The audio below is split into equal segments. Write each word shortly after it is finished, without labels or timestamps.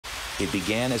It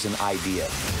began as an idea.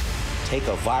 Take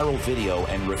a viral video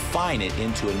and refine it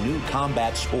into a new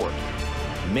combat sport.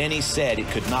 Many said it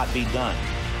could not be done,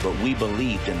 but we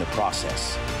believed in the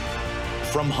process.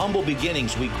 From humble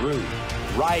beginnings, we grew,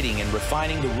 writing and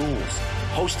refining the rules,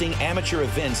 hosting amateur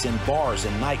events in bars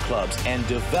and nightclubs, and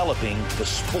developing the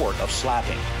sport of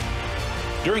slapping.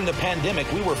 During the pandemic,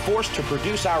 we were forced to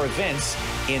produce our events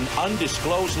in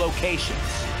undisclosed locations.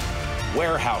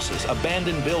 Warehouses,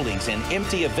 abandoned buildings, and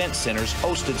empty event centers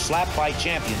hosted SlapFIGHT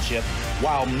Championship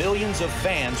while millions of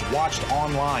fans watched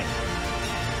online.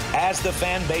 As the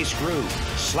fan base grew,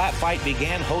 SlapFIGHT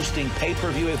began hosting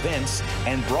pay-per-view events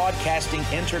and broadcasting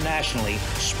internationally,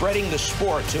 spreading the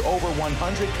sport to over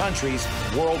 100 countries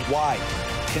worldwide,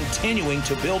 continuing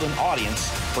to build an audience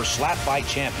for SlapFIGHT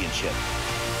Championship.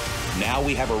 Now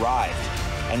we have arrived,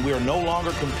 and we are no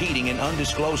longer competing in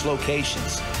undisclosed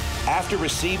locations. After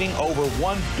receiving over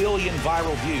 1 billion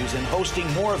viral views and hosting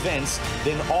more events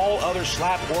than all other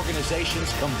slap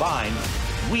organizations combined,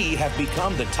 we have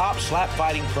become the top slap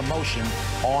fighting promotion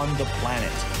on the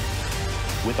planet.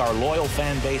 With our loyal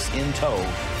fan base in tow,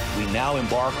 we now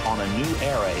embark on a new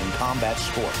era in combat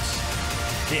sports.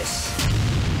 This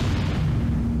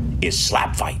is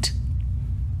SlapFIGHT.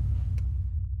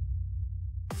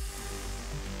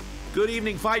 Good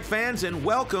evening, fight fans, and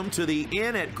welcome to the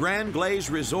Inn at Grand Glaze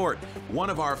Resort, one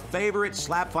of our favorite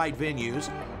slap fight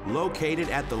venues, located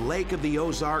at the Lake of the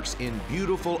Ozarks in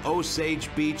beautiful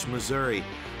Osage Beach, Missouri.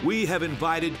 We have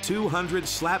invited 200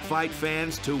 slap fight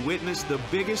fans to witness the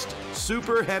biggest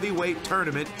super heavyweight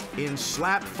tournament in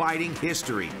slap fighting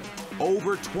history.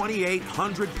 Over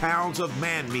 2,800 pounds of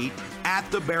man meat at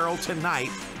the barrel tonight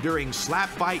during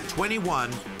SlapFIGHT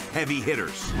 21 Heavy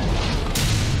Hitters.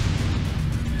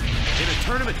 In a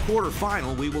tournament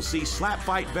quarterfinal, we will see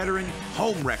SlapFIGHT veteran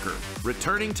Homewrecker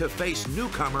returning to face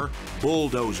newcomer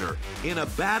Bulldozer in a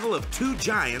battle of two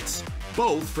giants,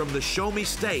 both from the Show Me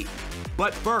State.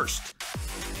 But first,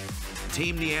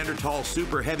 Team Neanderthal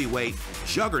super heavyweight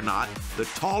Juggernaut, the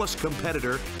tallest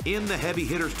competitor in the Heavy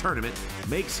Hitters tournament,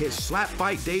 makes his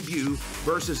SlapFIGHT debut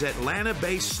versus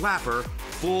Atlanta-based slapper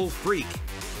Full Freak.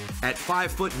 At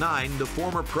 5'9", the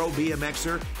former pro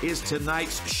BMXer is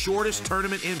tonight's shortest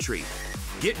tournament entry.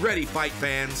 Get ready, fight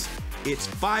fans. It's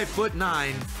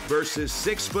 5'9" versus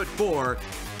 6'4"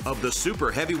 of the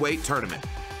super heavyweight tournament.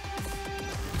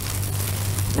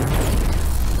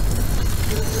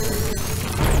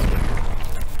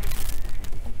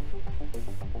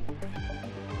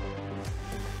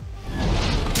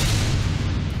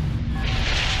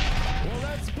 Well,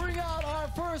 let's bring out our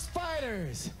first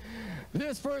fighters.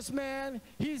 This first man,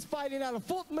 he's fighting out of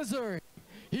Fulton, Missouri.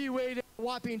 He weighed a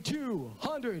whopping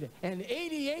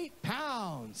 288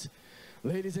 pounds.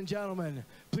 Ladies and gentlemen,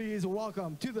 please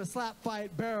welcome to the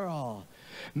SlapFIGHT barrel,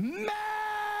 Magny!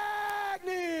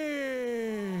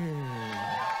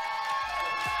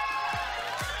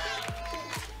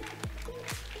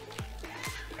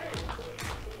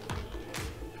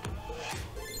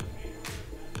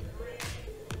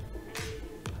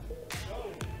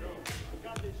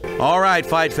 All right,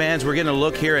 fight fans, we're getting a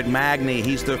look here at Magny.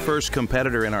 He's the first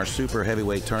competitor in our super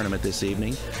heavyweight tournament this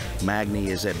evening. Magny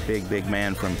is a big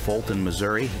man from Fulton,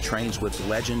 Missouri. He trains with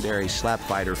legendary slap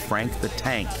fighter Frank the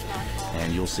Tank.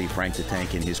 And you'll see Frank the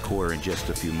Tank in his corner in just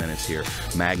a few minutes here.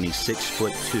 Magny,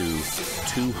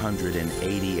 6'2",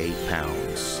 288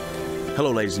 pounds. Hello,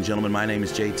 ladies and gentlemen. My name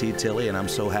is JT Tilley, and I'm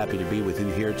so happy to be with you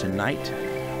here tonight,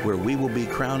 where we will be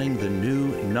crowning the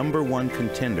new #1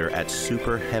 contender at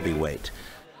super heavyweight.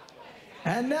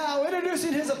 And now,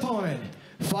 introducing his opponent,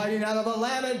 fighting out of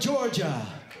Atlanta, Georgia.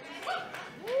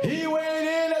 He weighed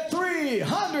in at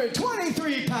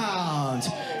 323 pounds.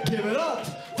 Give it up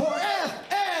for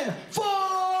FN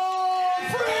Full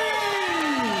Freak!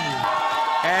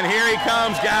 And here he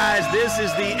comes, guys. This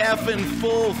is the FN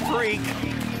Full Freak.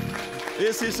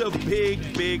 This is a big,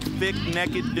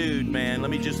 thick-necked dude, man.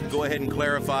 Let me just go ahead and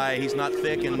clarify. He's not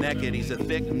thick and naked. He's a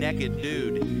thick-necked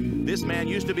dude. This man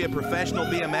used to be a professional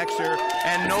BMXer,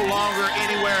 and no longer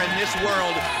anywhere in this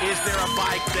world is there a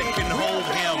bike that can hold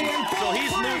him. So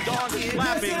he's moved on to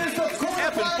slapping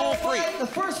FN Full Freak. The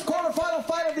first quarterfinal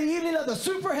fight of the evening of the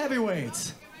super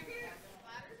heavyweights.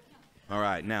 All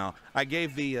right, now, I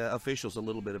gave the officials a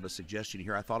little bit of a suggestion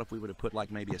here. I thought if we would have put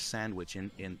like maybe a sandwich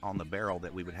on the barrel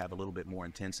that we would have a little bit more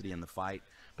intensity in the fight.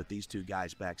 But these two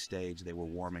guys backstage, they were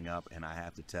warming up, and I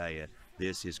have to tell you,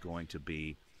 this is going to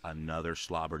be another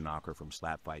slobber knocker from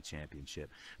SlapFIGHT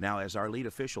Championship. Now, as our lead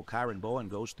official, Kyron Bowen,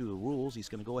 goes through the rules, he's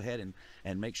going to go ahead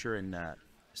and make sure and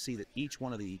see that each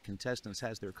one of the contestants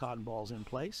has their cotton balls in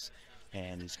place.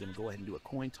 And he's going to go ahead and do a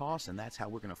coin toss, and that's how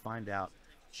we're going to find out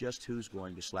just who's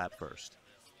going to slap first.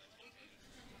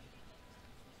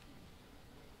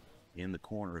 In the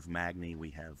corner of Magny, we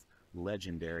have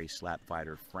legendary slap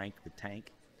fighter Frank the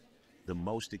Tank, the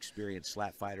most experienced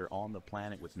slap fighter on the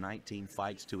planet with 19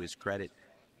 fights to his credit.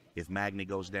 If Magny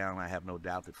goes down, I have no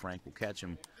doubt that Frank will catch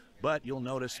him. But you'll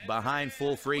notice behind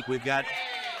Full Freak, we've got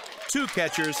 2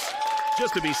 catchers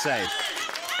just to be safe.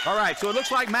 All right, so it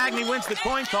looks like Magny wins the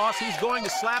coin toss. He's going to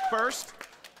slap first.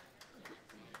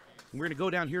 We're going to go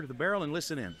down here to the barrel and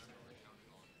listen in.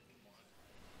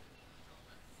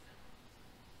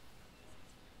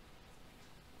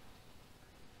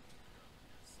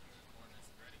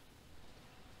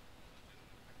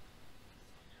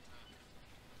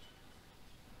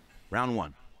 Round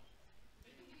 1.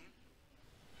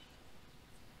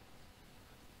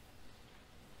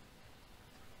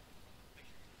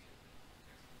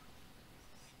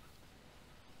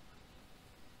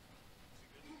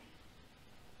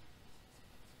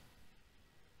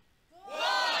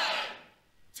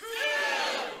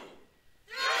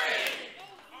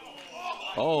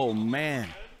 Oh, man.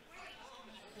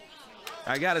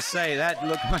 I got to say, that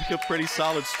looked like a pretty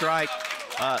solid strike.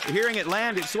 Hearing it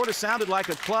land, it sort of sounded like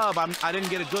a club. I didn't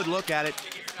get a good look at it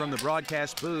from the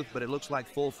broadcast booth, but it looks like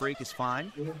Full Freak is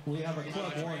fine. We have a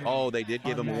club warning. Oh, they did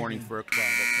give him a warning for a club.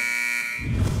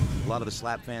 A lot of the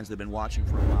slap fans that have been watching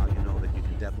for a while, you know that you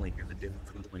can definitely hear the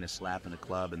difference between a slap and a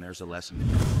club, and there's a lesson.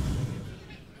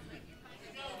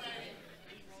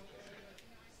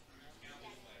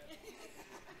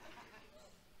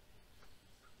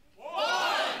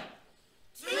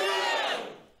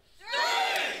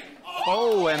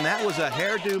 Oh, and that was a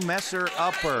hairdo messer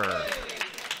upper.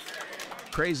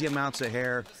 Crazy amounts of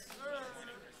hair.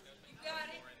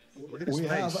 We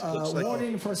have a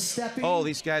warning for stepping. Oh,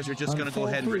 these guys are just going to go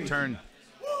ahead and return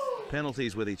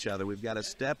penalties with each other. We've got a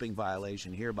stepping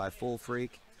violation here by Full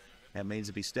Freak. That means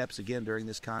if he steps again during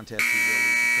this contest, he will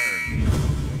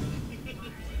lose a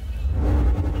turn.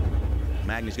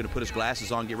 Magny's going to put his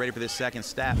glasses on, get ready for this second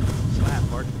slap.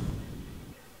 Pardon.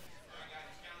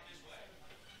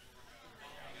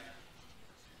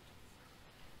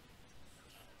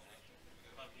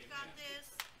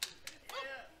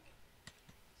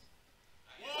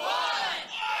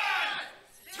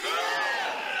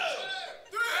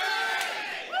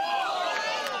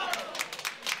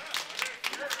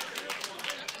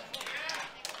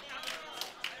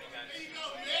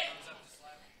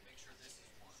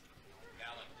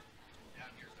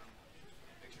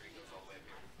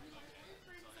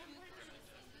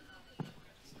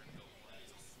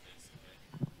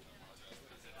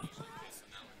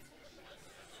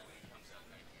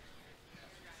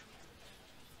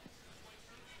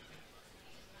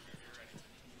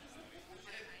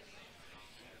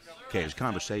 Okay, there's a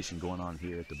conversation going on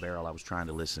here at the barrel. I was trying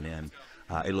to listen in.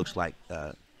 It looks like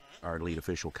our lead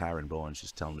official, Kyron Bowen's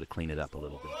just telling him to clean it up a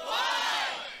little bit. 1,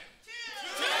 2,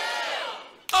 3.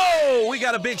 Oh, we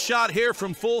got a big shot here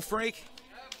from Full Freak.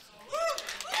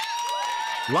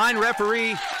 Line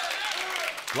referee,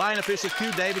 line official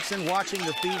Q Davidson watching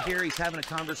the feed here. He's having a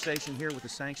conversation here with the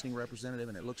sanctioning representative,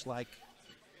 and it looks like,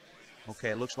 okay,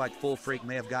 it looks like Full Freak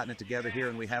may have gotten it together here,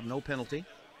 and we have no penalty.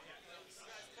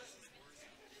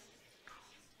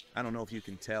 I don't know if you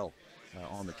can tell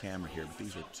on the camera here, but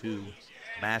these are 2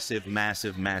 massive,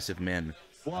 massive, massive men.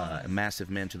 Massive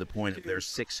men to the point that there's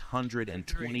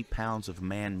 620 pounds of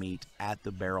man meat at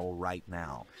the barrel right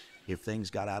now. If things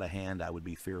got out of hand, I would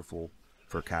be fearful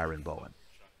for Kyron Bowen.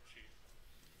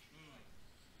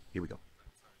 Here we go.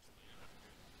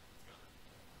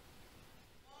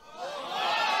 1,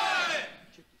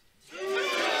 2, 3.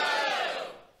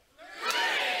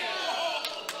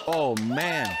 Oh,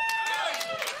 man.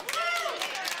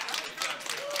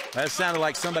 That sounded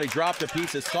like somebody dropped a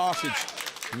piece of sausage.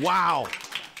 Wow.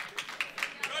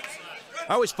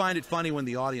 I always find it funny when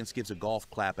the audience gives a golf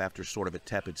clap after sort of a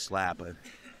tepid slap. All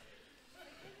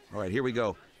right, here we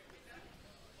go.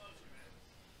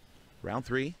 Round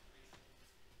 3.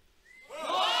 1,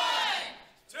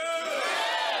 2.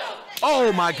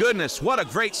 Oh, my goodness. What a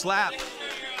great slap.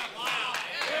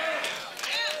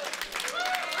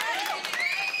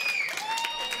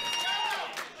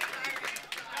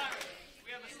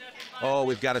 Oh,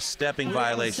 we've got a stepping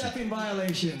violation. Stepping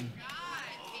violation.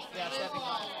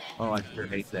 Oh, I sure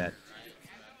hate that.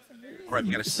 All right, we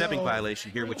got a stepping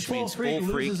violation here, which means Full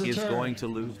Freak is going to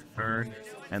lose a turn,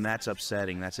 and that's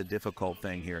upsetting. That's a difficult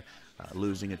thing here.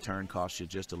 Losing a turn costs you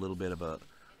just a little bit of a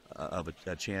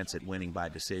chance at winning by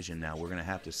decision. Now we're going to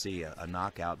have to see a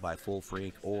knockout by Full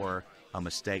Freak or a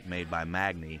mistake made by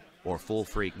Magny, or Full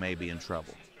Freak may be in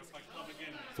trouble.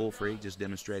 Full Freak just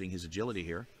demonstrating his agility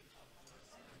here.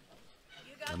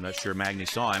 I'm not sure Magny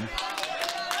saw him.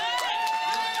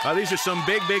 These are some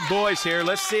big boys here.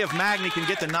 Let's see if Magny can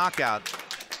get the knockout.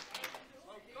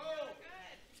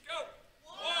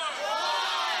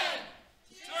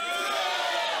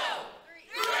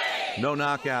 No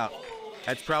knockout.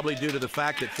 That's probably due to the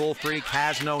fact that Full Freak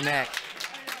has no neck.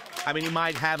 I mean, he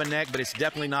might have a neck, but it's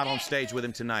definitely not on stage with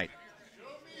him tonight.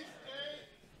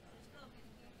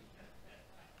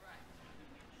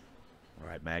 All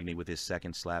right, Magny with his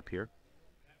second slap here.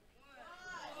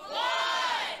 1,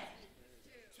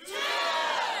 2, 3.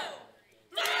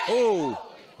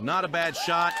 Oh, not a bad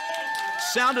shot.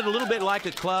 Sounded a little bit like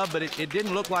a club, but it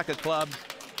didn't look like a club.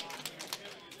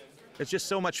 It's just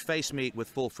so much face meat with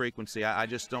Full Frequency. I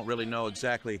just don't really know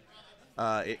exactly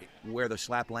where the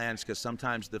slap lands, because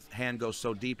sometimes the hand goes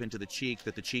so deep into the cheek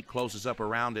that the cheek closes up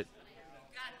around it.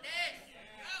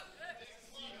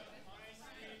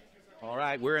 All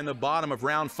right, we're in the bottom of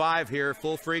round 5 here.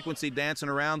 Full Frequency dancing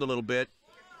around a little bit.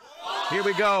 Here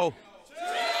we go.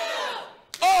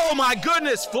 Oh my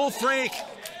goodness, Full Freak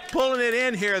pulling it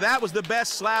in here. That was the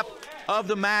best slap of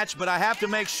the match, but I have to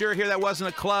make sure here that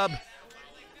wasn't a club.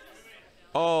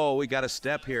 Oh, we got a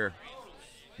step here.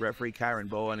 Referee Kyron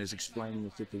Bowen is explaining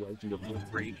the situation to Full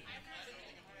Freak.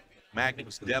 Magny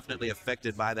was definitely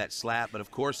affected by that slap, but of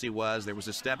course he was. There was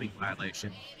a stepping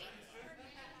violation.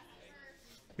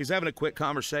 He's having a quick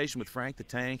conversation with Frank the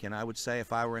Tank, and I would say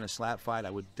if I were in a slap fight, I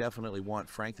would definitely want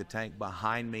Frank the Tank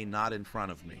behind me, not in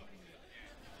front of me.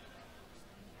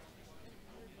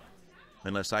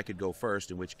 Unless I could go first,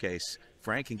 in which case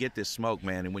Frank can get this smoke,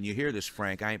 man. And when you hear this,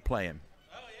 Frank, I ain't playing.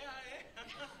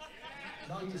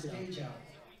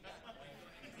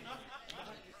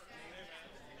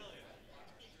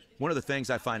 One of the things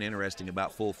I find interesting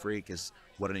about Full Freak is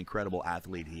what an incredible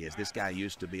athlete he is. This guy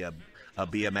used to be a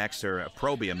BMXer, a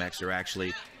pro BMXer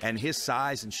actually, and his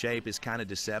size and shape is kind of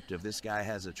deceptive. This guy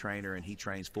has a trainer and he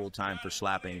trains full-time for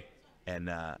slapping, and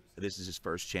this is his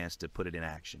first chance to put it in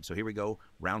action. So here we go,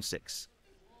 round 6.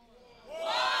 1,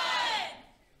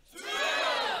 2, 3.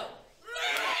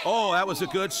 Oh, that was a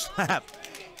good slap.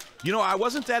 You know, I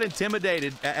wasn't that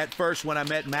intimidated at first when I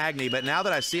met Magny, but now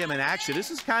that I see him in action, this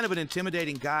is kind of an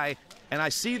intimidating guy, and I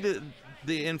see the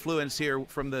influence here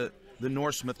from the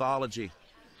Norse mythology.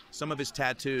 Some of his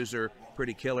tattoos are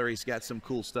pretty killer. He's got some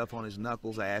cool stuff on his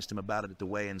knuckles. I asked him about it at the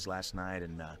weigh-ins last night,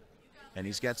 and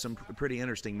he's got some pretty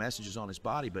interesting messages on his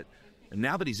body. But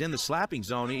now that he's in the slapping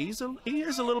zone, he is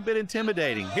a little bit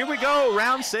intimidating. Here we go,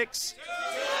 round 6.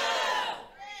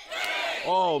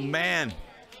 Oh, man.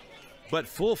 But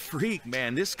Full Freak,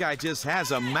 man, this guy just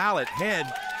has a mallet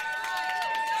head.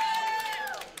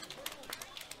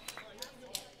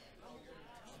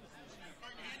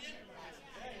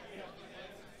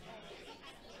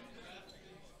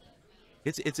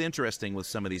 It's interesting with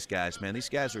some of these guys, man. These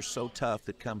guys are so tough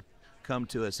that come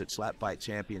to us at SlapFIGHT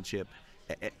Championship.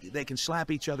 They can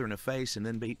slap each other in the face and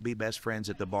then be best friends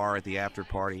at the bar at the after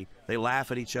party. They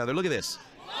laugh at each other. Look at this.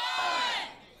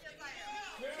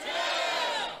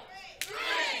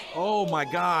 Oh my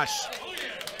gosh.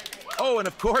 Oh, and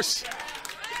of course,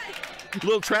 a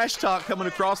little trash talk coming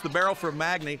across the barrel from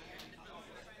Magny.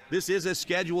 This is a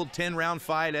scheduled 10-round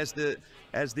fight as the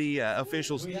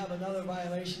officials. We have another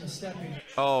violation of stepping.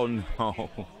 Oh no.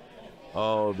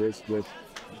 Oh,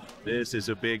 this is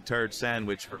a big turd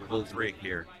sandwich for Full Freak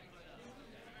here.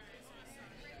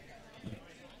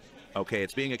 Okay,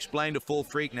 it's being explained to Full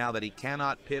Freak now that he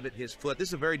cannot pivot his foot. This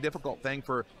is a very difficult thing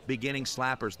for beginning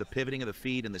slappers, the pivoting of the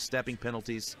feet and the stepping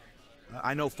penalties.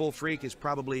 I know Full Freak is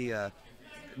probably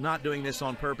not doing this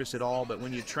on purpose at all, but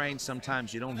when you train,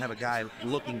 sometimes you don't have a guy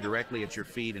looking directly at your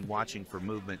feet and watching for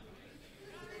movement.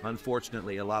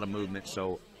 Unfortunately, a lot of movement,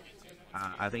 so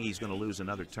I think he's going to lose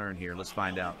another turn here. Let's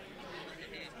find out.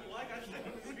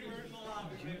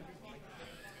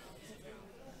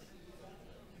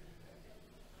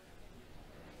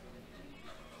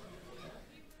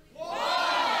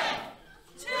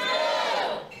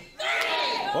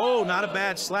 Oh, not a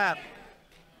bad slap.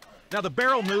 Now the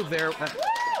barrel move there,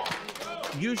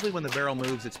 usually when the barrel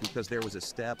moves, it's because there was a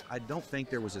step. I don't think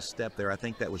there was a step there. I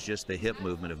think that was just the hip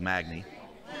movement of Magny.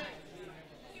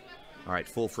 All right,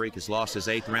 Full Freak has lost his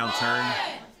 8th round turn.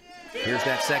 Here's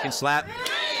that second slap.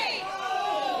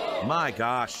 My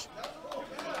gosh.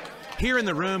 Here in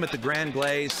the room at the Grand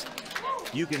Glaze,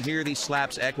 you can hear these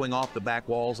slaps echoing off the back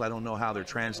walls. I don't know how they're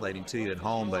translating to you at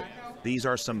home, but these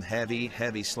are some heavy,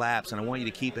 heavy slaps, and I want you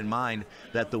to keep in mind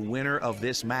that the winner of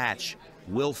this match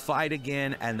will fight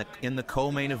again and in the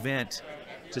co-main event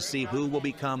to see who will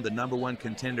become the #1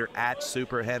 contender at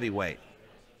super heavyweight.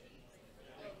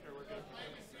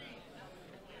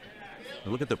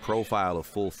 Look at the profile of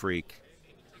Full Freak.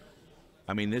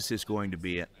 I mean, this is going to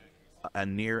be a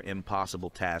near impossible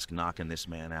task knocking this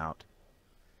man out.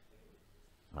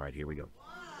 All right, here we go.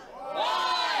 1,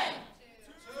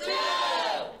 2,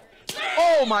 3.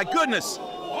 Oh my goodness!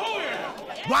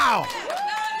 Wow!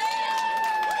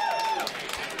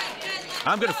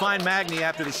 I'm going to find Magny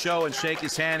after the show and shake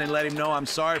his hand and let him know I'm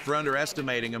sorry for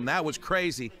underestimating him. That was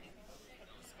crazy.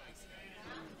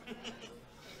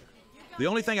 The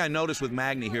only thing I noticed with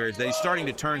Magny here is that he's starting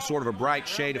to turn sort of a bright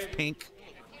shade of pink.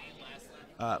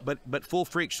 But Full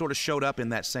Freak sort of showed up in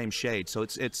that same shade, so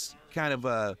it's kind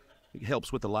of it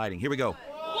helps with the lighting. Here we go. 1,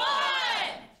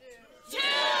 2,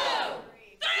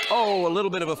 3. Oh, a little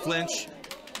bit of a flinch.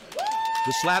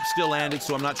 The slap still landed,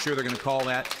 so I'm not sure they're going to call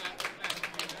that.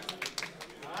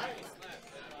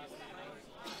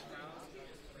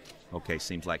 Okay,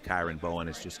 seems like Kyron Bowen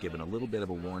has just given a little bit of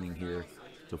a warning here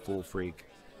to Full Freak.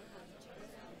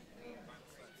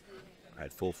 All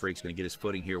right, Full Freak's going to get his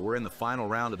footing here. We're in the final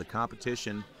round of the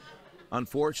competition.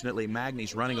 Unfortunately,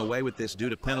 Magny's running away with this due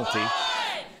to penalty.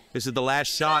 This is the last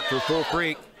shot for Full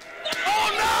Freak. Oh,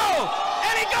 no!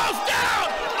 And he goes down!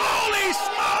 Holy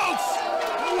smokes!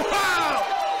 Wow!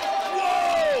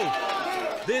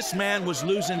 Whoa! This man was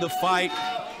losing the fight.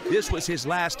 This was his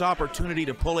last opportunity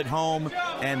to pull it home,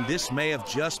 and this may have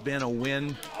just been a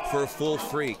win for Full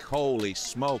Freak. Holy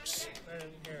smokes.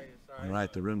 All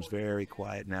right, the room's very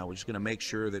quiet now. We're just going to make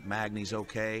sure that Magny's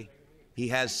okay. He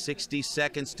has 60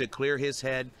 seconds to clear his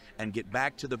head and get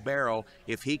back to the barrel.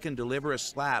 If he can deliver a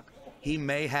slap, he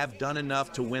may have done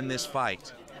enough to win this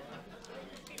fight.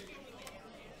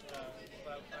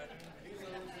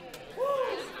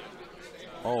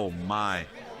 Oh, my.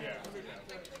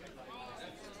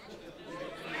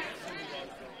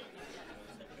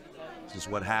 This is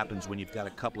what happens when you've got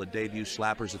a couple of debut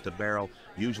slappers at the barrel.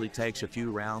 Usually takes a few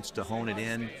rounds to hone it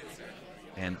in.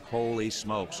 And holy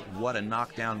smokes, what a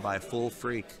knockdown by Full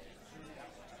Freak.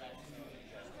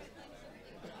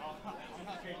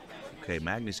 Okay,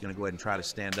 Magny's going to go ahead and try to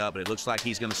stand up, but it looks like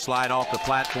he's going to slide off the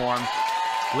platform.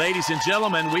 Ladies and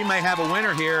gentlemen, we may have a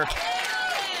winner here.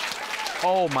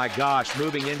 Oh my gosh,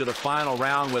 moving into the final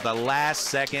round with a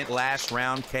last-second,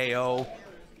 last-round KO.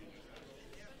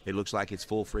 It looks like it's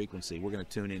Full Frequency. We're going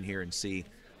to tune in here and see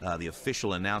the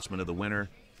official announcement of the winner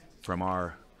from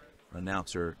our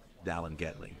announcer, Dallin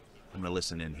Getling. I'm going to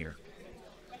listen in here.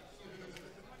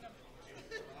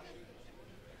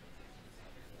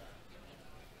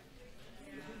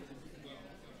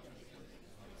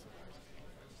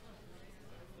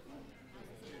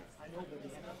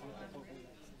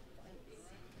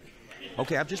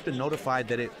 Okay, I've just been notified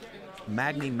that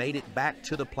Magny made it back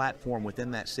to the platform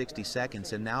within that 60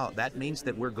 seconds, and now that means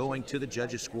that we're going to the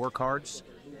judges' scorecards.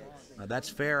 That's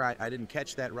fair. I didn't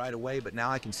catch that right away, but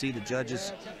now I can see the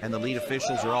judges and the lead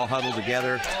officials are all huddled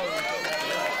together.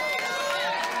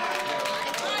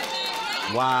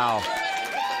 Wow.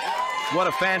 What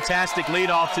a fantastic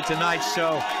lead-off to tonight's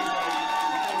show.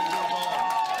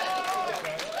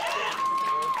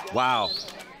 Wow.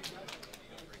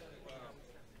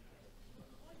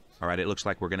 All right, it looks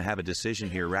like we're going to have a decision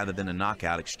here rather than a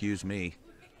knockout. Excuse me.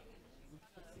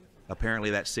 Apparently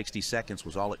that 60 seconds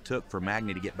was all it took for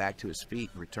Magny to get back to his feet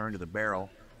and return to the barrel.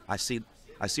 I see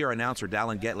our announcer,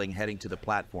 Dallin Getling, heading to the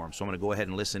platform, so I'm going to go ahead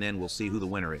and listen in. We'll see who the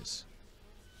winner is.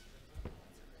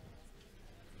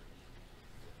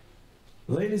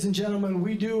 Ladies and gentlemen,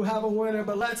 we do have a winner,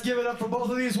 but let's give it up for both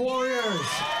of these warriors.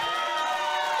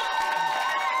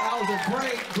 That was a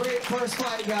great, great first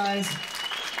fight, guys.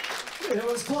 It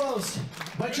was close,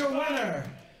 but your winner,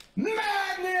 Magny!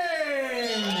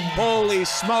 Holy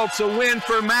smokes, a win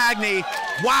for Magny.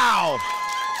 Wow.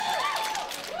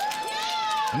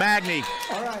 Magny.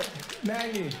 All right,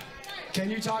 Magny, can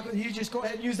you talk? You just go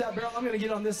ahead and use that barrel. I'm going to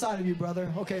get on this side of you, brother.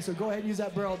 Okay, so go ahead and use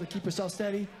that barrel to keep yourself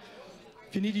steady.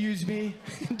 If you need to use me,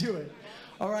 do it.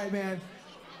 All right, man.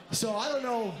 So I don't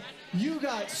know, you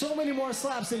got so many more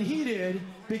slaps than he did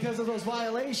because of those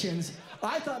violations.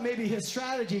 I thought maybe his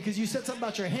strategy, because you said something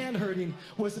about your hand hurting,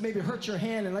 was to maybe hurt your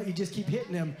hand and let you just keep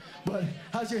hitting him. But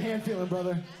how's your hand feeling,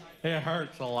 brother? It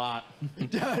hurts a lot.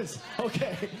 It does?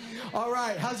 Okay. All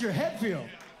right. How's your head feel?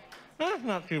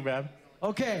 Not too bad.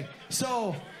 Okay.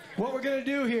 So what we're going to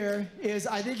do here is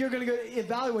I think you're going to go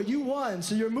evaluate. You won,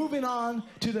 so you're moving on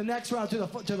to the next round, to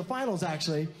the finals,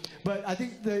 actually. But I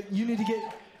think that you need to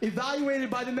get evaluated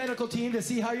by the medical team to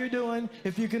see how you're doing,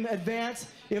 if you can advance.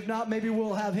 If not, maybe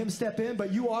we'll have him step in,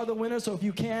 but you are the winner, so if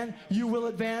you can, you will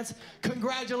advance.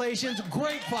 Congratulations,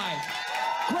 great fight.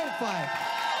 Great fight.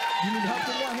 You need help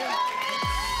from down here?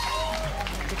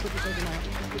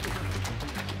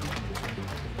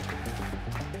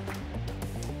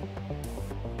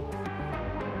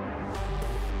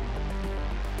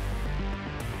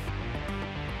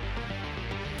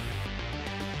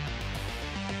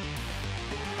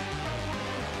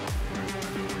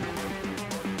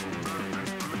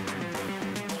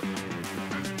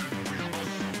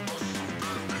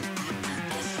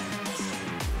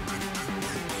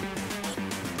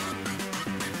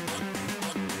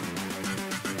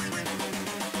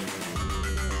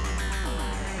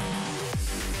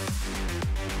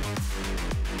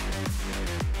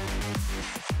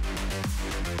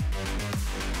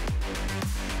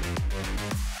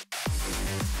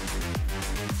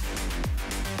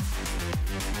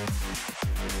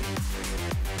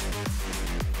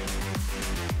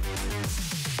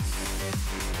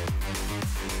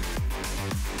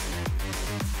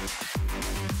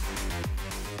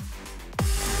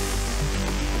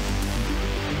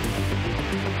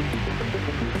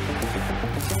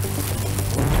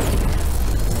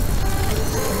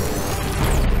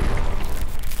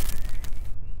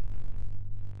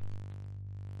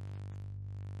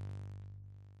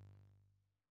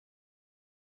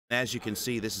 As you can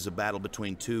see, this is a battle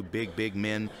between two big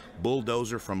men.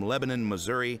 Bulldozer from Lebanon,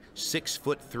 Missouri,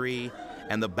 6'3",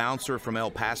 and the bouncer from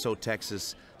El Paso,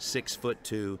 Texas,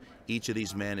 6'2". Each of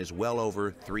these men is well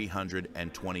over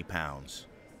 320 pounds.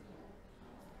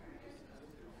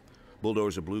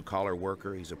 Bulldozer's a blue-collar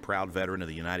worker. He's a proud veteran of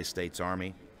the United States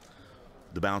Army.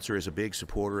 The bouncer is a big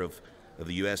supporter of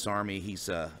the U.S. Army. He's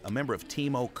a member of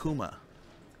Team Okuma.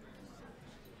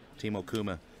 Team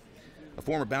Okuma. A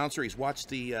former bouncer. He's watched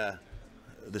the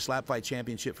SlapFIGHT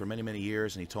Championship for many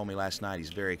years, and he told me last night he's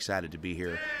very excited to be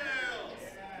here.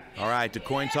 All right, the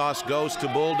coin toss goes to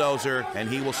Bulldozer, and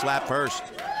he will slap first.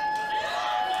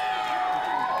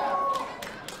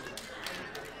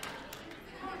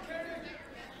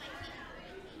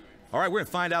 All right, we're going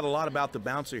to find out a lot about the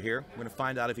bouncer here. We're going to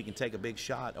find out if he can take a big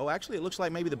shot. Oh, actually, it looks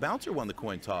like maybe the bouncer won the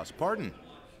coin toss. Pardon.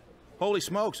 Holy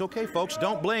smokes. Okay, folks,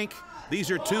 don't blink. These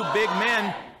are two big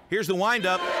men. Here's the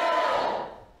windup. Oh,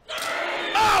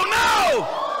 no!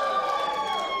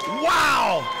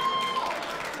 Wow!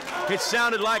 It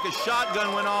sounded like a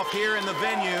shotgun went off here in the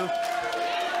venue.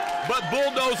 But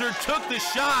Bulldozer took the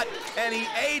shot, and he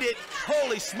ate it.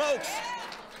 Holy smokes.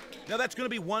 Now, that's going to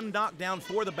be one knockdown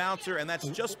for the bouncer, and that's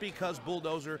just because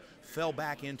Bulldozer fell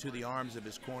back into the arms of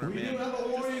his corner man. We do have a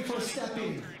warning for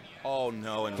stepping. Oh,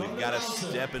 no, and we've got a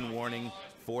step-in warning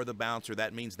for the bouncer.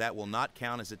 That means that will not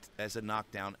count as a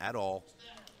knockdown at all.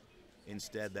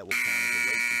 Instead, that will count as a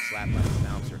wasted slap by the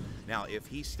bouncer. Now, if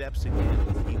he steps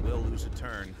again, he will lose a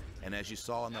turn. And as you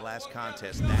saw in the last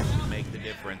contest, that can make the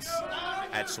difference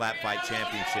at SlapFIGHT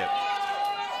Championship.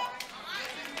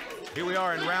 Here we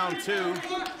are in round two.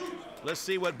 Let's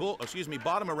see what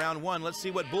bottom of round one. Let's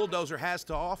see what Bulldozer has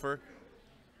to offer.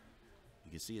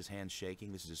 You can see his hands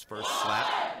shaking. This is his first slap.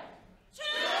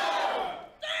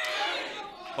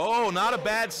 Oh, not a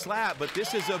bad slap, but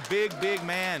this is a big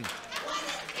man.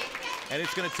 And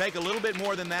it's going to take a little bit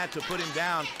more than that to put him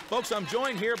down. Folks, I'm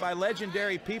joined here by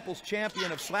legendary People's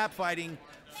Champion of slap fighting,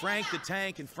 Frank the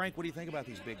Tank. And Frank, what do you think about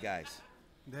these big guys?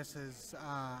 This is,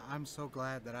 I'm so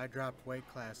glad that I dropped weight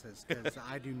classes because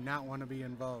I do not want to be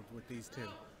involved with these two.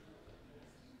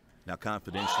 Now,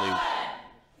 confidentially.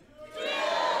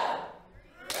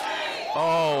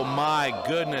 Oh, my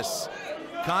goodness.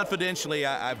 Confidentially,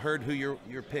 I've heard who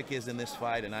your pick is in this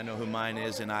fight, and I know who mine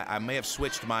is, and I may have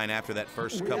switched mine after that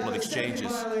first couple of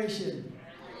exchanges.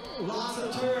 Loss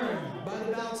of turn by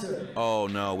the bouncer. Oh,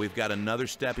 no, we've got another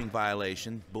stepping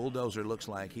violation. Bulldozer looks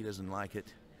like he doesn't like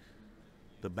it.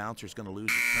 The bouncer's going to lose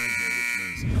the turn here,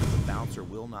 which means the bouncer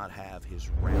will not have his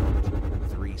round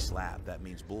 3 slap. That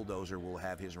means Bulldozer will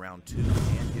have his round 2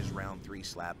 and his round 3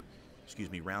 slap,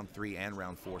 round 3 and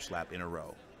round 4 slap in a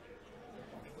row.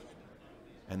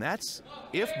 And that's,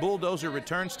 if Bulldozer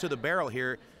returns to the barrel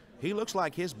here, he looks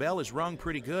like his bell is rung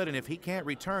pretty good, and if he can't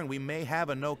return, we may have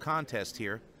a no contest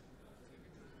here.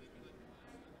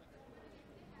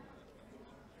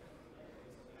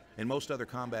 In most other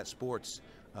combat sports,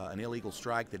 an illegal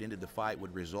strike that ended the fight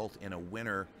would result in a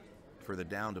winner for the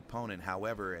downed opponent.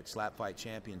 However, at SlapFIGHT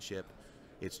Championship,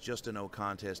 it's just a no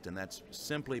contest, and that's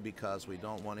simply because we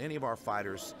don't want any of our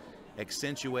fighters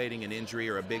accentuating an injury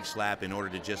or a big slap in order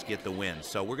to just get the win.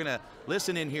 So we're going to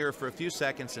listen in here for a few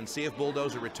seconds and see if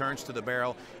Bulldozer returns to the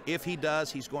barrel. If he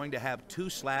does, he's going to have 2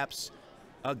 slaps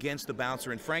against the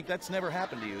bouncer. And Frank, that's never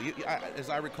happened to you. As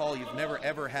I recall, you've never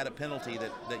ever had a penalty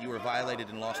that you were violated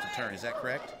and lost a turn. Is that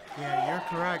correct? Yeah, you're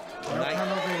correct. No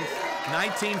penalties.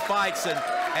 19 fights, and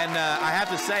I have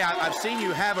to say, I've seen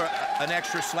you have an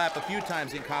extra slap a few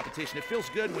times in competition. It feels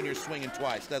good when you're swinging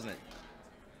twice, doesn't it?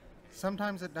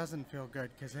 Sometimes it doesn't feel good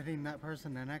because hitting that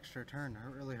person an extra turn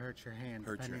really hurts your hand,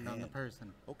 depending on the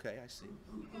person. Okay, I see.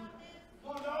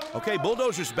 Okay,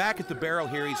 Bulldozer's back at the barrel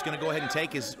here. He's going to go ahead and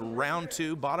take his round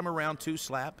 2, bottom of round 2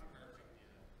 slap.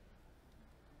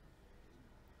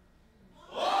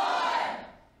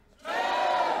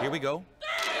 Here we go.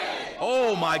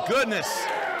 Oh, my goodness.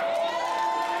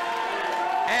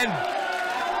 And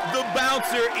the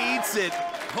bouncer eats it.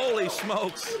 Holy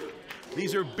smokes.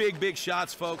 These are big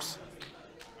shots, folks.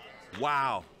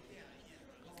 Wow.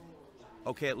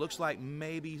 Okay, it looks like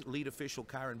maybe lead official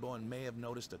Kyron Bowen may have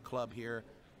noticed a club here,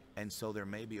 and so there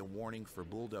may be a warning for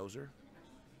Bulldozer.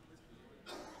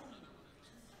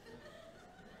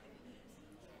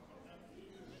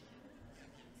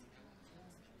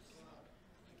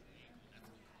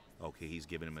 Okay, he's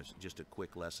giving him just a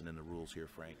quick lesson in the rules here,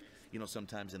 Frank. You know,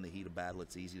 sometimes in the heat of battle,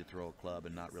 it's easy to throw a club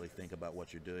and not really think about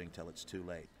what you're doing till it's too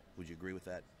late. Would you agree with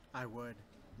that? I would.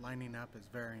 Lining up is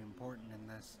very important in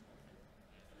this.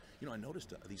 You know, I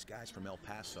noticed these guys from El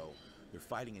Paso, they're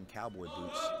fighting in cowboy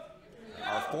boots.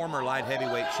 Our former light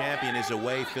heavyweight champion is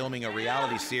away filming a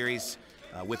reality series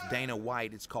With Dana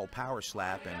White, it's called Power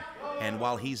Slap, and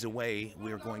while he's away,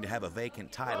 we're going to have a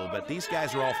vacant title. But these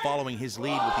guys are all following his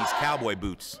lead with these cowboy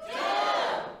boots.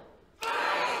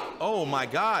 Oh my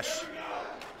gosh.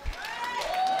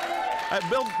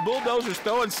 Bulldozer's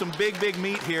throwing some big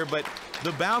meat here, but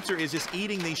the bouncer is just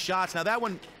eating these shots. Now that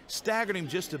one staggered him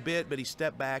just a bit, but he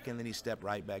stepped back and then he stepped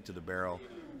right back to the barrel.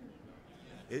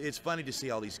 It's funny to see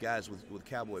all these guys with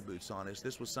cowboy boots on.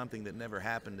 This was something that never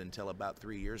happened until about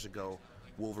 3 years ago.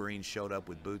 Wolverine showed up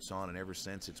with boots on, and ever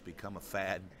since it's become a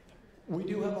fad. We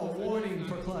do have a warning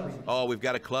for clubbing. Oh, we've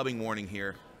got a clubbing warning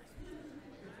here.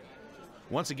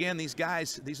 Once again, these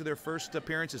guys, these are their first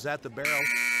appearances at the barrel.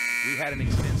 We had an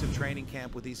extensive training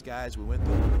camp with these guys. We went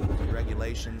through the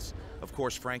regulations. Of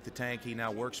course, Frank the Tank, he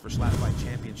now works for SlapFIGHT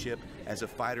Championship as a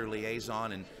fighter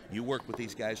liaison, and you work with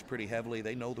these guys pretty heavily.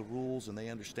 They know the rules and they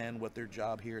understand what their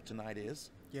job here tonight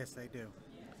is. Yes, they do.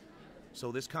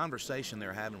 So this conversation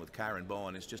they're having with Kyron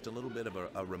Bowen is just a little bit of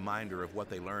a reminder of what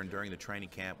they learned during the training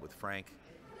camp with Frank.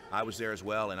 I was there as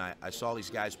well, and I saw these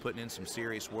guys putting in some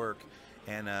serious work,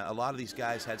 and a lot of these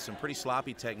guys had some pretty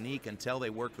sloppy technique until they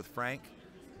worked with Frank.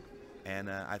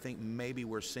 And I think maybe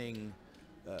we're seeing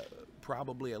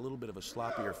probably a little bit of a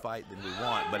sloppier fight than we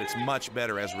want, but it's much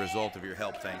better as a result of your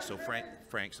help. Thanks. So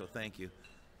Frank, so thank you.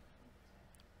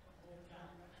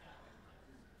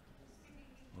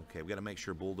 Okay, we got to make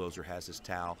sure Bulldozer has his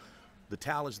towel. The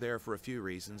towel is there for a few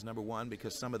reasons. Number one,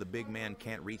 because some of the big men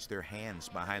can't reach their hands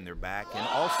behind their back, and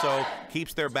also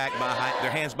keeps their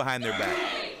hands behind their back.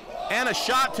 And a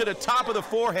shot to the top of the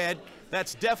forehead.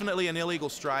 That's definitely an illegal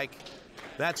strike.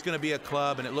 That's going to be a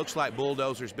club, and it looks like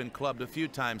Bulldozer's been clubbed a few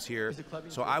times here.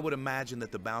 So I would imagine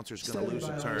that the bouncer's going to lose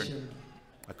a turn.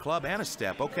 A club and a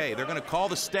step. Okay, they're going to call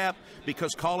the step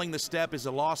because calling the step is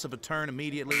a loss of a turn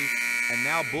immediately. And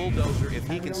now Bulldozer, if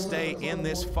he can stay in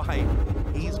this fight,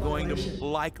 he's going to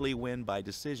likely win by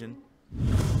decision.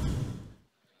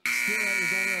 Still, that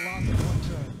is only a loss of 1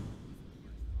 turn.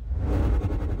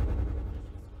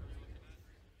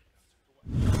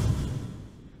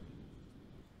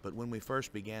 But when we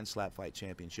first began SlapFIGHT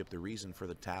Championship, the reason for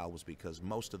the towel was because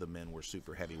most of the men were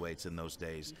super heavyweights in those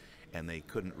days, and they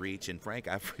couldn't reach. And Frank,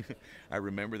 I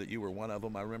remember that you were one of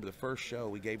them. I remember the first show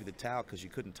we gave you the towel because you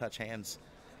couldn't touch hands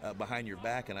behind your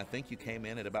back, and I think you came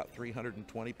in at about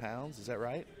 320 pounds. Is that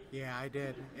right? Yeah, I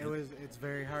did. It's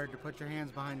very hard to put your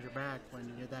hands behind your back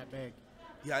when you're that big.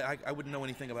 Yeah, I wouldn't know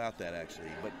anything about that actually.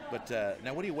 But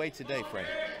now, what do you weigh today, Frank?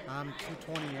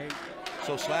 228.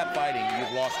 So slap fighting,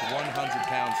 you've lost 100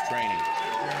 pounds training.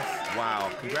 Yes.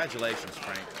 Wow, congratulations,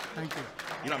 Frank. Thank you.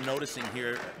 You know, I'm noticing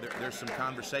here, there's some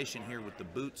conversation here with the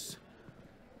boots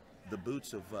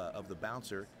of the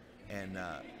bouncer, and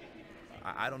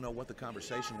I don't know what the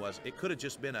conversation was. It could have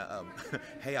just been a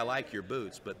hey, I like your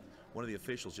boots, but one of the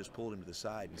officials just pulled him to the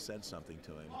side and said something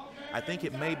to him. I think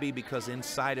it may be because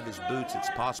inside of his boots, it's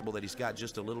possible that he's got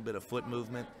just a little bit of foot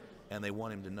movement, and they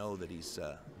want him to know that he's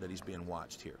being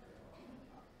watched here.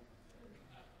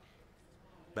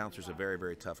 Bouncer's a very,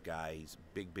 very tough guy. He's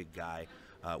a big guy.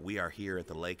 We are here at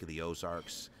the Lake of the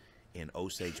Ozarks in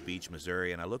Osage Beach,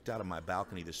 Missouri, and I looked out of my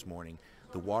balcony this morning.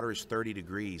 The water is 30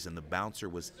 degrees, and the bouncer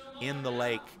was in the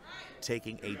lake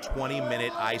taking a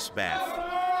 20-minute ice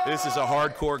bath. This is a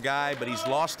hardcore guy, but he's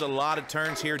lost a lot of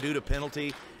turns here due to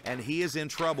penalty, and he is in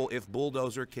trouble if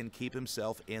Bulldozer can keep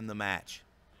himself in the match.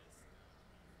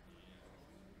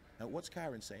 Now, what's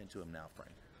Kyron saying to him now,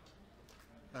 Frank?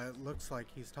 It looks like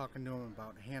he's talking to him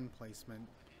about hand placement.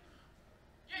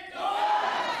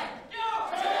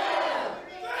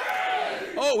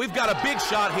 Oh, we've got a big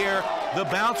shot here. The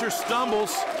bouncer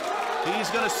stumbles. He's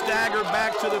going to stagger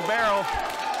back to the barrel.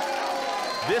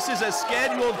 This is a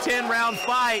scheduled 10-round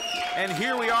fight, and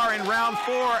here we are in round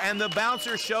 4, and the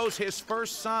bouncer shows his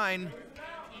first sign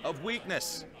of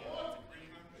weakness.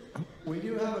 We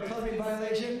do have a clubbing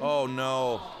violation. Oh,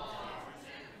 no.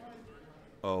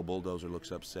 Oh, Bulldozer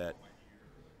looks upset.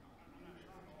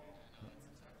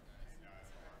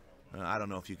 I don't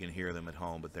know if you can hear them at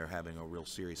home, but they're having a real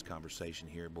serious conversation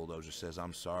here. Bulldozer says,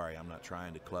 "I'm sorry, I'm not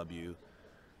trying to club you."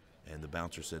 And the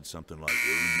bouncer said something like,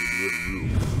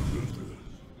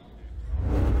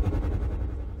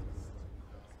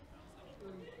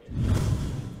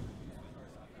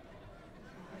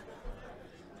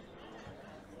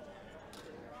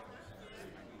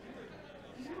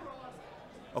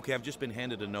 okay, I've just been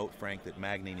handed a note, Frank, that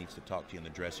Magny needs to talk to you in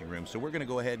the dressing room. So we're going to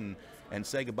go ahead and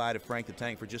say goodbye to Frank the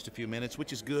Tank for just a few minutes,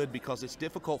 which is good because it's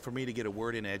difficult for me to get a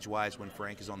word in edgewise when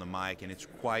Frank is on the mic, and it's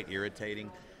quite irritating.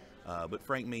 But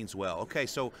Frank means well. Okay,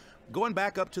 so going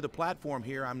back up to the platform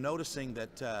here, I'm noticing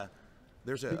that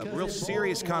there's a real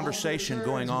serious conversation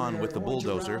going on with the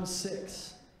Bulldozer.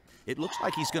 It looks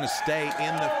like he's going to stay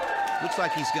in the. Looks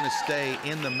like he's going to stay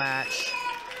in the match.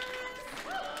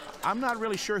 I'm not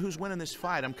really sure who's winning this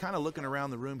fight. I'm kind of looking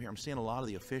around the room here. I'm seeing a lot of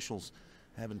the officials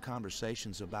having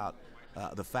conversations about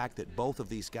the fact that both of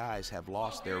these guys have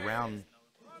lost their round.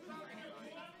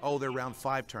 Oh, their round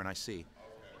 5 turn. I see.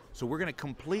 So we're going to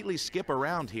completely skip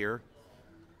around here.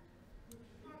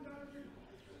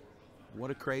 What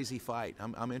a crazy fight.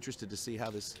 I'm interested to see how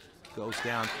this goes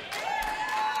down.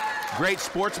 Great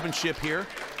sportsmanship here.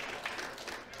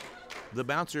 The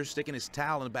bouncer sticking his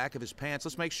towel in the back of his pants.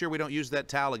 Let's make sure we don't use that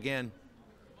towel again.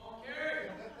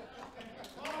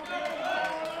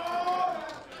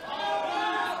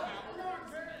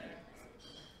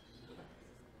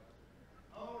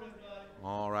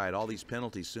 All right, all these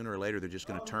penalties, sooner or later, they're just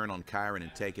going to turn on Kyron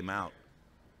and take him out.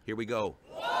 Here we go.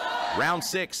 Round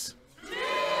 6.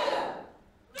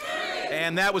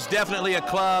 And that was definitely a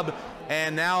club.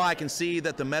 And now I can see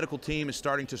that the medical team is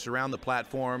starting to surround the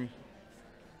platform.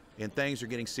 And things are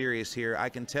getting serious here. I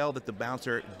can tell that the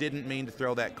bouncer didn't mean to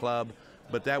throw that club,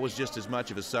 but that was just as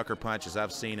much of a sucker punch as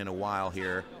I've seen in a while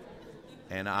here.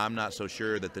 And I'm not so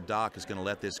sure that the doc is going to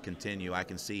let this continue. I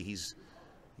can see he's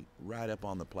right up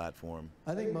on the platform.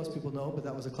 I think most people know, but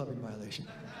that was a clubbing violation.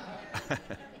 Our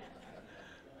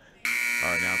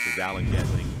announcer, Dallin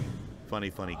Getling.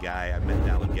 Funny guy. I met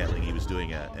Dallin Getling. He was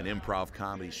doing an improv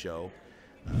comedy show.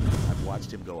 I've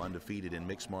watched him go undefeated in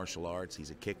mixed martial arts. He's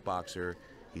a kickboxer.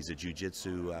 He's a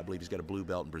jiu-jitsu. I believe he's got a blue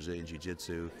belt in Brazilian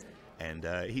jiu-jitsu. And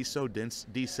he's so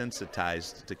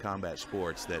desensitized to combat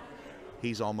sports that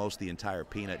he's almost the entire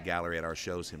peanut gallery at our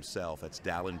shows himself. That's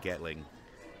Dallin Getling.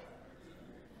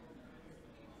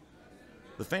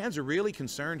 The fans are really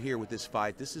concerned here with this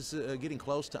fight. This is getting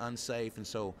close to unsafe, and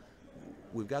so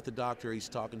we've got the doctor. He's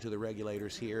talking to the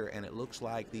regulators here, and it looks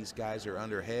like these guys are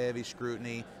under heavy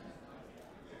scrutiny.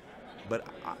 But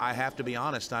I have to be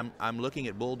honest, I'm looking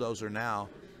at Bulldozer now,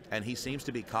 and he seems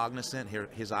to be cognizant.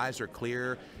 His eyes are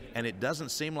clear, and it doesn't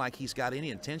seem like he's got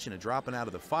any intention of dropping out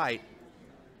of the fight.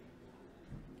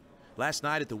 Last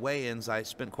night at the weigh-ins, I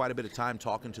spent quite a bit of time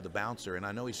talking to the bouncer, and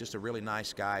I know he's just a really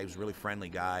nice guy. He's a really friendly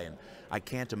guy, and I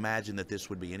can't imagine that this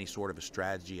would be any sort of a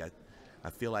strategy. I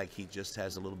feel like he just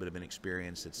has a little bit of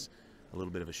inexperience. It's a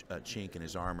little bit of a chink in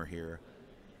his armor here.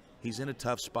 He's in a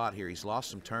tough spot here. He's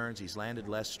lost some turns. He's landed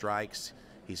less strikes.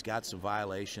 He's got some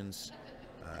violations.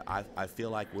 I feel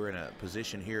like we're in a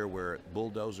position here where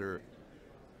Bulldozer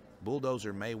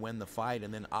may win the fight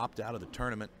and then opt out of the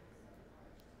tournament.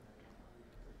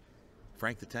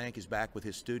 Frank the Tank is back with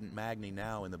his student Magny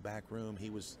now in the back room.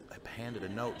 He was handed a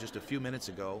note just a few minutes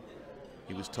ago.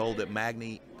 He was told that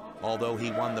Magny, although he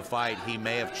won the fight, he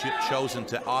may have chosen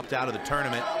to opt out of the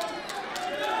tournament.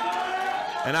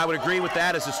 And I would agree with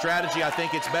that as a strategy. I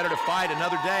think it's better to fight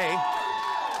another day.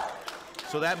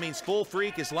 So that means Full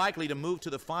Freak is likely to move to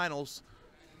the finals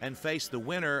and face the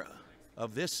winner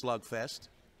of this slugfest.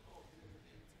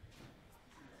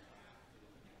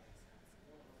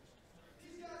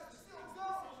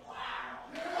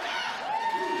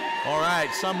 All right,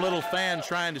 some little fan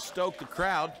trying to stoke the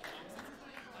crowd.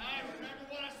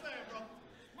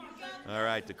 All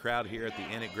right, the crowd here at the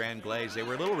Inn at Grand Glaze, they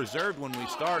were a little reserved when we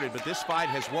started, but this fight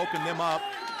has woken them up.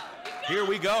 Here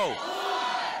we go.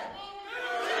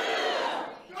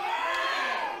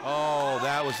 Oh,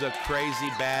 that was a crazy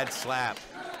bad slap.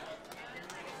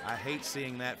 I hate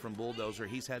seeing that from Bulldozer.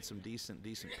 He's had some decent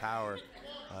power.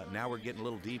 Now we're getting a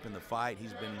little deep in the fight.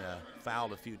 He's been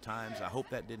fouled a few times. I hope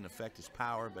that didn't affect his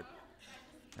power, but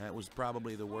that was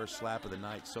probably the worst slap of the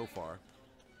night so far.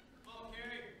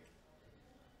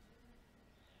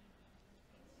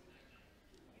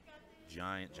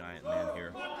 Giant man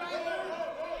here.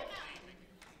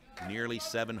 Nearly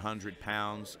 700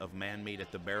 pounds of man meat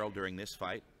at the barrel during this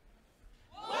fight.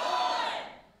 1,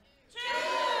 2,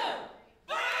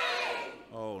 3.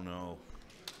 Oh no.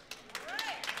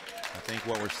 I think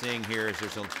what we're seeing here is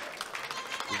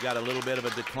we've got a little bit of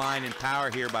a decline in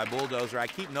power here by Bulldozer. I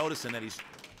keep noticing that he's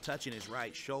touching his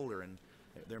right shoulder, and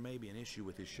there may be an issue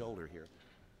with his shoulder here.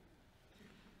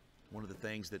 One of the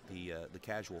things that the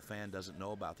casual fan doesn't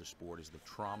know about the sport is the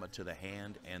trauma to the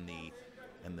hand and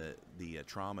the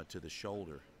trauma to the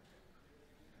shoulder.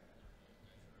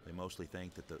 They mostly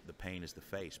think that the pain is the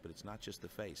face, but it's not just the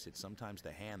face. It's sometimes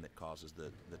the hand that causes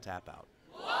the tap out.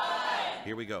 1,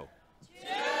 Here we go. 2,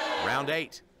 Round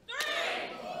 8. 3.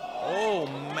 Oh,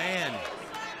 man.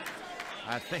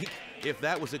 I think if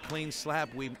that was a clean slap,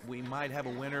 we might have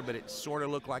a winner, but it sort of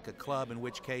looked like a club, in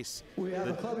which case... We have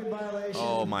a clubbing violation.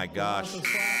 Oh, my gosh.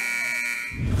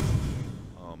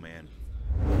 Oh, man.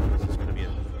 This is going to be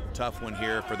a tough one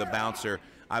here for the bouncer.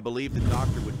 I believe the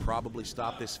doctor would probably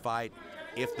stop this fight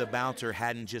if the bouncer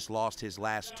hadn't just lost his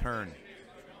last turn.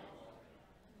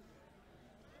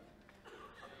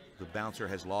 The bouncer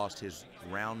has lost his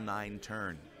round 9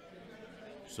 turn.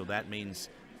 So that means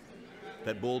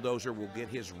that Bulldozer will get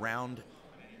his round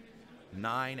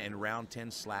 9 and round 10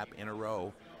 slap in a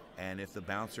row. And if the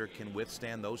bouncer can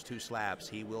withstand those 2 slaps,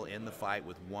 he will end the fight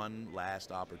with one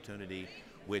last opportunity,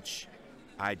 which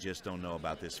I just don't know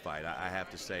about this fight. I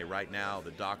have to say, right now, the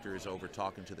doctor is over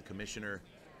talking to the commissioner.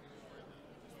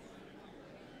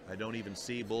 I don't even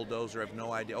see Bulldozer. I have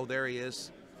no idea. Oh, there he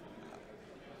is.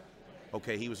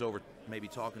 Okay, he was over maybe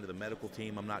talking to the medical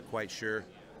team. I'm not quite sure.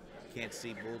 Can't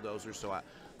see Bulldozer, so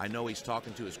I know he's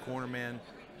talking to his cornerman.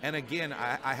 And again,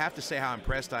 I have to say how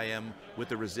impressed I am with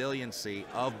the resiliency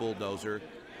of Bulldozer.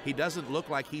 He doesn't look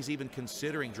like he's even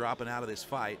considering dropping out of this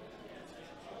fight.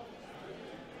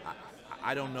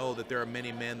 I don't know that there are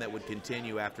many men that would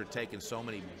continue after taking so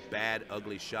many bad,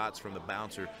 ugly shots from the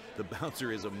bouncer. The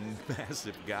bouncer is a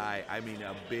massive guy. I mean,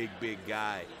 a big, big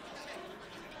guy.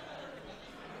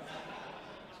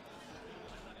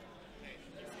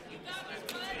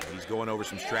 He's going over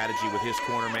some strategy with his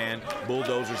cornerman.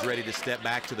 Bulldozer's ready to step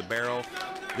back to the barrel.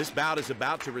 This bout is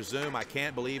about to resume. I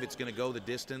can't believe it's going to go the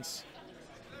distance.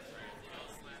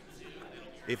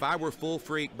 If I were Full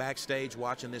Freak backstage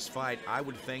watching this fight, I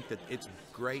would think that it's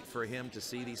great for him to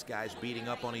see these guys beating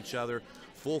up on each other.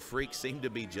 Full Freak seemed to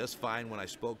be just fine when I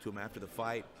spoke to him after the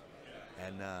fight.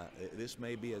 And this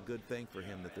may be a good thing for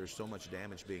him that there's so much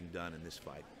damage being done in this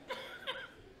fight.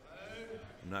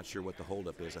 I'm not sure what the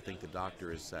holdup is. I think the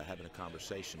doctor is having a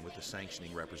conversation with the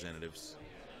sanctioning representatives.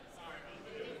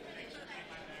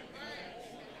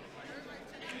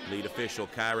 Lead official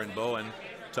Kyron Bowen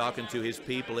talking to his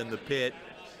people in the pit.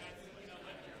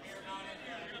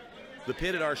 The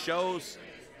pit at our shows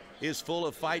is full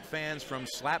of fight fans from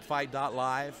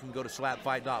SlapFIGHT.live. You can go to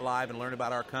SlapFIGHT.live and learn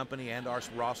about our company and our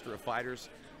roster of fighters.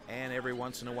 And every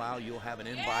once in a while, you'll have an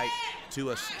invite to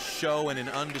a show in an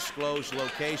undisclosed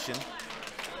location.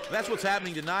 That's what's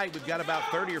happening tonight. We've got about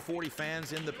 30 or 40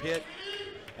 fans in the pit,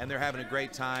 and they're having a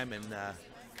great time. And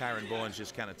Kyron Bowen's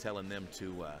just kind of telling them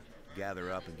to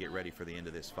gather up and get ready for the end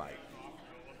of this fight.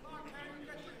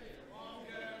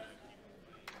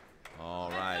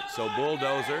 All right, so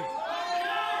Bulldozer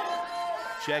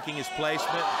checking his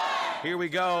placement. Here we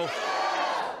go.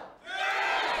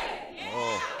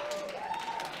 Oh.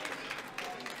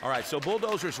 All right, so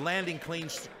Bulldozer's landing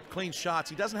clean shots.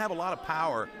 He doesn't have a lot of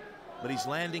power, but he's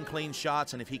landing clean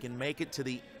shots, and if he can make it to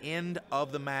the end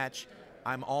of the match,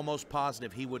 I'm almost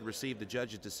positive he would receive the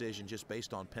judge's decision just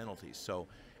based on penalties. So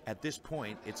at this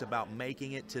point, it's about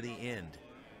making it to the end.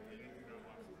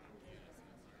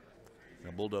 Now,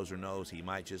 Bulldozer knows he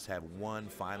might just have one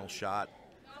final shot.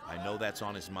 I know that's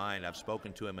on his mind. I've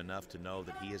spoken to him enough to know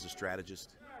that he is a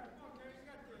strategist.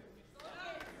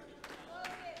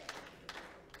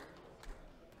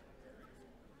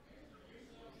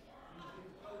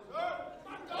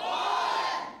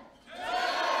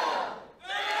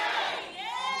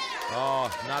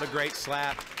 Oh, not a great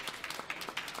slap.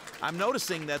 I'm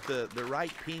noticing that the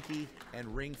right pinky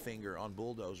and ring finger on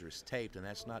Bulldozer is taped, and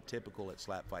that's not typical at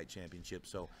SlapFIGHT Championship.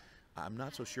 So I'm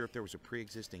not so sure if there was a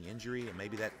pre-existing injury, and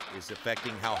maybe that is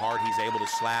affecting how hard he's able to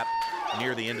slap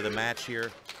near the end of the match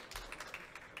here.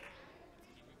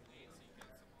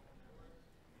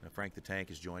 Now Frank the Tank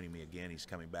is joining me again. He's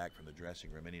coming back from the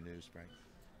dressing room. Any news, Frank?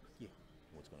 Yeah.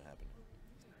 What's going to happen?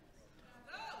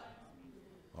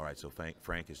 All right, so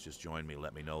Frank has just joined me.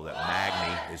 Let me know that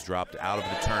Magny is dropped out of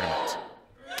the tournament.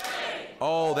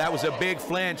 Oh, that was a big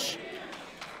flinch.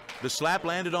 The slap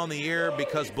landed on the ear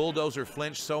because Bulldozer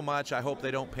flinched so much. I hope they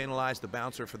don't penalize the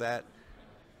bouncer for that.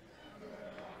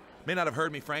 May not have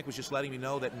heard me. Frank was just letting me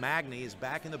know that Magny is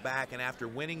back in the back, and after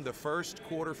winning the first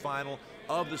quarterfinal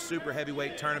of the super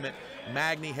heavyweight tournament,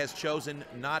 Magny has chosen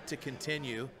not to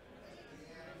continue.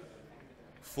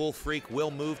 Full Freak will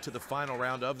move to the final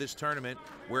round of this tournament,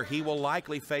 where he will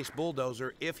likely face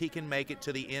Bulldozer if he can make it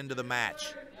to the end of the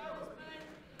match.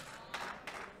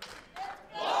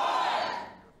 1,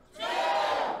 2,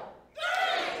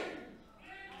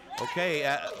 3.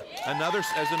 Okay, another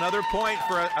point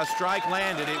for a strike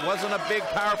landed. It wasn't a big,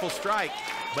 powerful strike,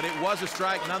 but it was a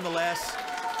strike nonetheless.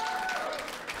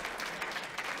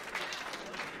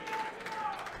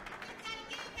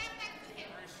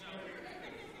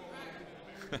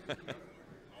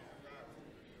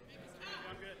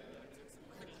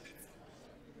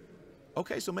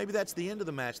 Okay, so maybe that's the end of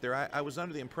the match there. I was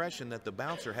under the impression that the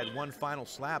bouncer had one final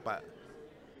slap.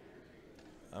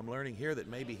 I'm learning here that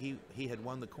maybe he had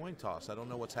won the coin toss. I don't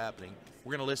know what's happening.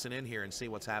 We're going to listen in here and see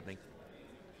what's happening.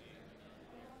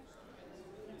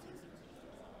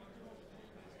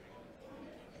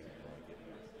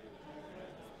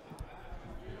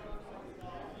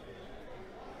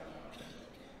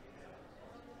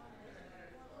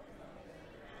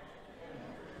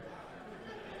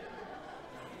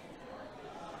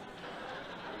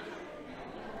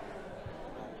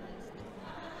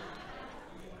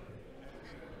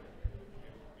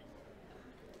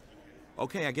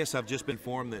 Okay, I guess I've just been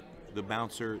informed that the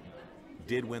bouncer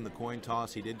did win the coin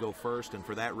toss. He did go first, and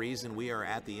for that reason, we are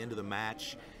at the end of the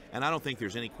match. And I don't think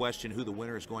there's any question who the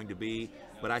winner is going to be,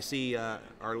 but I see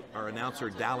our announcer,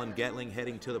 Dallin Getling,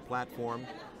 heading to the platform,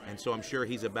 and so I'm sure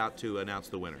he's about to announce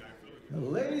the winner.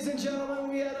 Ladies and gentlemen,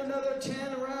 we had another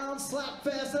 10-round slap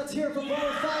fest. Let's hear from both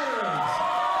fighters.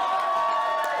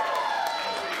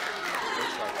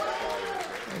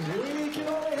 We can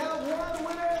only have one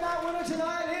winner, and that winner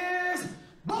tonight is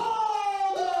Bulldozer!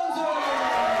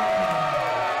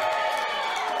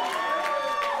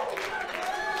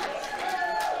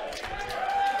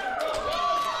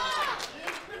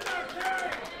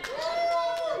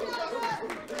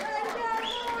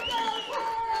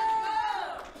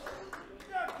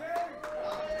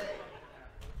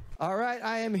 All right,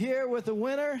 I am here with the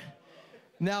winner.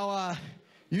 Now,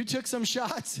 you took some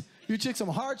shots. You took some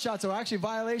hard shots, or actually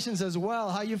violations as well.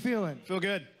 How you feeling? Feel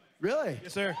good. Really?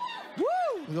 Yes, sir. Woo!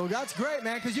 Well, that's great,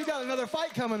 man, because you got another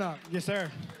fight coming up. Yes,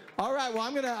 sir. All right, well,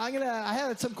 I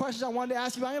had some questions I wanted to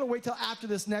ask you, but I'm gonna wait till after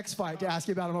this next fight to ask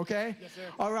you about them, okay? Yes, sir.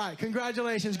 All right,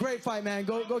 congratulations, great fight, man.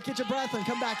 Go catch your breath and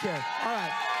come back here. All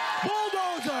right,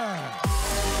 Bulldozer!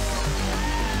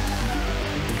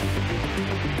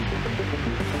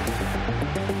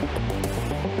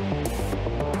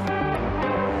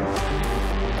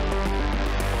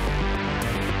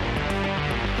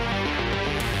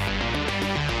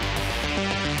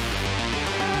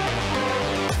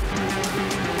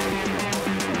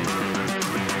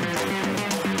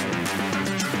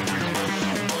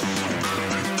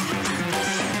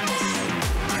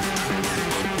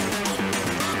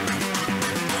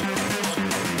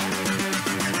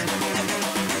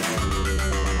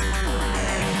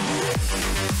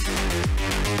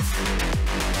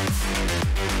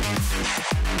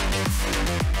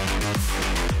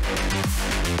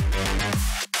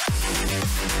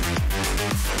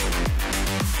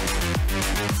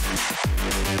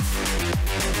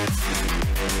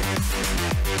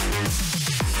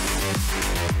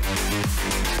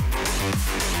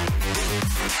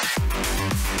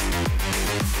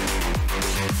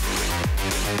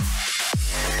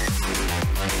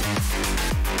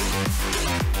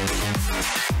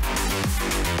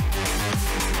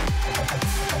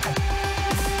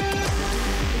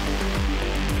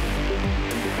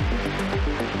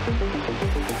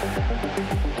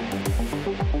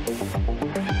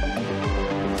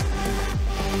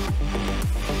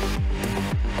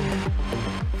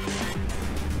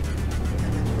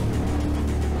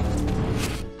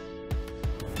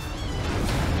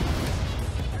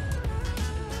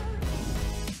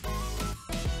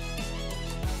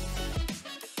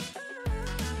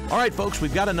 All right, folks,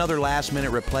 we've got another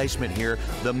last-minute replacement here.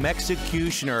 The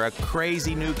Mexicutioner, a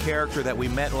crazy new character that we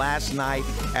met last night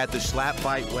at the Slap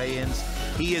Fight weigh-ins.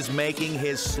 He is making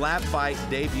his Slap Fight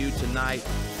debut tonight.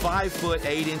 5 foot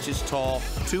 8 inches tall,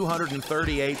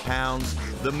 238 pounds.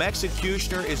 The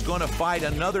Mexicutioner is going to fight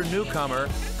another newcomer,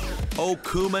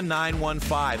 Okuma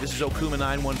 915. This is Okuma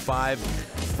 915,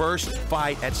 first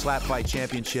fight at SlapFIGHT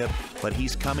Championship, but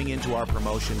he's coming into our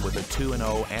promotion with a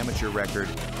 2-0 amateur record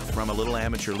from a little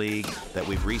amateur league that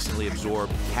we've recently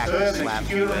absorbed, Cactus Slap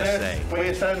USA. Voy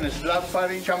a estar en el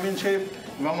SlapFIGHT Championship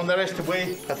y vamos a mandar a este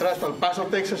güey atrás para El Paso,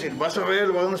 Texas, y vas a ver,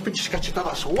 le voy a dar unas pinches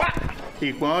cachetadas. ¡Guau!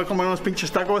 Y voy a comer unos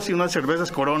pinches tacos y unas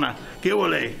cervezas Corona. ¿Qué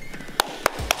huele?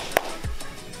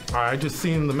 I just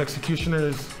seen the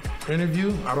Mexicutioner's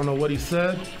interview. I don't know what he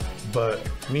said, but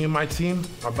me and my team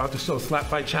are about to show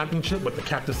SlapFIGHT Championship what the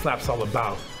Cactus Slap's all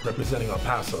about, representing El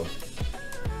Paso.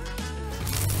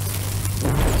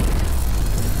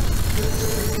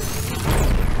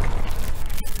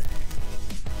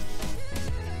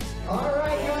 All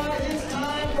right, guys, it's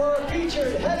time for a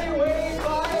featured heavyweight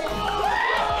fight.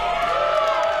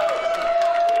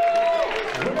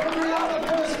 We're going to bring out the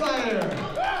first fighter.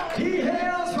 He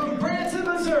hails from Branson,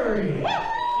 Missouri. He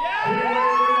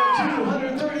weighs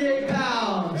 238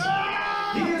 pounds.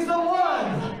 He is the one,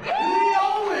 the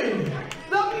only,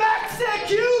 the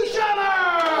Mexicutioner!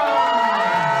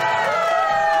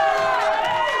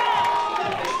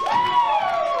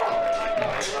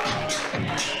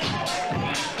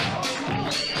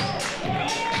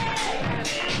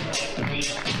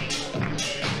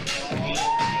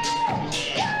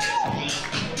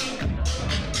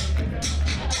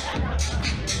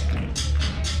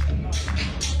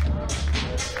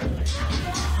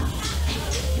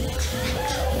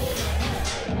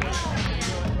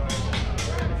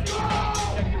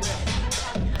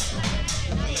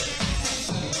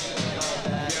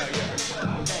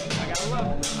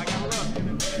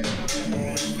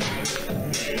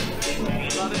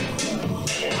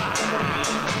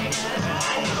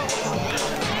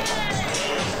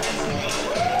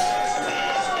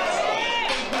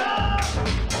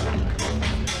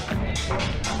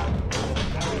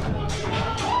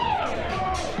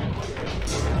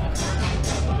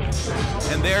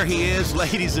 And there he is,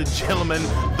 ladies and gentlemen,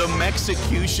 the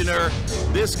Mexicutioner.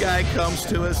 This guy comes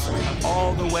to us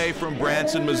all the way from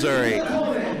Branson, Missouri.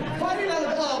 Fighting out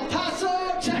of El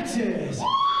Paso, Texas.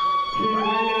 He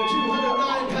weighs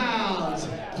 209 pounds.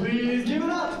 Please give it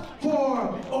up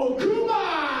for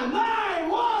Okuma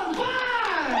 915.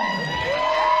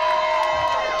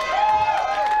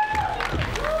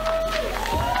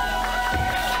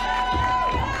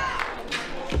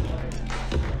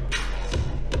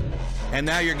 And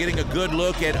now you're getting a good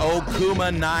look at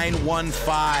Okuma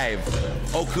 915.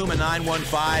 Okuma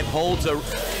 915 holds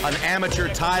an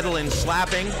amateur title in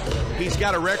slapping. He's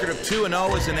got a record of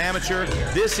 2-0 as an amateur.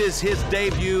 This is his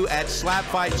debut at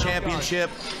SlapFIGHT Championship,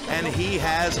 and he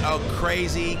has a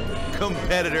crazy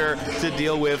competitor to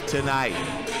deal with tonight.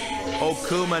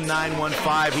 Okuma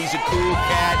 915, he's a cool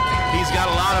cat. He's got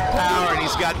a lot of power, and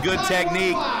he's got good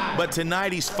technique. But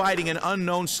tonight he's fighting an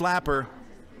unknown slapper,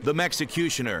 the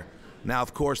Mexicutioner. Now,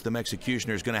 of course, the Mexicutioner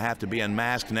is going to have to be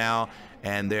unmasked now,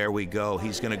 and there we go.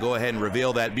 He's going to go ahead and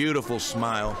reveal that beautiful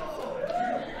smile.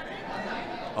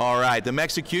 All right, the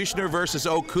Mexicutioner versus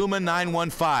Okuma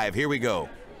 915. Here we go.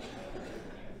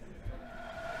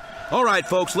 All right,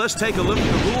 folks, let's take a look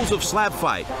at the rules of slap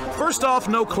fight. First off,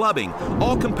 no clubbing.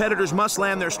 All competitors must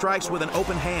land their strikes with an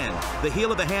open hand. The heel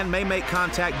of the hand may make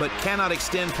contact but cannot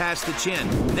extend past the chin.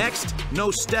 Next, no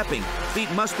stepping.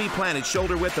 Feet must be planted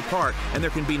shoulder width apart, and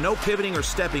there can be no pivoting or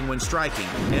stepping when striking.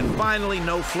 And finally,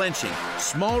 no flinching.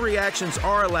 Small reactions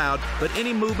are allowed, but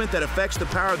any movement that affects the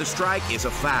power of the strike is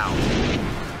a foul.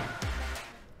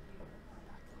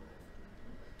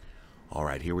 All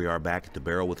right, here we are back at the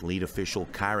barrel with lead official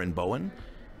Kyron Bowen,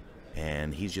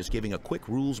 and he's just giving a quick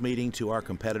rules meeting to our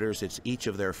competitors. It's each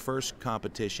of their first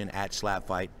competition at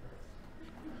SlapFIGHT.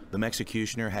 The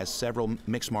Mexicutioner has several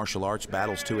mixed martial arts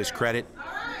battles to his credit,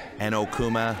 and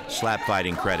Okuma slap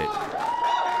fighting credit.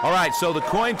 All right, so the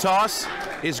coin toss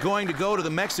is going to go to the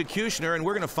Mexicutioner, and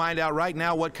we're going to find out right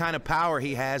now what kind of power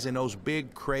he has in those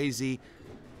big, crazy,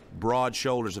 broad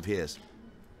shoulders of his.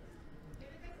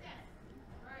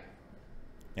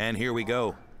 And here we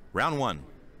go, round one.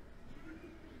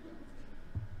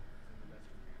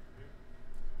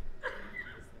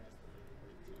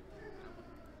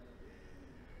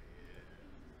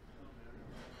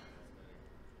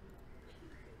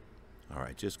 All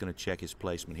right, just going to check his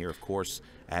placement here. Of course,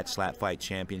 at SlapFIGHT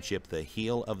Championship, the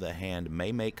heel of the hand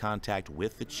may make contact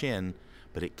with the chin,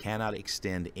 but it cannot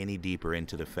extend any deeper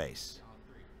into the face.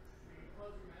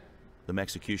 The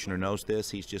Mexicutioner knows this.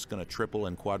 He's just going to triple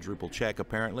and quadruple check,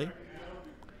 apparently.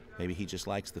 Maybe he just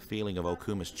likes the feeling of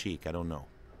Okuma's cheek. I don't know.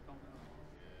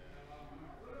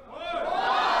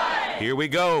 Here we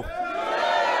go.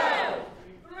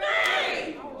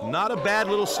 Not a bad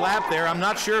little slap there. I'm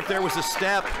not sure if there was a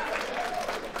step.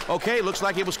 Okay, looks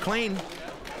like it was clean.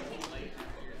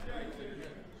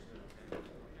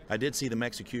 I did see the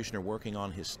Mexicutioner working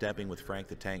on his stepping with Frank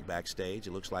the Tank backstage.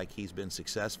 It looks like he's been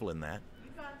successful in that.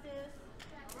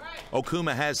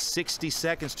 Okuma has 60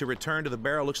 seconds to return to the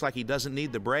barrel. Looks like he doesn't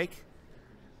need the break.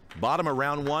 Bottom of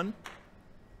round one.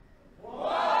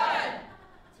 1,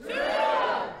 2, 3.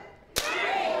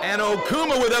 And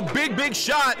Okuma with a big, big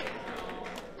shot.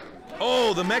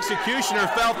 Oh, the Mexicutioner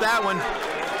felt that one.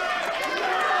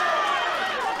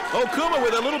 Okuma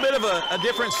with a little bit of a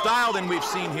different style than we've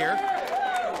seen here.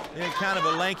 Kind of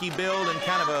a lanky build and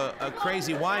kind of a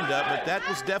crazy windup, but that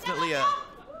was definitely a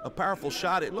powerful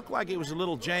shot. It looked like it was a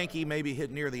little janky, maybe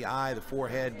hit near the eye, the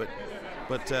forehead,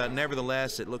 but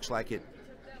nevertheless, it looks like it's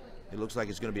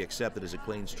going to be accepted as a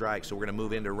clean strike. So we're going to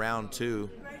move into round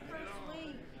two.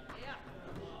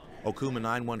 Okuma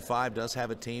 915 does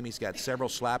have a team. He's got several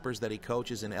slappers that he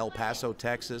coaches in El Paso,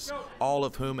 Texas, all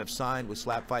of whom have signed with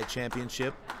SlapFIGHT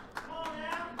Championship.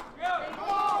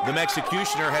 The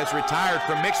Mexicutioner has retired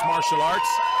from mixed martial arts,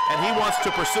 and he wants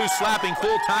to pursue slapping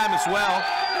full time as well.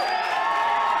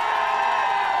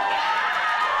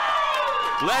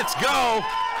 Let's go.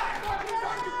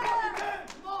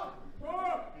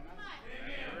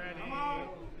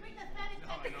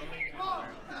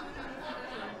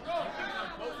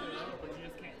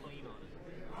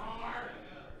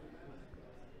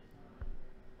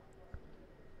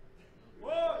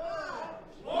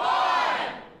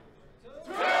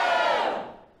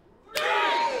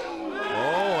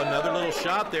 Oh, another little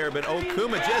shot there, but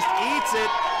Okuma just eats it.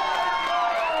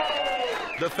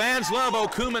 The fans love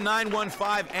Okuma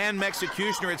 915 and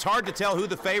Mexicutioner. It's hard to tell who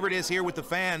the favorite is here with the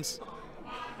fans.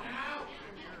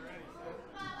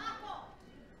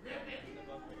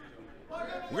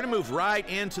 We're going to move right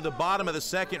into the bottom of the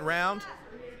second round.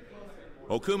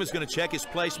 Okuma's going to check his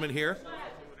placement here.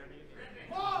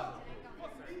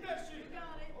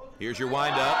 Here's your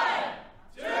windup.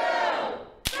 1,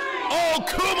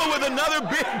 Okuma with another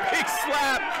big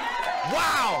slap.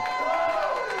 Wow.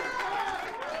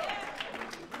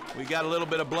 We got a little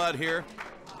bit of blood here.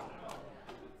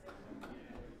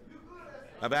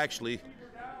 I've actually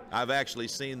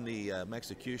seen the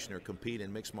Mexicutioner compete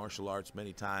in mixed martial arts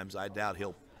many times. I doubt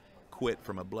he'll quit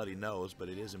from a bloody nose, but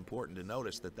it is important to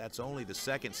notice that that's only the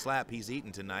second slap he's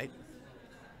eaten tonight.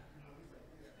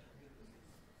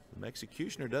 The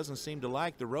Mexicutioner doesn't seem to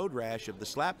like the road rash of the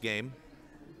slap game.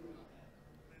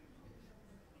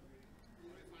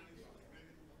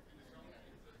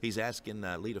 He's asking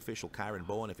lead official Kyron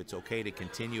Bowen if it's okay to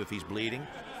continue if he's bleeding.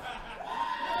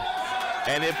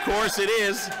 And of course it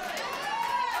is.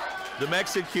 The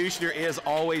Mexicutioner is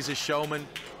always a showman,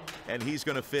 and he's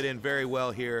going to fit in very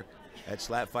well here at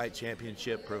SlapFIGHT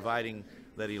Championship, providing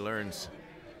that he learns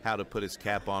how to put his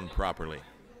cap on properly.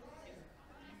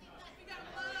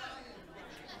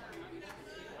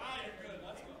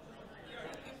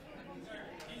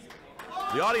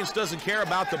 The audience doesn't care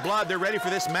about the blood. They're ready for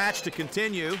this match to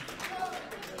continue.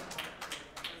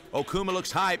 Okuma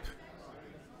looks hype.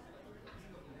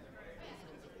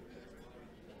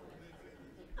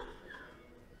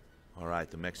 All right,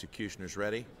 the Mexicutioner's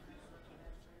ready.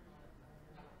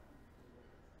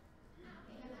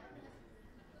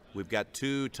 We've got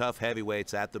two tough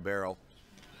heavyweights at the barrel,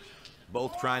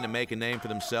 both trying to make a name for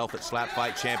themselves at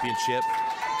SlapFIGHT Championship.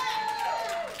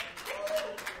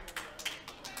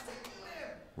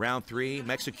 Round 3,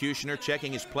 Mexicutioner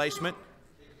checking his placement.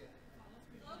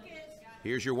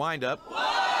 Here's your windup. 1,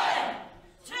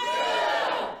 2, 3.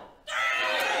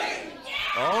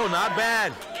 Oh, not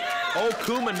bad.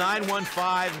 Okuma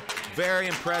 915, very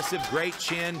impressive, great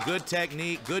chin, good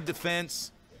technique, good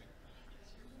defense.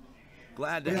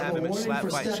 Glad to have him at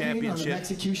SlapFIGHT Championship.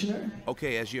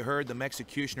 Okay, as you heard, the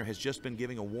Mexicutioner has just been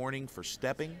giving a warning for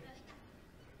stepping.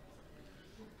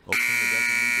 Okuma doesn't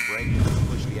need to break, he doesn't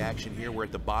push the action here. We're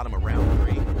at the bottom of round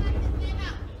 3.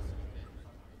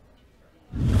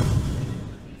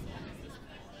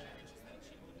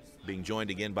 Being joined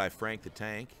again by Frank the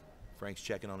Tank. Frank's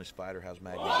checking on his fighter. How's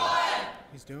Maggie doing?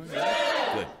 He's doing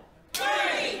good.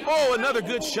 Oh, another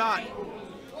good shot.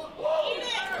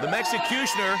 The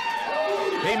Mexicutioner,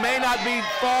 he may not be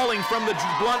falling from the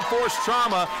blunt force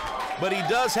trauma, but he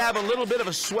does have a little bit of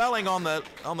a swelling on the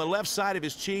left side of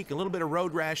his cheek, a little bit of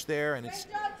road rash there, and it's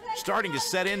starting to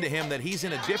set into him that he's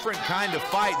in a different kind of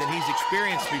fight than he's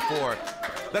experienced before.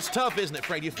 That's tough, isn't it,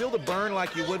 Frank? Do you feel the burn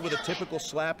like you would with a typical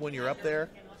slap when you're up there?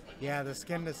 Yeah, the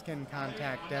skin-to-skin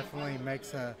contact definitely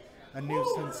makes a new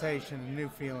sensation, a new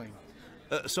feeling.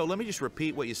 So let me just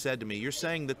repeat what you said to me. You're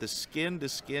saying that the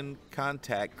skin-to-skin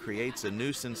contact creates a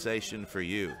new sensation for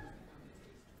you.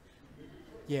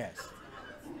 Yes.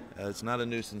 It's not a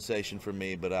new sensation for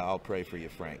me, but I'll pray for you,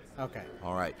 Frank. Okay.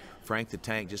 All right. Frank the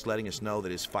Tank just letting us know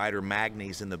that his fighter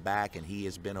Magny's in the back, and he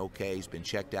has been okay. He's been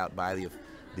checked out by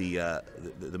the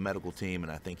medical team,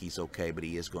 and I think he's okay, but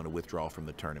he is going to withdraw from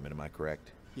the tournament. Am I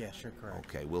correct? Yes, you're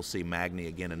correct. Okay, we'll see Magny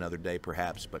again another day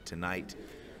perhaps, but tonight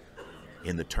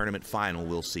in the tournament final,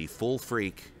 we'll see Full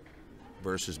Freak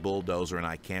versus Bulldozer, and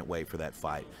I can't wait for that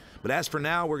fight. But as for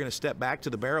now, we're going to step back to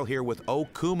the barrel here with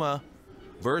Okuma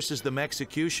versus the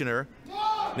Mexicutioner.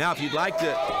 Now, if you'd like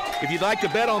to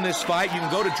bet on this fight, you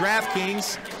can go to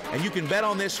DraftKings, and you can bet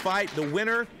on this fight, the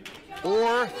winner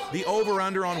or the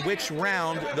over-under on which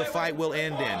round the fight will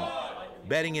end in.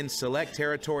 Betting in select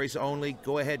territories only.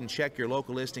 Go ahead and check your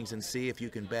local listings and see if you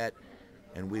can bet.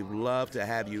 And we'd love to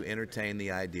have you entertain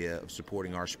the idea of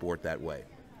supporting our sport that way.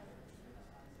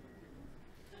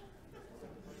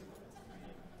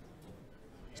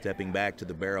 Stepping back to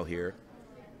the barrel here.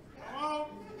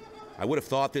 I would have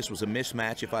thought this was a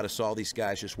mismatch if I'd have saw these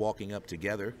guys just walking up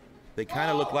together. They kind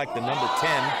of look like the number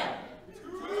 10.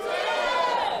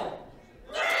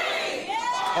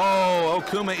 Oh,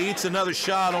 Okuma eats another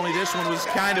shot, only this one was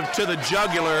kind of to the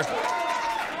jugular.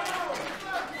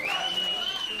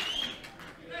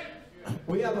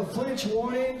 We have a flinch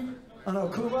warning on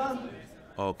Okuma.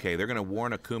 Okay, they're going to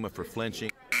warn Okuma for flinching.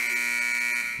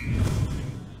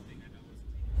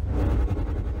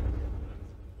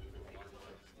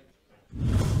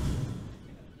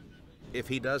 If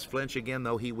he does flinch again,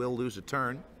 though, he will lose a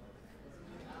turn.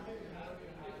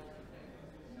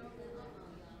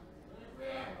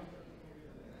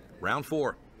 Round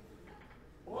 4.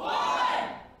 1,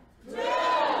 2, 3.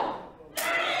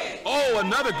 Oh,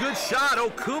 another good shot.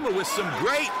 Okuma with some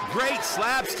great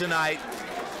slaps tonight.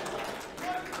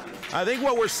 I think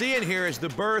what we're seeing here is the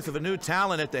birth of a new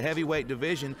talent at the heavyweight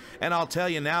division. And I'll tell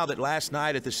you now that last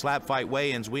night at the SlapFIGHT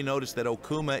weigh-ins, we noticed that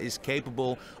Okuma is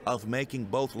capable of making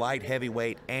both light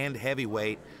heavyweight and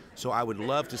heavyweight So I would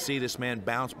love to see this man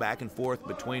bounce back and forth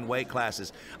between weight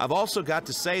classes. I've also got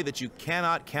to say that you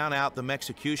cannot count out the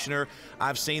Mexicutioner.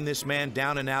 I've seen this man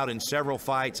down and out in several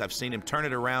fights. I've seen him turn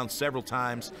it around several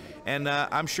times, and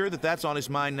I'm sure that that's on his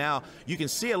mind now. You can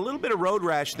see a little bit of road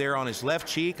rash there on his left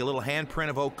cheek, a little handprint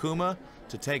of Okuma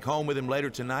to take home with him later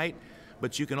tonight,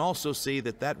 but you can also see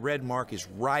that that red mark is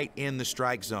right in the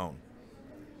strike zone.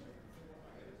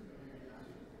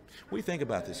 What do you think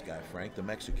about this guy, Frank, the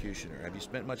Mexicutioner? Have you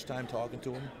spent much time talking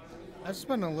to him? I've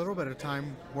spent a little bit of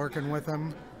time working with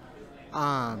him.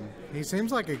 He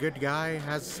seems like a good guy,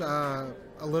 has a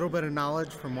little bit of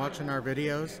knowledge from watching our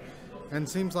videos, and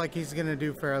seems like he's going to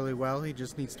do fairly well. He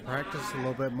just needs to practice a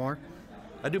little bit more.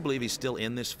 I do believe he's still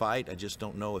in this fight. I just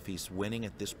don't know if he's winning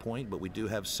at this point, but we do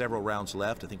have several rounds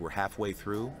left. I think we're halfway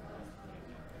through.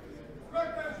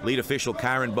 Lead official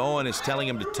Kyron Bowen is telling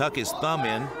him to tuck his thumb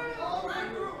in.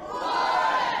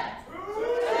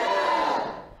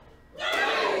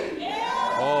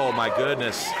 Oh my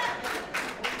goodness.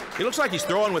 He looks like he's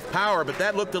throwing with power, but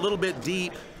that looked a little bit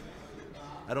deep.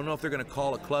 I don't know if they're going to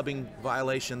call a clubbing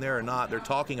violation there or not. They're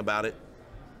talking about it.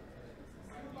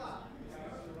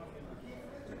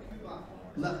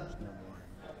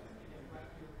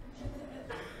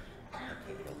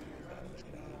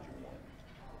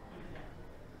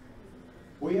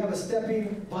 We have a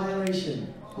stepping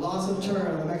violation. Loss of turn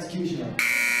on the Mexicutioner.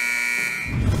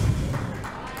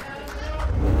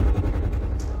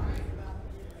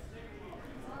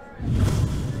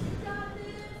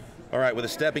 All right, with a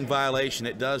stepping violation,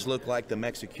 it does look like the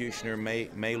Mexicutioner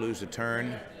may lose a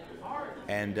turn.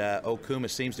 And Okuma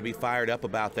seems to be fired up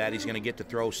about that. He's going to get to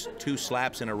throw 2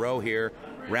 slaps in a row here,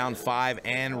 round 5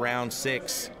 and round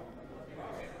 6.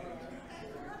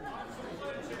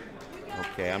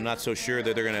 Okay, I'm not so sure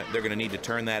that they're gonna need to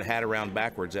turn that hat around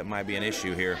backwards. That might be an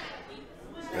issue here.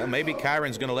 Well, maybe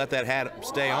Kyron's going to let that hat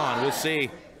stay on. We'll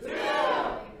see.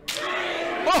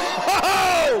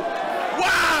 Oh!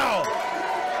 Wow!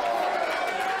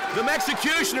 The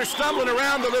Mexicutioner stumbling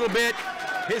around a little bit.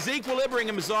 His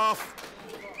equilibrium is off.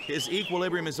 His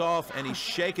equilibrium is off, and he's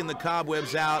shaking the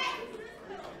cobwebs out.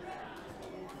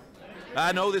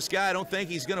 I know this guy. I don't think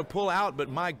he's going to pull out, but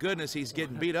my goodness, he's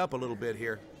getting beat up a little bit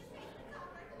here.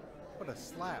 What a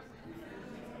slap.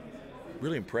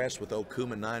 Really impressed with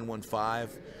Okuma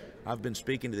 915. I've been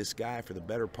speaking to this guy for the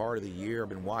better part of the year. I've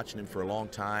been watching him for a long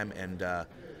time, and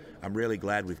I'm really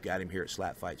glad we've got him here at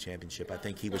SlapFIGHT Championship. I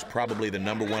think he was probably the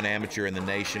 #1 amateur in the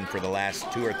nation for the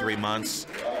last 2 or 3 months,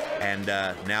 and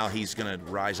now he's going to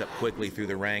rise up quickly through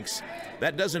the ranks.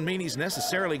 That doesn't mean he's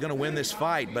necessarily going to win this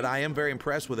fight, but I am very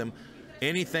impressed with him.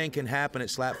 Anything can happen at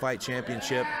SlapFIGHT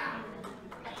Championship.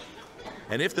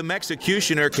 And if the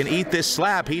Mexicutioner can eat this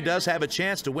slap, he does have a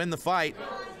chance to win the fight.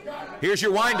 Here's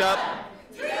your windup.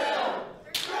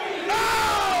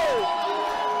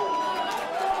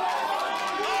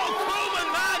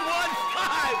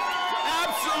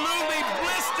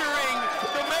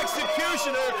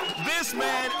 This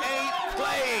man ain't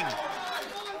playing.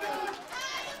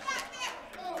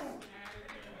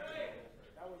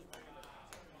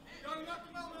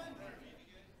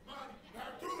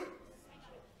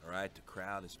 All right, the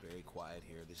crowd is very quiet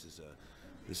here.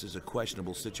 This is a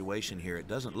questionable situation here. It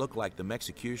doesn't look like the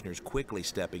Mexicutioner is quickly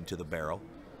stepping to the barrel.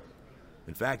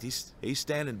 In fact, he's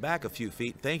standing back a few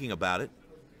feet thinking about it.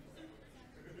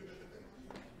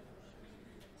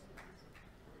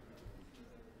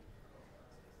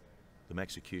 The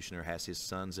Mexicutioner has his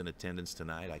sons in attendance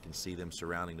tonight. I can see them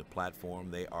surrounding the platform.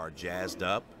 They are jazzed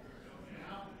up.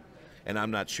 And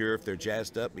I'm not sure if they're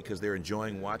jazzed up because they're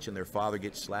enjoying watching their father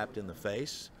get slapped in the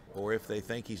face, or if they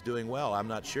think he's doing well. I'm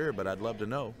not sure, but I'd love to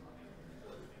know.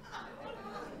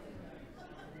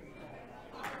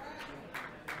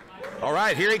 All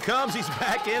right, here he comes. He's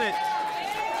back in it.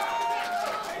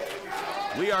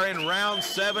 We are in round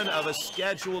 7 of a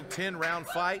scheduled 10-round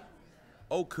fight.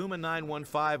 Okuma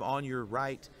 915 on your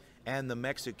right and the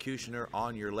Mexicutioner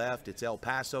on your left. It's El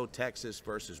Paso, Texas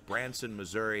versus Branson,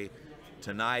 Missouri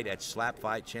tonight at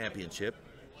SlapFIGHT Championship.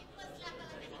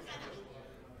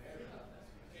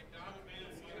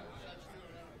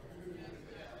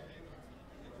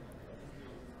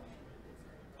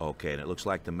 Okay, and it looks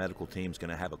like the medical team's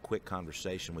going to have a quick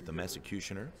conversation with the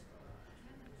Mexicutioner.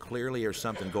 Clearly there's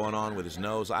something going on with his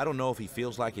nose. I don't know if he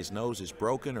feels like his nose is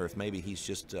broken or if maybe he's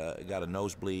just got a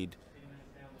nosebleed.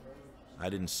 I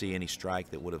didn't see any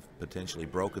strike that would have potentially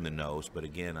broken the nose, but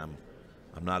again, I'm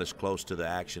not as close to the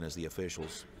action as the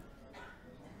officials.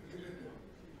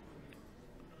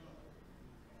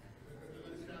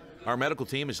 Our medical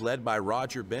team is led by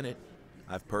Roger Bennett.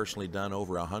 I've personally done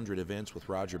over 100 events with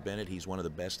Roger Bennett. He's one of the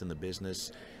best in the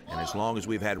business. And as long as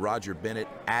we've had Roger Bennett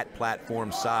at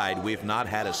platform side, we've not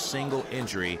had a single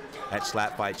injury at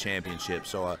SlapFIGHT Championship.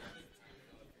 So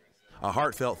a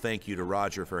heartfelt thank you to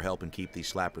Roger for helping keep these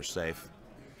slappers safe.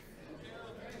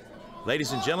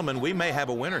 Ladies and gentlemen, we may have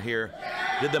a winner here.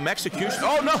 Did the Mexicutioner,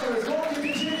 oh no!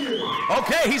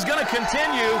 Okay, he's gonna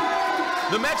continue.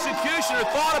 The Mexicutioner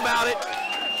thought about it.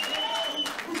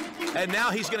 And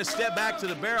now he's going to step back to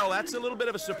the barrel. That's a little bit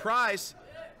of a surprise.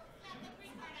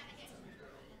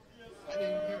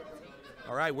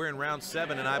 All right, we're in round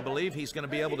 7, and I believe he's going to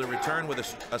be able to return with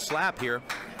a slap here.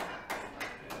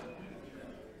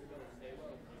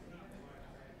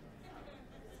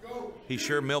 He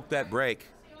sure milked that break.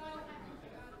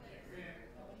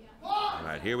 All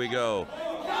right, here we go.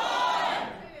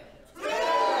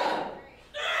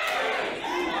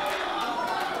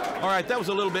 All right, that was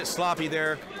a little bit sloppy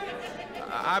there.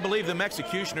 I believe the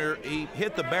Mexicutioner, he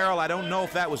hit the barrel. I don't know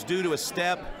if that was due to a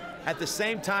step. At the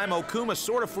same time, Okuma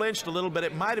sort of flinched a little bit.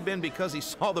 It might have been because he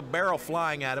saw the barrel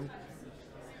flying at him.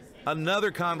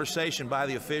 Another conversation by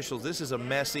the officials. This is a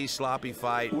messy, sloppy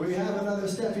fight. We have another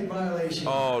stepping violation.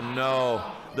 Oh, no.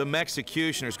 The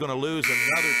Mexicutioner is going to lose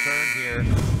another turn here.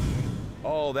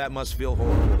 Oh, that must feel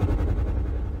horrible.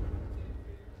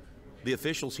 The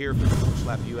officials here for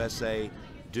Slap USA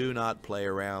do not play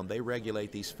around. They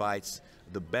regulate these fights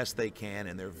the best they can,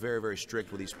 and they're very, very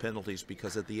strict with these penalties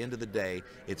because at the end of the day,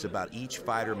 it's about each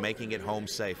fighter making it home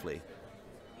safely.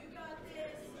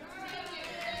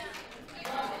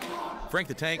 Frank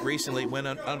the Tank recently went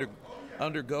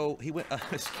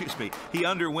he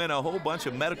underwent a whole bunch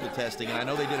of medical testing, and I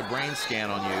know they did a brain scan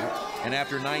on you. And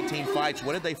after 19 fights,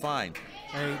 what did they find?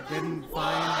 They didn't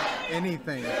find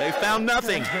anything. They found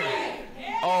nothing.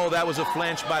 Oh, that was a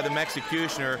flinch by the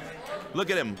Mexicutioner. Look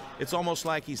at him. It's almost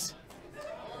like he's...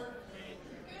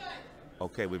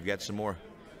 Okay, we've got some more.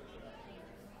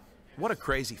 What a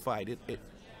crazy fight.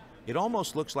 It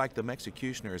almost looks like the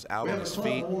Mexicutioner is out on his feet.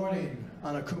 We have a club warning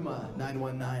on Okuma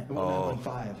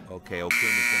 915. Okay, Okuma's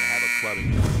going to have a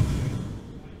clubbing warning.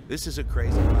 This is a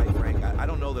crazy fight, Frank. I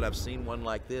don't know that I've seen one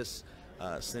like this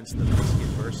since the Biscuit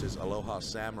versus Aloha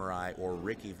Samurai or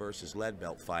Ricky versus Lead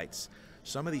Belt fights.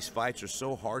 Some of these fights are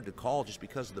so hard to call just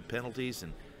because of the penalties,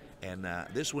 and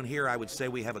this one here, I would say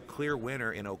we have a clear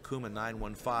winner in Okuma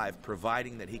 915,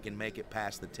 providing that he can make it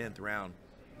past the 10th round.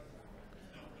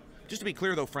 Just to be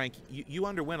clear, though, Frank, you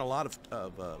underwent a lot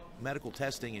of medical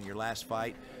testing in your last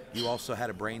fight. You also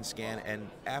had a brain scan, and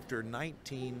after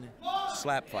 19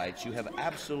 slap fights, you have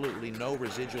absolutely no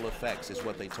residual effects, is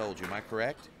what they told you. Am I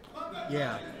correct?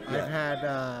 Yeah. I've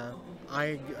had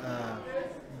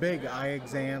big eye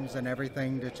exams and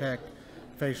everything to check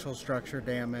facial structure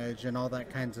damage and all that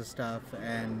kinds of stuff,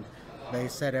 and they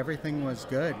said everything was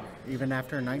good even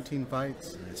after 19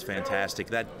 fights. It's fantastic.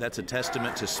 That's a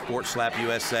testament to Sport Slap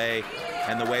USA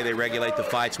and the way they regulate the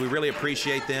fights. We really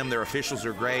appreciate them. Their officials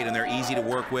are great and they're easy to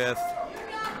work with,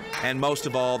 and most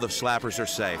of all, the slappers are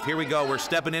safe. Here we go. We're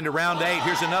stepping into round 8.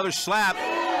 Here's another slap.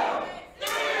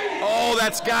 Oh,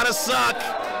 that's gotta suck.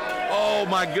 Oh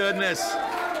my goodness.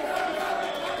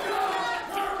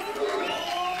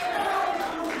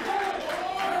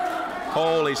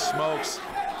 Holy smokes.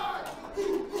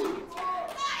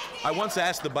 I once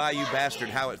asked the Bayou Bastard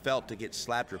how it felt to get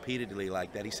slapped repeatedly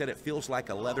like that. He said it feels like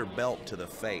a leather belt to the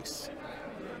face.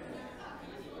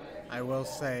 I will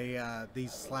say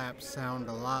these slaps sound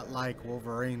a lot like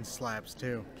Wolverine slaps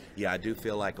too. Yeah, I do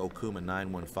feel like Okuma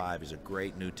 915 is a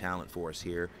great new talent for us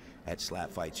here at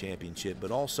SlapFIGHT Championship.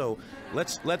 But also,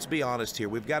 let's be honest here.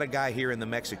 We've got a guy here in the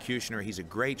Mexicutioner. He's a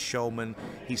great showman.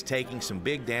 He's taking some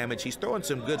big damage. He's throwing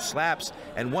some good slaps.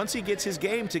 And once he gets his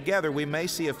game together, we may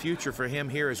see a future for him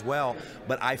here as well.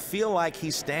 But I feel like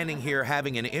he's standing here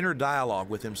having an inner dialogue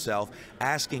with himself,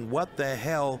 asking, what the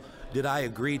hell did I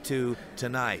agree to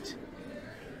tonight?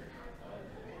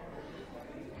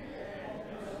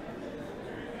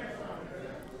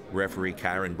 Referee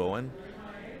Kyron Bowen.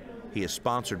 He is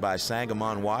sponsored by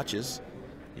Sangamon Watches.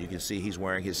 You can see he's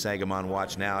wearing his Sangamon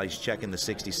watch now. He's checking the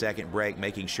 60-second break,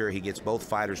 making sure he gets both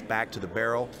fighters back to the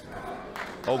barrel.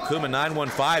 Okuma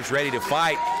 915 is ready to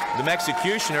fight. The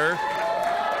Mexicutioner,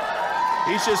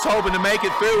 he's just hoping to make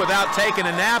it through without taking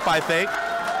a nap, I think.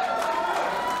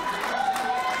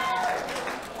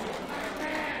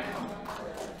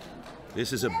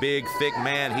 This is a big, thick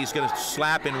man. He's going to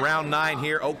slap in round 9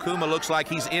 here. Okuma looks like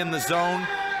he's in the zone.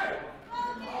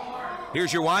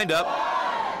 Here's your windup.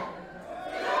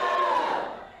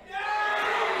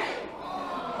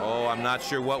 Oh, I'm not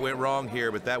sure what went wrong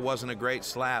here, but that wasn't a great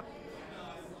slap.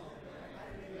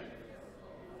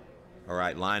 All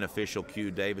right, line official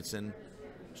Q Davidson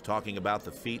He's talking about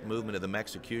the feet movement of the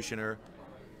Mexicutioner.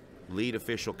 Lead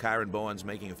official Kyron Bowen's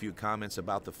making a few comments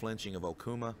about the flinching of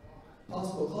Okuma.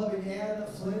 Possible clubbing and a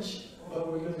flinch,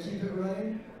 but we're going to keep it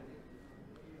running.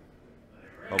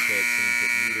 Okay, it seems that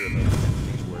neither of those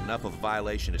penalties were enough of a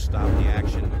violation to stop the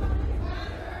action.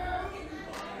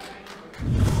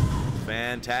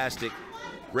 Fantastic.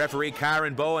 Referee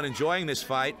Kyron Bowen enjoying this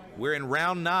fight. We're in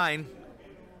round 9.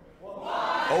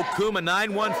 Okuma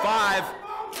 9-1-5.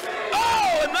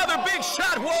 Oh, another big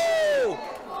shot. Whoa!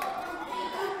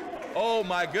 Oh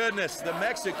my goodness, the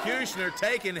Mexicutioner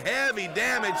taking heavy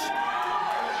damage.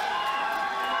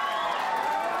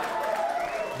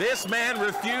 This man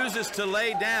refuses to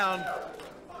lay down.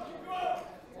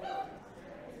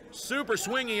 Super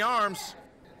swingy arms.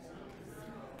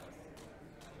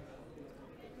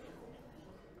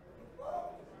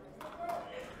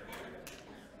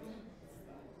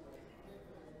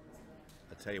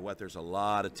 I tell you what, there's a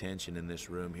lot of tension in this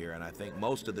room here, and I think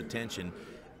most of the tension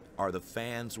are the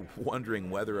fans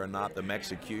wondering whether or not the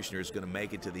Mexicutioner is going to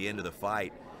make it to the end of the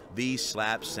fight. These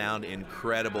slaps sound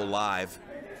incredible live.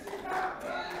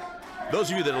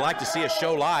 Those of you that would like to see a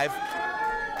show live,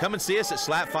 come and see us at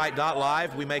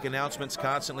SlapFIGHT.live. We make announcements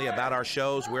constantly about our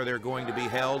shows, where they're going to be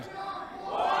held.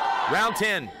 Round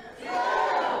 10.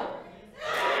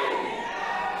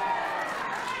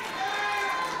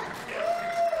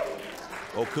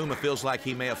 Okuma feels like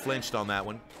he may have flinched on that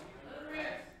one.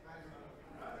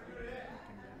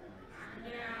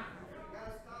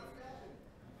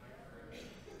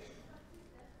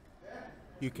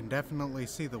 You can definitely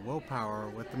see the willpower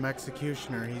with the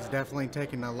Mexicutioner. He's definitely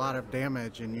taken a lot of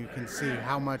damage, and you can see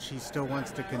how much he still wants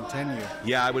to continue.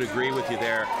 Yeah, I would agree with you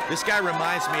there. This guy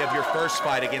reminds me of your first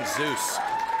fight against Zeus.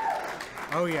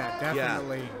 Oh yeah,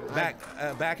 definitely.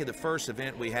 Yeah. Back at the first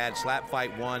event we had, Slap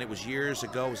Fight 1, it was years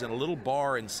ago. It was in a little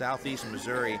bar in southeastern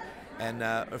Missouri, and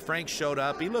Frank showed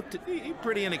up. He looked a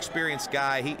pretty inexperienced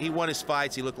guy. He won his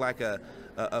fights. He looked like a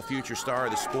future star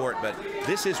of the sport, but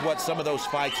this is what some of those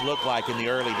fights look like in the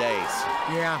early days.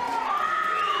 Yeah.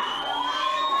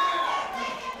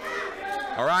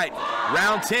 All right,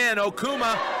 round 10,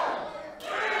 Okuma.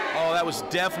 Oh, that was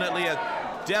definitely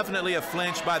a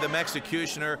flinch by the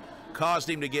Mexicutioner. Caused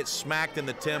him to get smacked in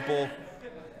the temple.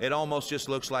 It almost just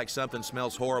looks like something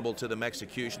smells horrible to the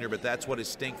Mexicutioner, but that's what his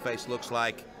stink face looks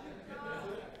like.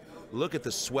 Look at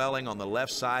the swelling on the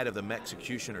left side of the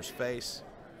Mexicutioner's face.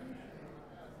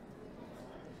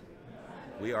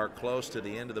 We are close to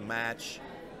the end of the match,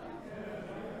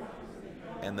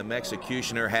 and the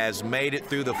Mexicutioner has made it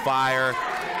through the fire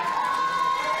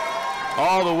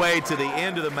all the way to the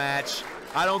end of the match.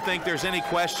 I don't think there's any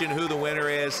question who the winner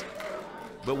is,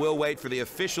 but we'll wait for the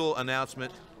official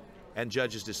announcement and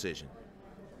judge's decision.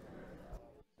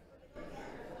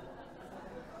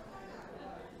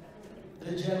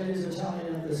 The judges are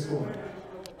tallying up the score.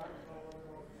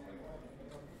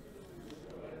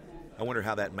 I wonder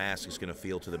how that mask is going to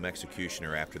feel to the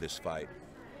Mexicutioner after this fight.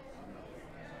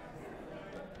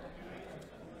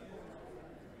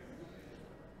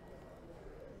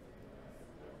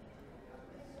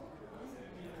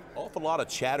 Awful lot of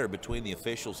chatter between the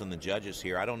officials and the judges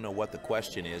here. I don't know what the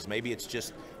question is. Maybe it's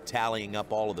just tallying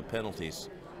up all of the penalties.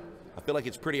 I feel like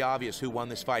it's pretty obvious who won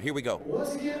this fight. Here we go.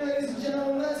 Once again, ladies and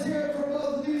gentlemen, let's hear it for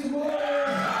both of these warriors.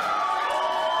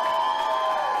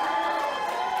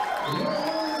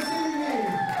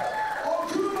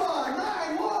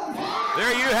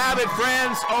 There you have it,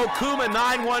 friends. Okuma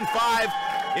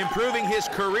 9-1-5, improving his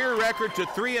career record to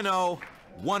 3-0,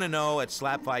 1-0 at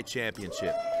SlapFIGHT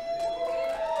Championship.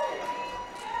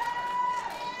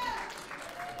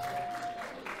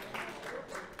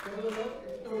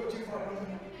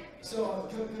 So,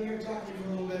 come here and talk to you for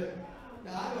a little bit.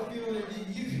 Now, I have a feeling that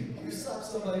you slapped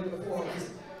somebody before, because,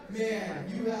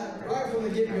 man, you had, right from the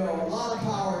get-go, a lot of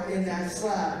power in that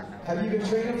slap. Have you been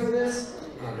training for this?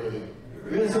 Not really.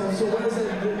 Really? So what is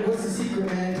it, what's the secret,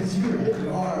 man? Because you were hitting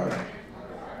hard.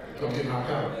 Don't get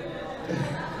knocked out.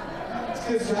 It's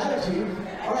good strategy.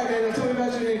 All right, man, now tell me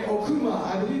about your name.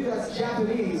 Okuma, I believe that's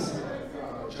Japanese.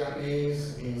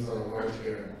 Japanese means large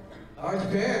bear. Large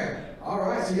bear. All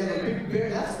right, so you got a big bear.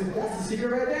 That's the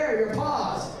secret right there, your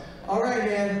paws. All right,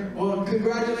 man. Well,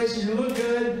 congratulations. You look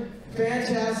good.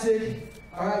 Fantastic.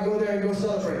 All right, go there and go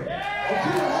celebrate.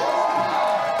 Okuma.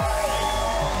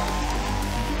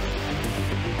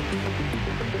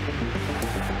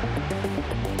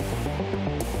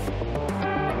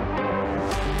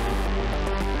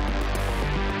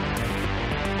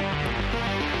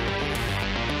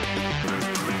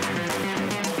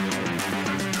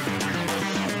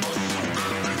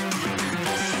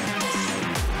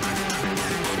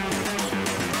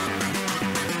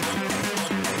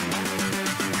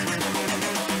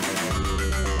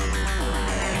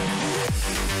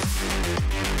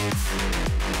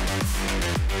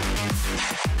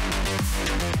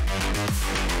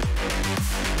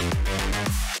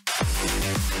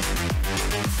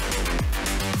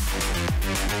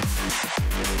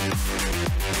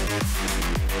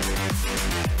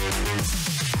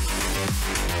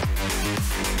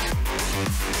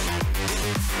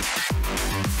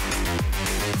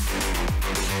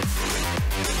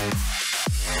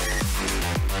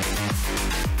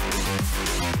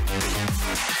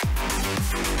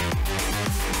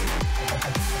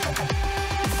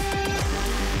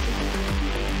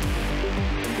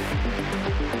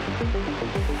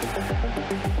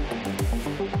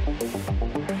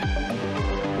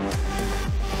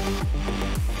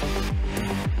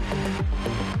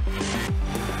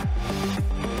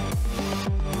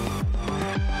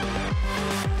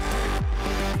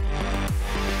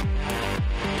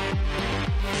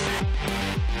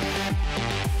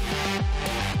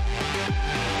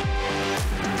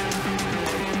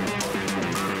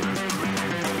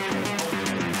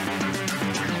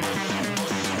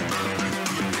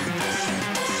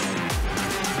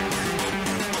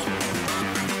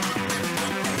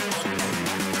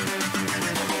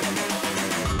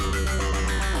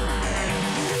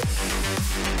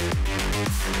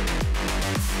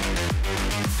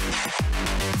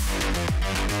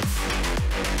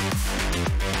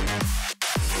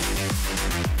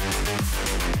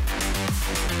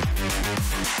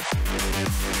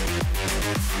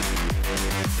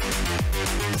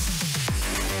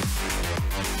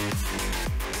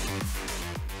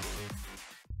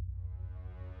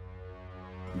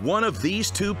 One of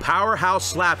these two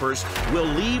powerhouse slappers will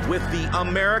leave with the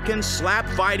American Slap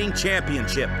Fighting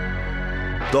Championship.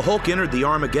 The Hulk entered the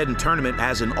Armageddon tournament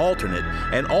as an alternate,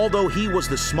 and although he was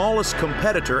the smallest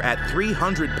competitor at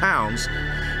 300 pounds,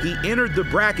 he entered the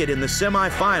bracket in the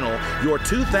semifinal, your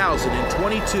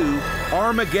 2022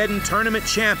 Armageddon tournament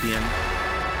champion,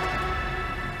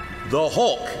 the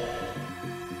Hulk.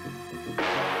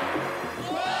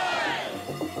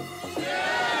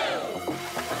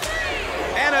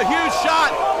 And a huge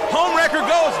shot. Homewrecker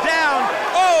goes down.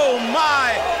 Oh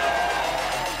my.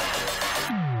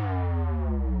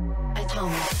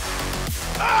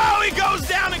 Oh, he goes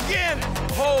down again.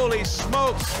 Holy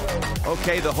smokes.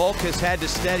 Okay, the Hulk has had to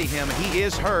steady him. He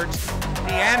is hurt.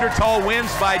 Neanderthal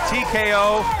wins by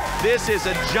TKO. This is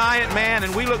a giant man,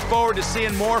 and we look forward to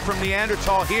seeing more from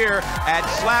Neanderthal here at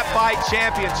SlapFIGHT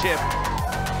Championship.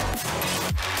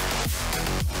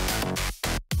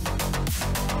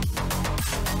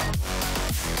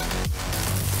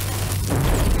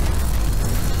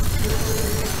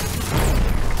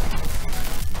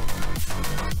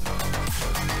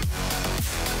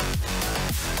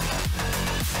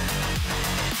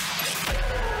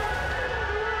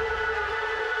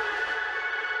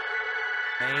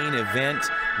 Main event,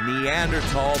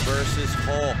 Neanderthal versus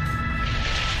Hulk.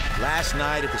 Last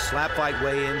night at the SlapFIGHT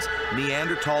weigh-ins,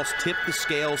 Neanderthals tipped the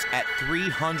scales at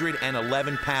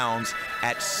 311 pounds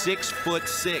at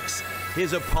 6'6".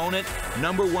 His opponent,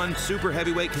 #1 super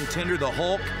heavyweight contender, the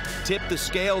Hulk, tipped the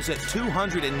scales at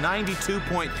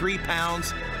 292.3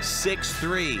 pounds,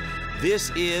 6'3".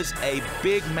 This is a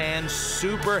big man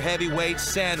super heavyweight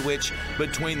sandwich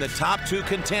between the top two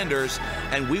contenders,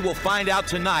 and we will find out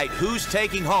tonight who's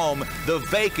taking home the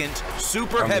vacant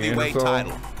super heavyweight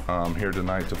title. I'm here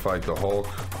tonight to fight the Hulk.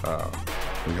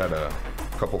 We had a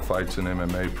couple fights in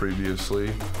MMA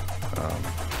previously.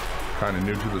 Kind of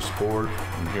new to the sport.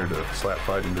 I'm here to slap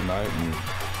fight him tonight and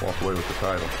walk away with the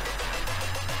title.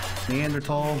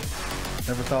 Neanderthal,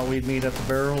 never thought we'd meet at the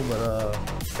barrel, but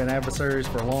been adversaries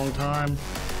for a long time.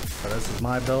 But this is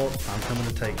my belt. I'm coming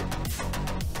to take it.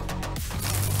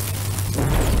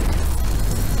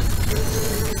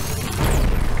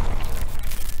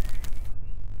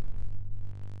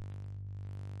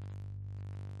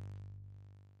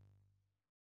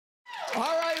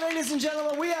 All right, ladies and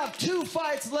gentlemen, we have 2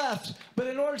 fights left, but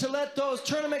in order to let those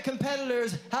tournament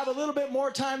competitors have a little bit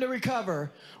more time to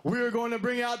recover, we're going to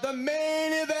bring out the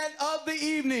main event of the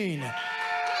evening.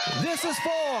 This is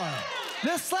for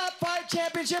the SlapFIGHT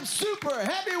Championship Super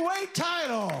Heavyweight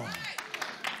title.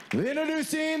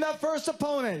 Introducing the first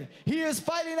opponent. He is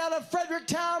fighting out of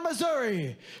Fredericktown,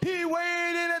 Missouri. He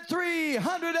weighed in at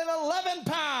 311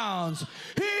 pounds.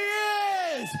 He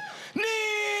is Neanderthal!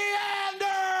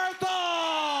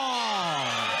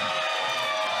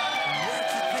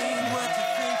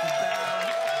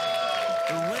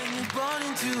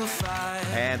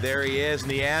 And there he is,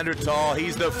 Neanderthal.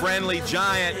 He's the friendly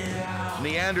giant.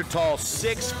 Neanderthal,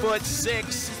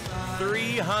 6'6",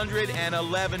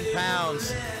 311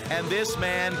 pounds. And this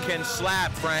man can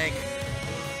slap, Frank.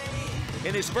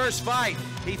 In his first fight,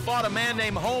 he fought a man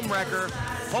named Homewrecker.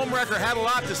 Homewrecker had a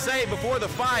lot to say before the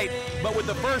fight, but with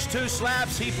the first 2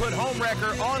 slaps, he put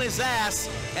Homewrecker on his ass,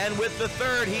 and with the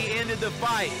third, he ended the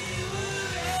fight.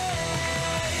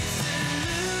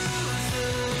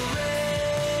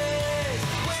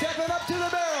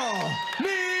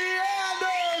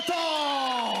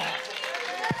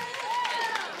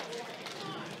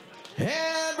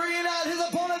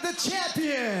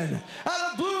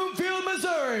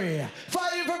 Missouri.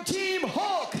 Fighting from Team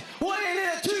Hulk, weighing in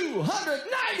at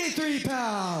 293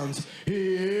 pounds.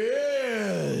 He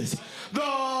is the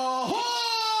Hulk!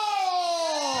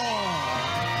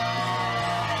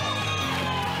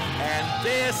 And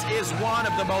this is one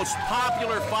of the most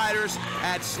popular fighters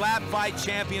at SlapFIGHT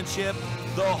Championship,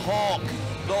 the Hulk.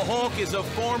 The Hulk is a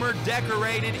former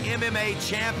decorated MMA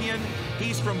champion.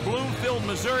 He's from Bloomfield,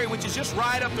 Missouri, which is just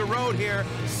right up the road here.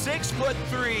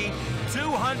 6'3",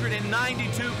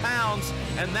 292 pounds,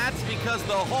 and that's because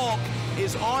the Hulk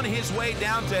is on his way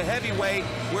down to heavyweight,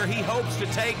 where he hopes to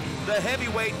take the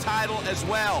heavyweight title as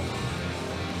well.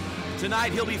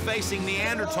 Tonight he'll be facing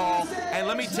Neanderthal, and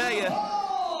let me tell you,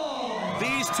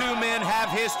 these two men have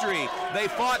history. They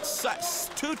fought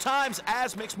 2 times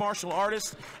as mixed martial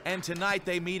artists, and tonight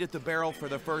they meet at the barrel for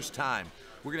the first time.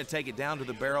 We're going to take it down to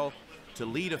the barrel to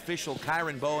lead official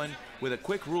Kyron Bowen with a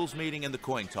quick rules meeting and the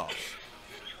coin toss.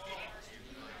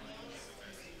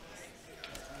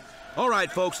 All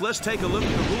right, folks, let's take a look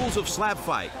at the rules of slap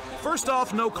fight. First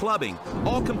off, no clubbing.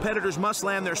 All competitors must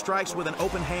land their strikes with an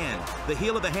open hand. The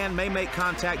heel of the hand may make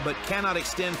contact but cannot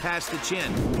extend past the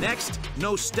chin. Next,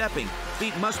 no stepping.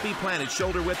 Feet must be planted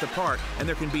shoulder width apart, and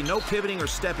there can be no pivoting or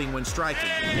stepping when striking.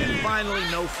 And finally,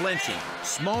 no flinching.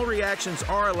 Small reactions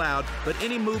are allowed, but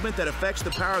any movement that affects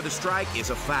the power of the strike is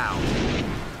a foul.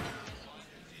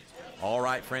 All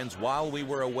right, friends, while we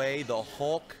were away, the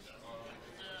Hulk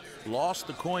lost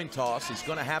the coin toss. He's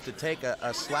going to have to take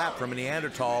a slap from a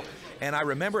Neanderthal. And I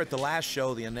remember at the last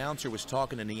show, the announcer was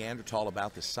talking to Neanderthal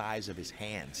about the size of his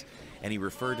hands, and he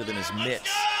referred to them as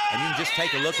mitts. And you can just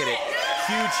take a look at it.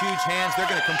 Huge, huge hands. They're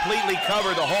going to completely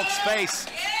cover the Hulk's face.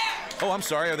 Oh, I'm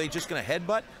sorry. Are they just going to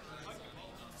headbutt?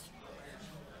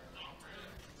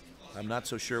 I'm not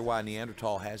so sure why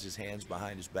Neanderthal has his hands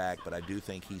behind his back, but I do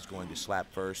think he's going to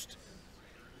slap first.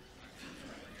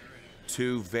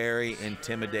 Two very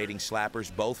intimidating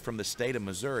slappers, both from the state of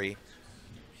Missouri.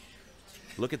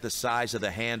 Look at the size of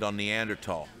the hand on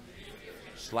Neanderthal.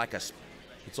 It's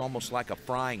almost like a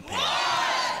frying pan. 1,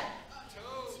 2,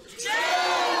 3.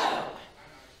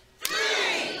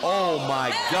 Oh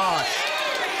my gosh.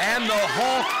 And the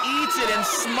Hulk eats it and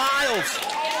smiles.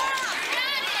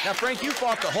 Now, Frank, you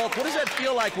fought the Hulk. What does that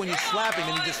feel like when you slap him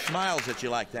and he just smiles at you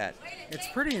like that? It's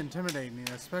pretty intimidating,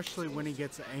 especially when he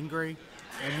gets angry.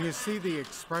 And you see the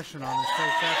expression on his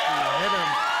face after you hit him,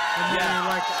 and then you're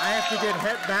like, I have to get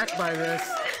hit back by this.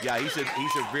 Yeah, he's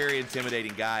a very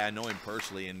intimidating guy. I know him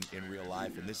personally in real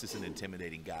life, and this is an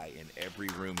intimidating guy in every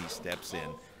room he steps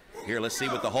in. Here, let's see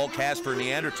what the Hulk has for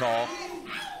Neanderthal.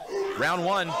 Round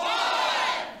 1. 1,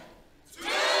 2,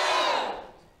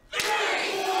 3.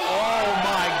 Oh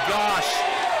my gosh.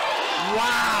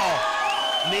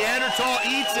 Wow. Neanderthal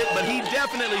eats it, but he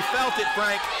definitely felt it,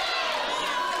 Frank.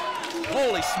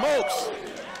 Holy smokes!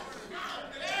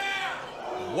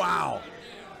 Wow.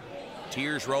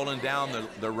 Tears rolling down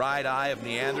the right eye of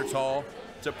Neanderthal.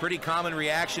 It's a pretty common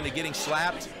reaction to getting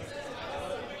slapped.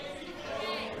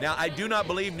 Now, I do not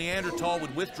believe Neanderthal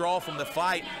would withdraw from the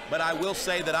fight, but I will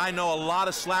say that I know a lot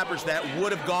of slappers that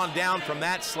would have gone down from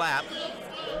that slap.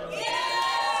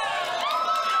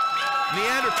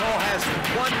 Neanderthal has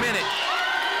 1 minute.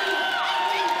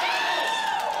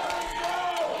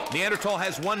 Neanderthal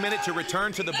has 1 minute to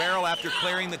return to the barrel after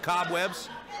clearing the cobwebs,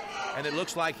 and it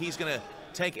looks like he's going to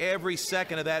take every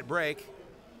second of that break.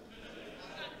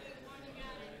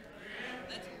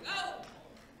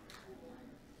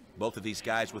 Both of these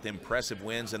guys with impressive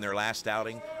wins in their last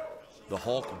outing. The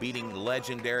Hulk beating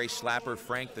legendary slapper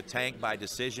Frank the Tank by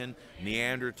decision.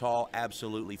 Neanderthal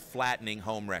absolutely flattening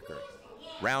home record.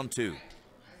 Round 2. 1,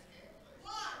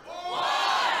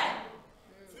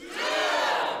 2, 3.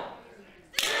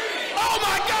 Oh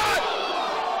my God!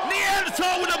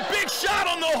 Neanderthal with a big shot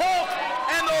on the Hulk,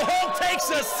 and the Hulk takes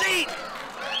a seat.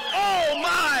 Oh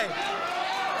my!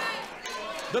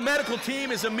 The medical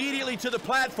team is immediately to the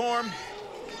platform.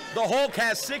 The Hulk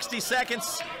has 60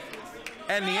 seconds,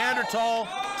 and Neanderthal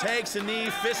takes a knee,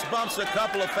 fist bumps a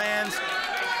couple of fans.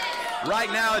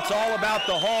 Right now, it's all about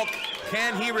the Hulk.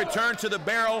 Can he return to the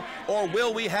barrel, or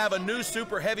will we have a new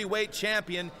super heavyweight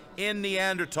champion in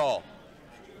Neanderthal?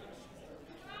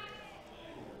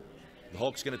 The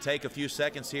Hulk's going to take a few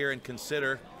seconds here and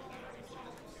consider.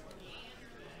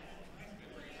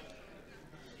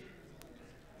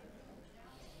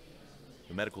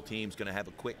 The medical team's going to have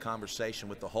a quick conversation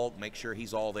with the Hulk, make sure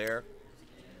he's all there.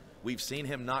 We've seen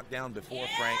him knock down before,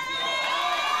 Frank.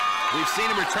 We've seen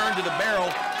him return to the barrel.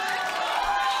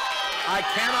 I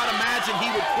cannot imagine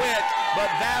he would quit, but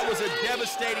that was a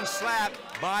devastating slap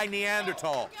by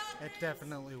Neanderthal. It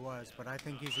definitely was, but I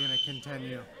think he's going to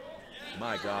continue.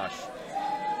 My gosh.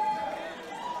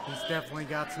 He's definitely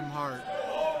got some heart.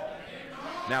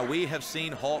 Now, we have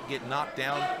seen Hulk get knocked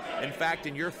down. In fact,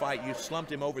 in your fight, you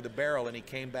slumped him over the barrel, and he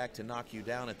came back to knock you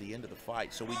down at the end of the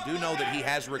fight. So we do know that he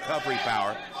has recovery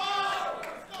power.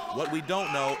 What we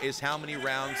don't know is how many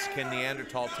rounds can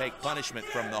Neanderthal take punishment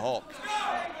from the Hulk.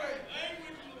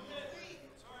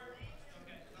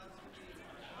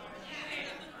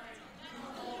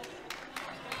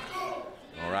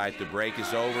 All right, the break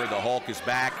is over. The Hulk is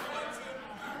back.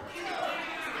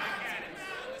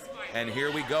 And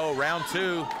here we go, round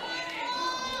 2.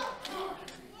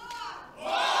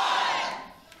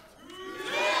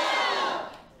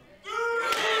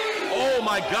 Oh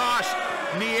my gosh,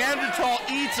 Neanderthal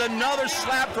eats another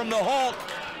slap from the Hulk.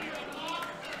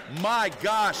 My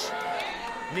gosh,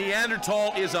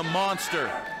 Neanderthal is a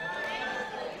monster.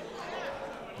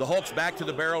 The Hulk's back to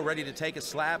the barrel, ready to take a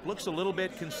slap. Looks a little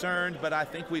bit concerned, but I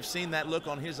think we've seen that look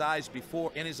on his eyes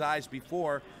before,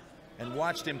 and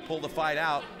watched him pull the fight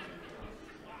out.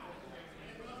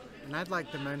 And I'd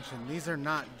like to mention, these are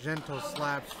not gentle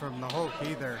slaps from the Hulk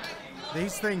either.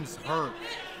 These things hurt.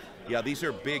 Yeah, these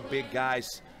are big, big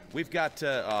guys. We've got,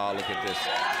 oh, look at this.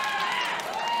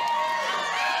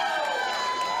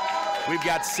 We've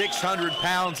got 600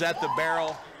 pounds at the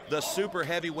barrel. The super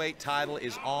heavyweight title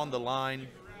is on the line.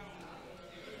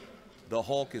 The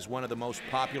Hulk is one of the most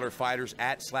popular fighters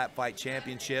at SlapFIGHT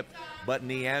Championship, but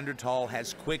Neanderthal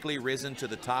has quickly risen to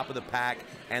the top of the pack,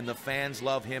 and the fans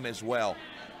love him as well.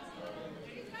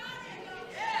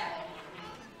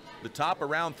 The top of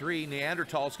round 3,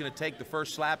 Neanderthal's going to take the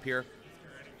first slap here.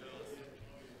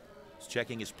 He's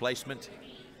checking his placement,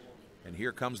 and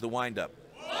here comes the windup.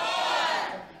 1,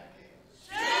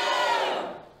 2,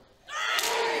 3.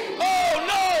 Oh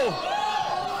no!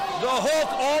 The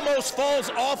Hulk almost falls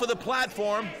off of the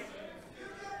platform.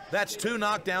 That's 2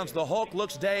 knockdowns. The Hulk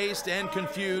looks dazed and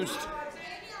confused.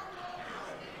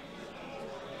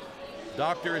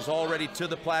 Doctor is already to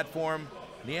the platform.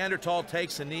 Neanderthal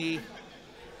takes a knee.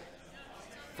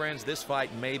 Friends, this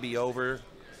fight may be over.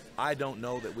 I don't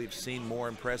know that we've seen more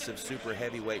impressive super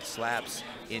heavyweight slaps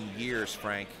in years,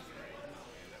 Frank.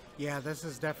 Yeah, this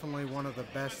is definitely one of the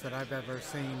best that I've ever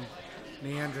seen.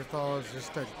 Neanderthal is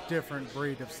just a different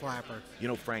breed of slapper. You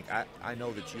know, Frank, I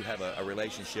know that you have a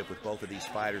relationship with both of these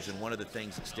fighters, and one of the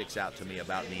things that sticks out to me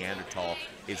about Neanderthal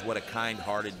is what a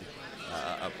kind-hearted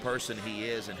a person he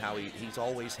is, and how he's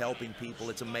always helping people.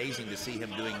 It's amazing to see him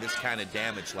doing this kind of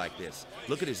damage like this.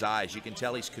 Look at his eyes. You can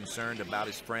tell he's concerned about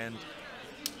his friend.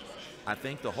 I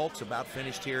think the Hulk's about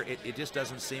finished here. It just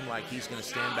doesn't seem like he's going to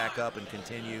stand back up and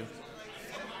continue.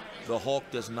 The Hulk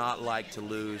does not like to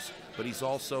lose, but he's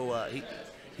also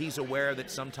he's aware that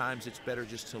sometimes it's better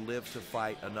just to live to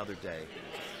fight another day.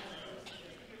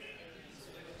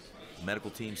 The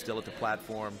medical team still at the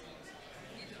platform.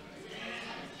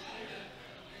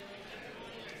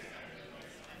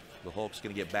 The Hulk's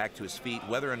going to get back to his feet.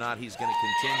 Whether or not he's going to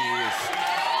continue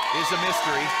is a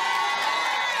mystery.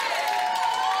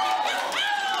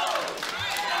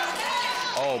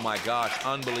 Oh my gosh,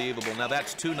 unbelievable. Now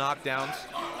that's 2 knockdowns.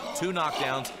 2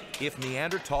 knockdowns. If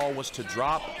Neanderthal was to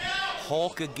drop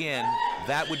Hulk again,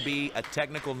 that would be a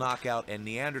technical knockout, and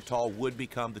Neanderthal would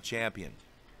become the champion.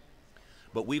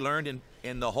 But we learned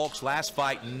in the Hulk's last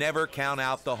fight, never count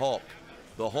out the Hulk.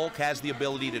 The Hulk has the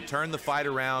ability to turn the fight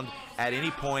around at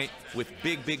any point with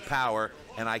big, big power,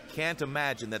 and I can't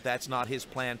imagine that that's not his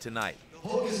plan tonight. The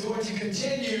Hulk is going to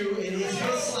continue in his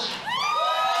head slap.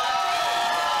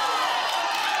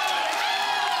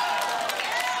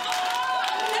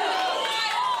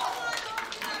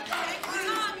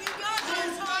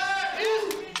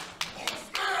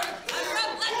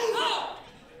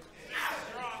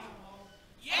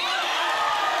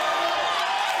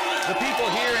 The people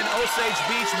here in Osage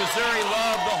Beach, Missouri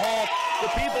love the Hulk. The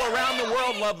people around the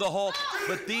world love the Hulk,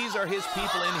 but these are his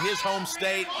people in his home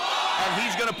state, and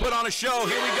he's going to put on a show.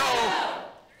 Here we go.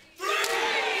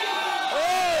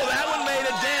 Oh, that one made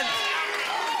a dent.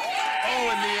 Oh,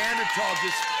 and Neanderthal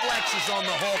just flexes on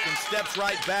the Hulk and steps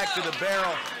right back to the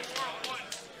barrel.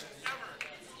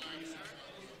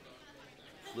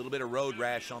 A little bit of road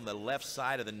rash on the left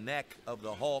side of the neck of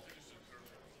the Hulk.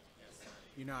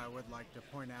 You know, I would like to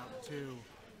point out, too,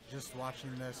 just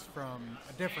watching this from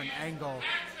a different angle,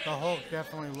 the Hulk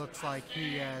definitely looks like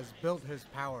he has built his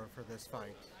power for this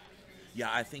fight.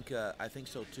 Yeah, I think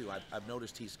so, too. I've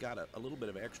noticed he's got a little bit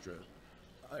of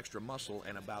extra muscle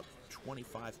and about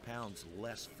 25 pounds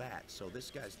less fat. So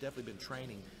this guy's definitely been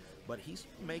training, but he's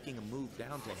making a move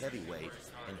down to heavyweight,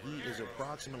 and he is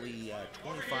approximately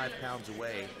 25 pounds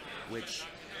away, which,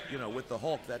 you know, with the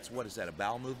Hulk, that's, what is that, a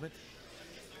bowel movement?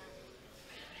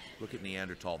 Look at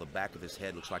Neanderthal. The back of his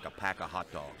head looks like a pack of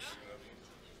hot dogs.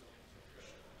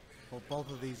 Well,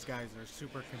 both of these guys are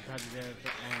super competitive,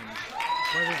 and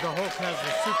whether the Hulk has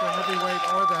the super heavyweight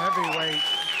or the heavyweight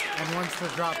and wants to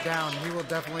drop down, he will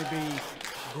definitely be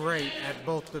great at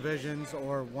both divisions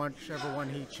or whichever one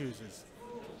he chooses.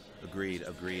 Agreed,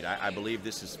 agreed. I believe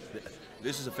this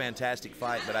is a fantastic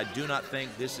fight, but I do not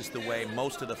think this is the way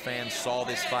most of the fans saw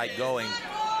this fight going.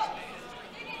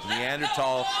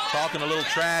 Neanderthal talking a little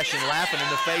trash and laughing in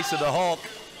the face of the Hulk.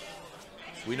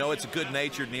 We know it's a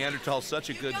good-natured Neanderthal,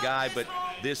 such a good guy, but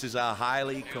this is a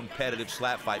highly competitive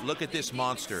slap fight. Look at this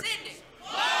monster.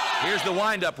 Here's the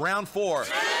windup, round 4.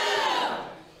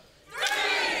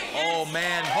 Oh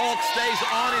man, Hulk stays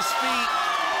on his feet.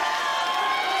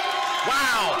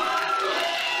 Wow.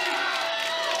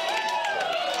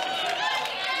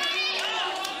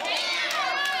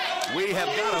 We have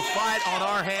got a fight on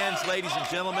our hands, ladies and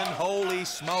gentlemen. Holy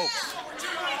smokes.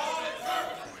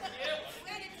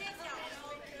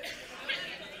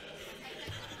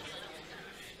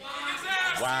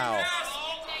 Wow.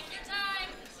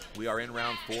 We are in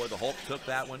round 4. The Hulk took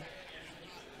that one.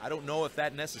 I don't know if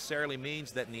that necessarily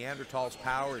means that Neanderthal's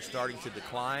power is starting to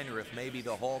decline or if maybe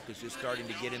the Hulk is just starting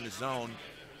to get in the zone.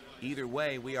 Either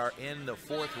way, we are in the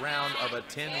 4th round of a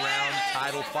 10-round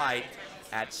title fight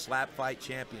at SlapFIGHT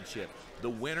Championship. The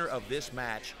winner of this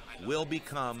match will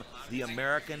become the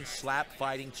American slap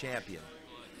fighting champion.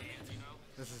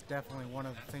 This is definitely one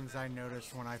of the things I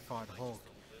noticed when I fought Hulk,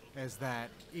 is that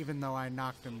even though I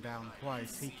knocked him down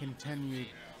twice, he continued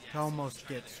to almost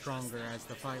get stronger as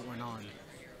the fight went on.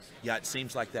 Yeah, it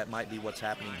seems like that might be what's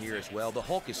happening here as well. The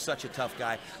Hulk is such a tough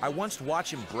guy. I once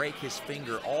watched him break his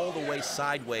finger all the way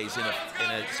sideways in a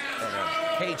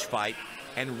cage fight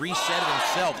and reset it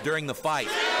himself during the fight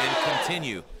and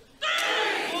continue.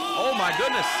 Oh my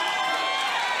goodness.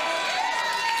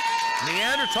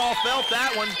 Neanderthal felt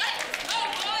that one.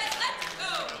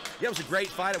 Yeah, it was a great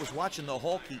fight. I was watching the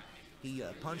Hulk. He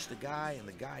punched a guy, and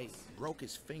the guy broke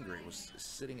his finger. It was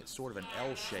sitting at sort of an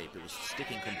L shape. It was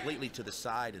sticking completely to the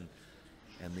side,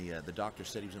 and the doctor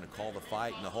said he was going to call the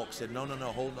fight, and the Hulk said, no,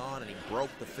 hold on, and he broke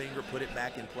the finger, put it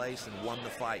back in place, and won the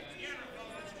fight.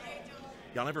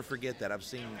 Y'all never forget that. I've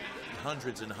seen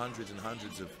hundreds and hundreds and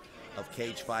hundreds of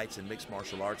cage fights and mixed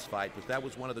martial arts fights, but that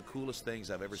was one of the coolest things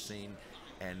I've ever seen,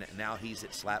 and now he's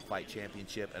at SlapFIGHT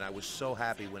Championship, and I was so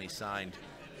happy when he signed.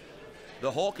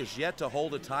 The Hulk is yet to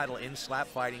hold a title in slap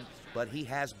fighting, but he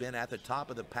has been at the top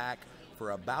of the pack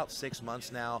for about 6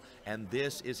 months now, and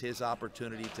this is his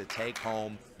opportunity to take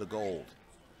home the gold.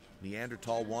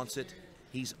 Neanderthal wants it.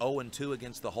 He's 0-2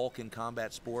 against the Hulk in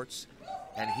combat sports,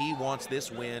 and he wants this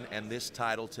win and this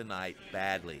title tonight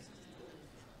badly.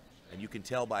 And you can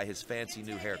tell by his fancy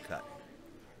new haircut.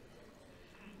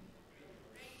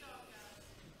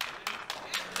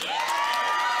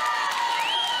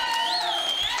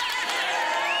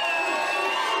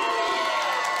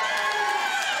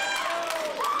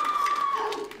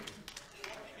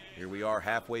 Here we are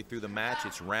halfway through the match.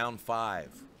 It's round 5.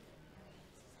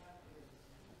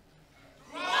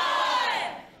 1,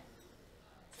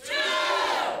 2,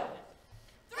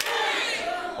 3.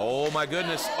 Oh my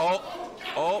goodness. Oh.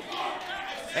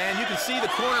 And you can see the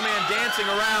corner man dancing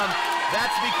around.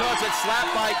 That's because at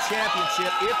SlapFIGHT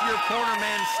Championship, if your corner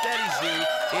man steadies you,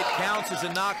 it counts as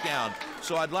a knockdown.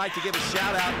 So I'd like to give a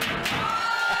shout out.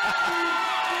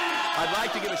 I'd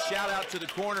like to give a shout out to the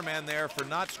corner man there for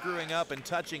not screwing up and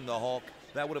touching the Hulk.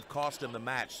 That would have cost him the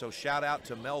match. So shout out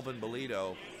to Melvin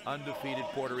Bolito, undefeated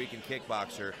Puerto Rican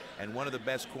kickboxer and one of the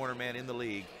best corner men in the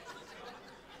league.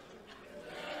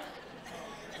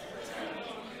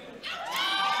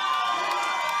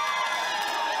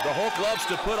 The Hulk loves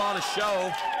to put on a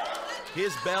show.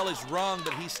 His bell is rung,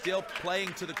 but he's still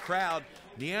playing to the crowd.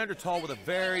 Neanderthal with a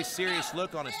very serious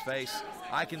look on his face.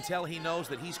 I can tell he knows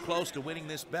that he's close to winning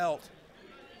this belt.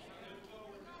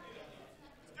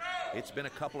 It's been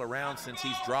a couple of rounds since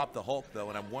he's dropped the Hulk, though,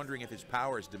 and I'm wondering if his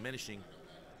power is diminishing.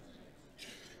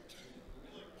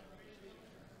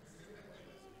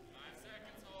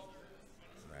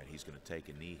 All right, he's going to take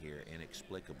a knee here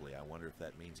inexplicably. I wonder if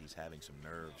that means he's having some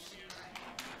nerves.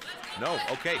 No,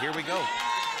 okay, here we go.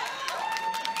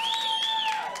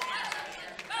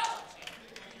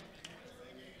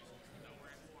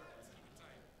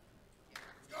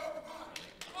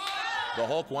 The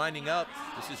Hulk winding up.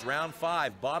 This is round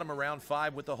 5, bottom of round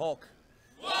 5 with the Hulk.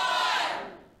 1,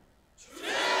 2, 3.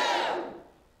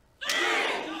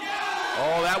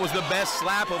 Oh, that was the best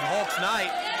slap of Hulk's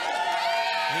night.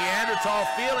 Neanderthal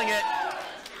feeling it.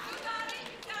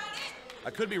 I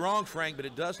could be wrong, Frank, but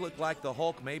it does look like the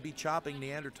Hulk may be chopping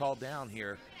Neanderthal down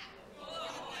here.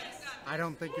 I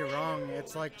don't think you're wrong.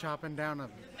 It's like chopping down a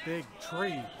big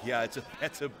tree. Yeah,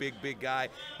 that's a big guy.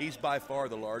 He's by far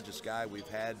the largest guy we've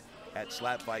had at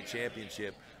SlapFIGHT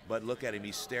Championship. But look at him,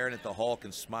 he's staring at the Hulk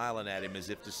and smiling at him as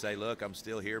if to say, look, I'm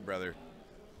still here, brother.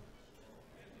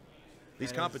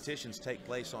 These competitions take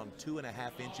place on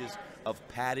 2.5 inches of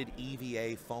padded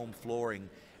EVA foam flooring,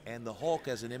 and the Hulk,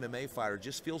 as an MMA fighter,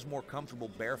 just feels more comfortable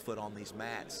barefoot on these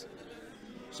mats.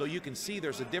 So you can see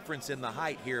there's a difference in the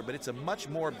height here, but it's much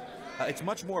more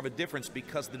of a difference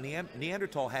because the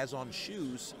Neanderthal has on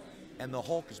shoes and the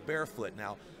Hulk is barefoot.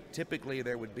 Now, typically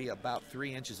there would be about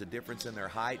 3 inches of difference in their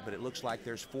height, but it looks like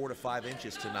there's 4 to 5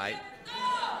 inches tonight.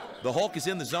 The Hulk is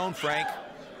in the zone, Frank.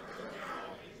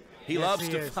 He loves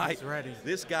to fight. He's ready.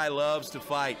 This guy loves to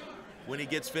fight. When he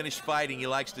gets finished fighting, he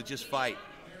likes to just fight.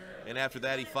 And after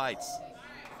that, he fights.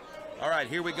 All right,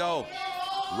 here we go.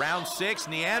 Round 6,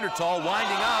 Neanderthal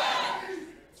winding up.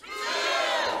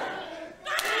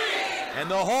 And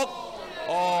the Hulk,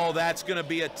 oh, that's gonna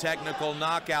be a technical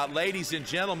knockout. Ladies and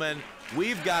gentlemen,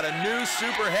 we've got a new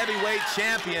super heavyweight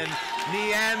champion,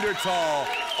 Neanderthal.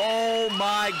 Oh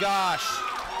my gosh.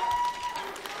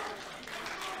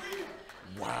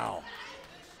 Wow.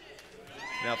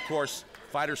 Now, of course,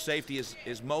 fighter safety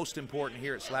is most important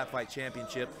here at SlapFIGHT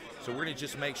Championship, so we're going to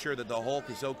just make sure that the Hulk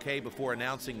is okay before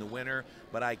announcing the winner,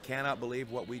 but I cannot believe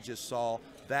what we just saw.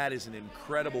 That is an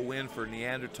incredible win for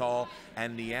Neanderthal,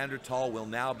 and Neanderthal will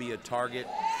now be a target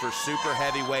for super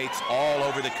heavyweights all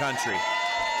over the country.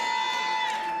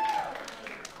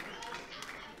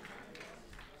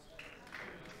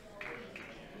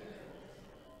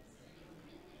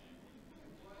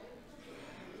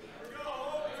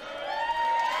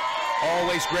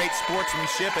 Always great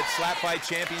sportsmanship at SlapFIGHT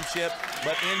Championship,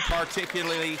 but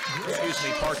particularly,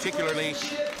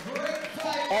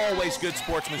 always good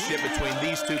sportsmanship between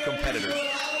these two competitors.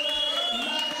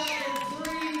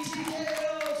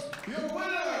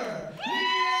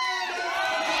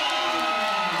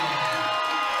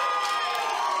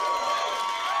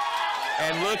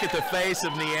 And look at the face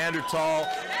of Neanderthal.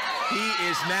 He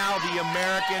is now the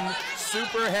American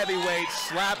super heavyweight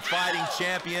slap fighting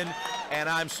champion. And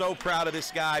I'm so proud of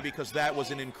this guy because that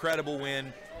was an incredible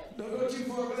win.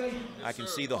 I can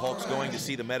see the Hulk's going to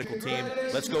see the medical team.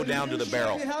 Let's go down to the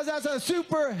barrel. How's that as a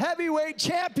super heavyweight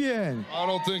champion? I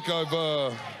don't think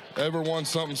I've ever won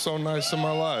something so nice in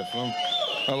my life.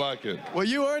 I like it. Well,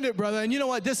 you earned it, brother. And you know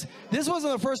what? This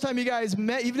wasn't the first time you guys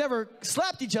met. You've never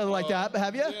slapped each other like that,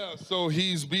 have you? Yeah, so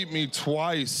he's beat me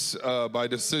twice by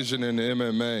decision in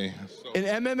MMA. So. In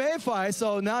MMA fight,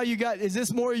 so now you got, is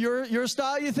this more your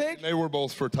style, you think? And they were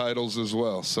both for titles as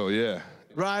well, so yeah.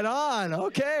 Right on.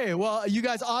 Okay. Well, you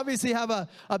guys obviously have a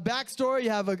backstory. You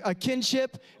have a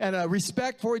kinship and a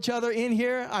respect for each other in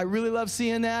here. I really love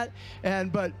seeing that.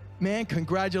 But man,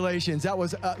 congratulations. That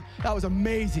was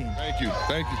amazing. Thank you.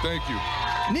 Thank you. Thank you.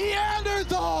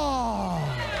 Neanderthal.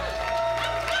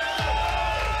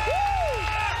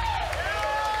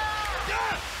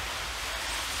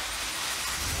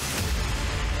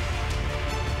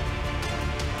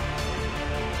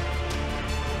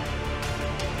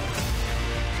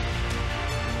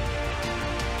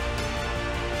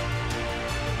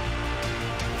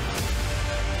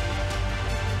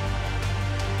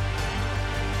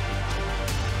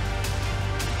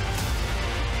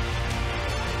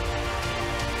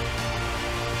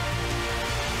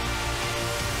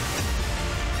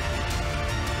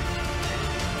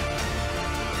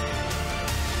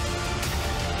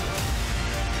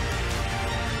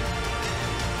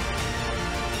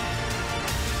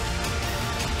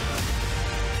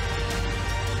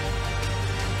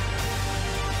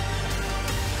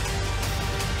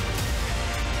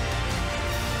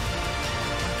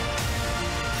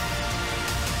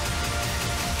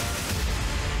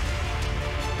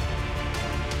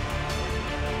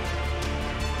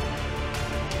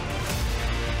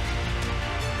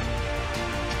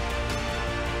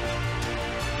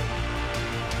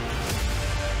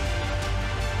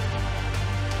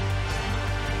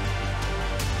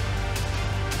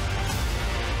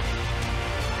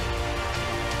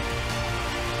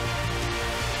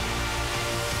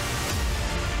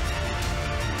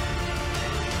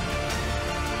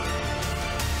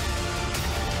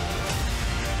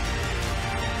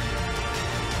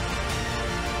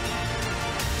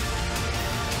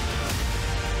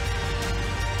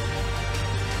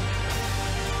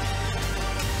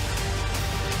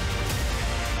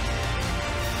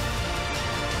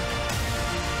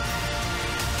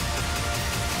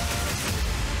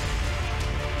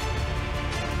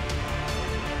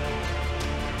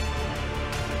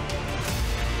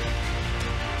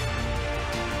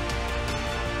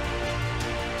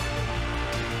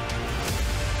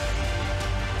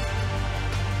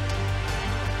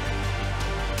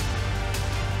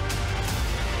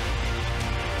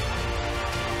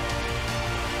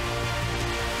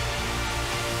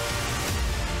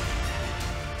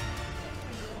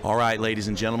 All right, ladies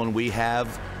and gentlemen, we have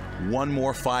one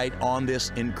more fight on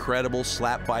this incredible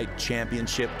SlapFIGHT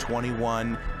Championship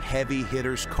 21 heavy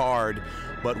hitters card,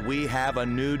 but we have a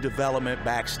new development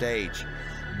backstage.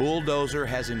 Bulldozer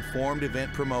has informed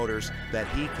event promoters that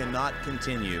he cannot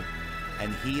continue,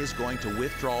 and he is going to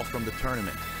withdraw from the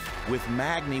tournament. With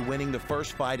Magny winning the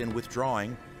first fight and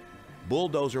withdrawing,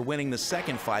 Bulldozer winning the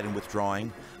second fight and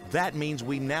withdrawing, that means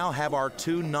we now have our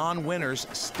two non-winners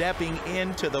stepping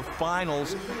into the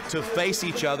finals to face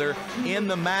each other in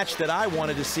the match that I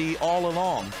wanted to see all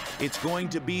along. It's going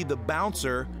to be the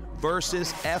Bouncer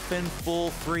versus effing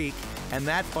Full Freak, and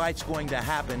that fight's going to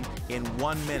happen in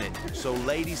 1 minute. So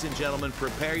ladies and gentlemen,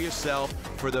 prepare yourself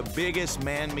for the biggest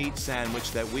man meat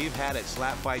sandwich that we've had at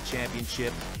SlapFIGHT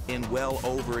Championship in well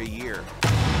over a year.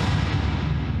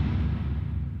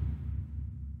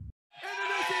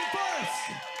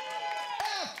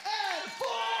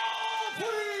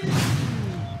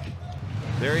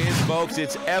 There he is, folks.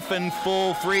 It's effing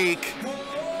Full Freak.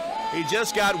 He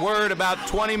just got word about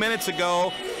 20 minutes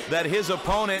ago that his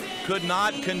opponent could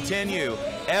not continue.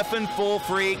 Effing Full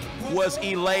Freak was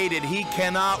elated. He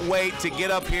cannot wait to get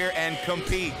up here and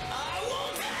compete.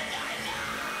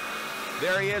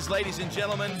 There he is, ladies and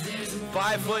gentlemen.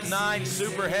 5'9",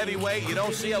 super heavyweight. You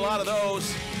don't see a lot of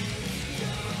those.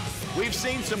 We've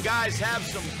seen some guys have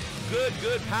some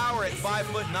good power at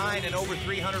 5'9" and over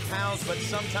 300 pounds, but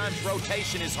sometimes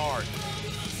rotation is hard.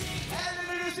 And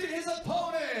introducing his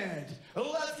opponent,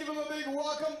 let's give him a big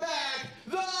welcome back,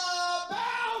 the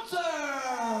Bouncer!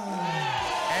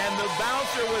 And the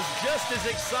Bouncer was just as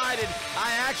excited.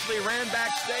 I actually ran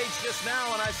backstage just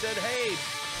now and I said, hey,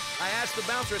 I asked the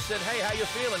Bouncer, I said, hey, how you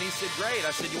feeling? He said, great.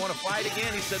 I said, you want to fight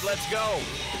again? He said, let's go.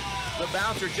 The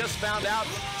Bouncer just found out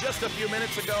just a few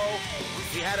minutes ago.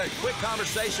 He had a quick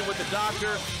conversation with the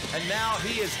doctor, and now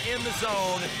he is in the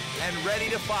zone and ready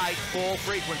to fight Full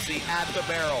Frequency at the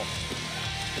barrel.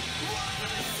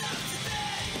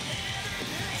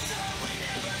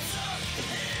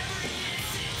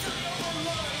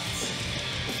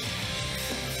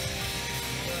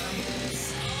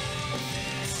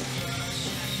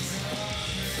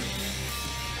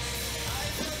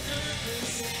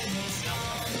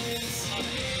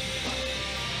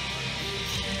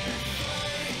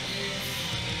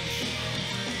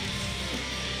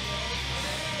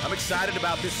 I'm excited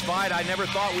about this fight. I never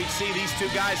thought we'd see these two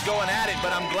guys going at it,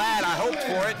 but I'm glad. I hoped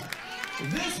for it.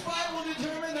 This fight will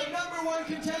determine the #1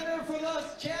 contender for the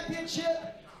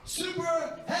championship,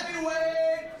 super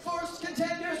heavyweight first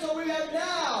contender. So we have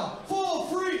now Full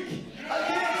Freak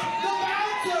against the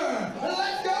Bouncer.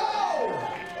 Let's go!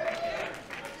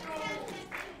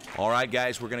 All right,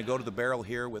 guys, we're going to go to the barrel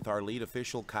here with our lead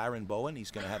official, Kyron Bowen.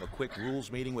 He's going to have a quick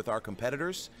rules meeting with our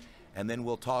competitors, and then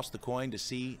we'll toss the coin to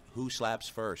see who slaps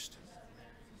first.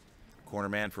 Corner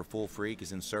man for Full Freak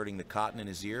is inserting the cotton in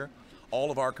his ear.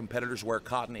 All of our competitors wear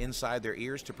cotton inside their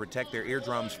ears to protect their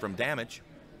eardrums from damage.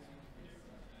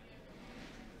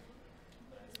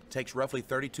 It takes roughly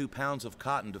 32 pounds of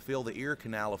cotton to fill the ear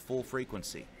canal of Full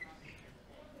Frequency.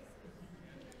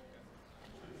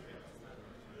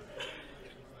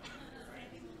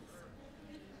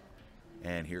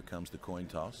 And here comes the coin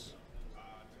toss.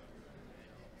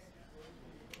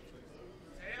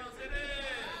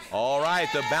 All right,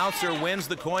 the Bouncer wins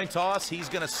the coin toss. He's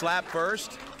going to slap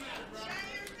first.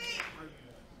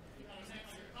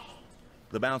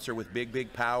 The Bouncer with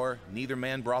big power. Neither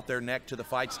man brought their neck to the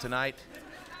fights tonight.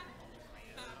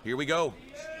 Here we go.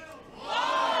 1,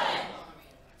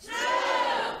 2,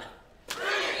 3.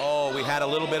 Oh, we had a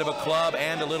little bit of a club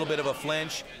and a little bit of a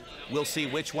flinch. We'll see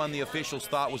which one the officials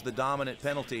thought was the dominant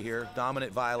penalty here,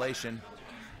 dominant violation.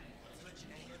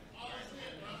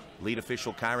 Lead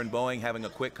official Kyron Bowen having a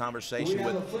quick conversation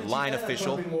with line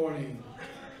official.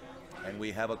 And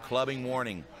we have a clubbing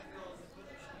warning.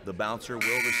 The Bouncer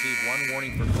will receive 1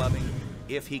 warning for clubbing.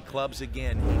 If he clubs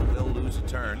again, he will lose a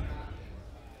turn.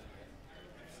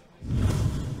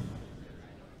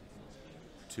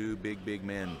 Two big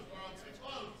men.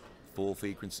 Full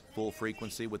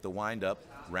frequency with the wind up.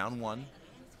 Round 1.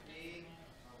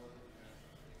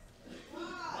 1,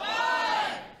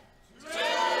 2, 3.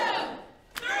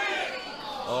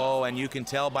 Oh, and you can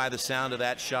tell by the sound of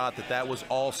that shot that that was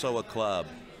also a club.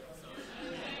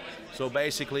 So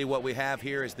basically what we have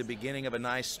here is the beginning of a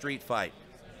nice street fight.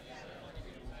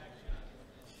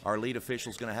 Our lead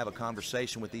official is going to have a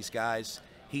conversation with these guys.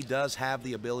 He does have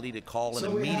the ability to call an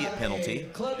immediate penalty.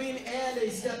 Clubbing and a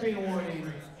stepping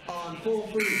warning on Full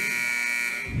Freak.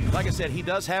 Like I said, he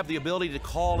does have the ability to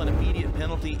call an immediate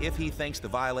penalty if he thinks the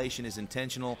violation is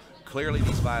intentional. Clearly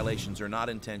these violations are not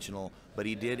intentional, but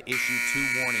he did issue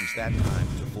 2 warnings that time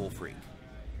to Full Freak.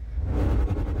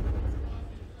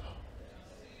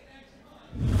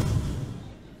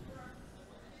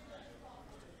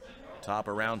 Top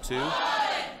of round 2.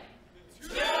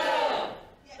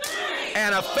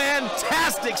 And a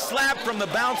fantastic slap from the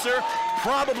bouncer.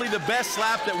 Probably the best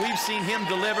slap that we've seen him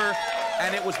deliver.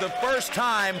 And it was the first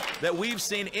time that we've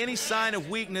seen any sign of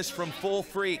weakness from Full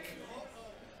Freak.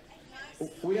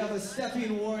 We have a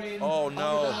stepping warning. Oh on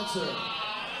no. the bouncer.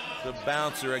 The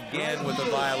bouncer again with a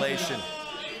violation.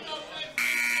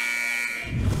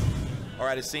 All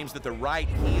right, it seems that the right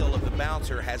heel of the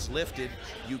bouncer has lifted.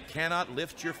 You cannot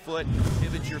lift your foot,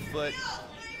 pivot your foot.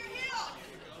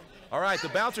 All right, the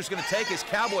bouncer's gonna take his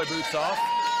cowboy boots off.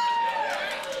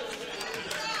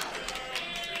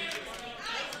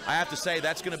 I have to say,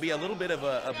 that's gonna be a little bit of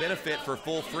a benefit for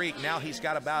Full Freak. Now he's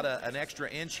got about an extra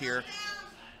inch here.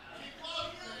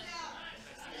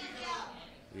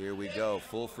 Here we go,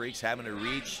 Full Freak's having to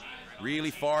reach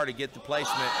really far to get the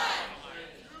placement.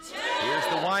 Here's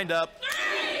the windup.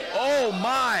 Oh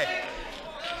my!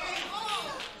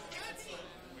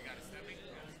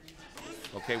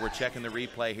 Okay, we're checking the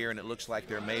replay here, and it looks like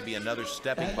there may be another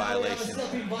stepping violation.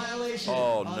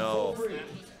 Oh no.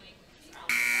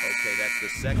 Okay, that's the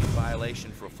second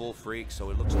violation for Full Freak, so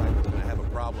it looks like we're going to have a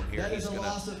problem here. That is a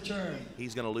loss of turn.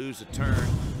 He's going to lose a turn.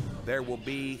 There will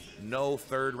be no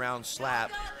third round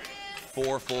slap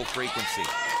for Full Frequency.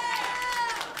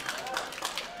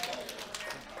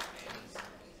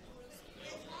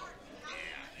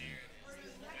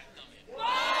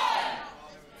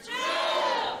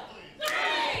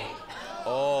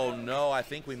 Oh no, I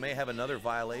think we may have another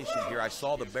violation here. I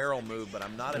saw the barrel move, but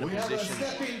I'm not in a position. We have a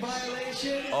stepping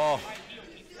violation. Oh.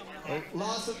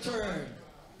 Loss of turn.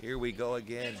 Here we go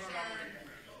again.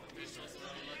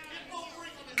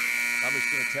 I'm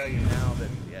just going to tell you now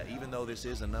that even though this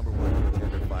is a #1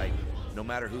 contender fight, no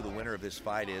matter who the winner of this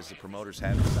fight is, the promoters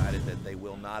have decided that they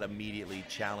will not immediately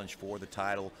challenge for the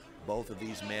title. Both of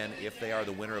these men, if they are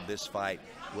the winner of this fight,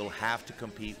 will have to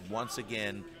compete once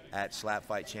again at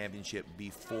SlapFIGHT Championship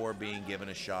before being given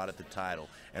a shot at the title.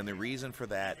 And the reason for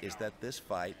that is that this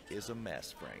fight is a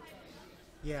mess, Frank.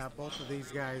 Yeah, both of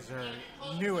these guys are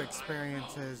new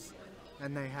experiences,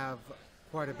 and they have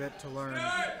quite a bit to learn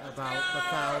about the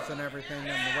fouls and everything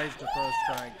and the ways to throw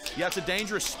strikes. Yeah, it's a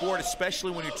dangerous sport,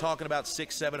 especially when you're talking about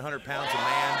 600-700 pounds a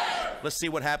man. Let's see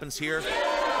what happens here.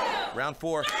 Round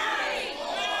 4.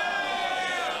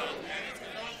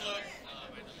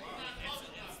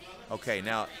 Okay,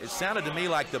 now it sounded to me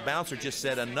like the bouncer just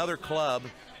said another club,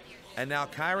 and now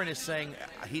Kyron is saying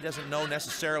he doesn't know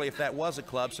necessarily if that was a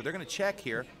club, so they're going to check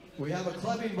here. We have a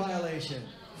clubbing violation.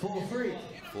 Full Freak.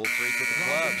 Full Freak with the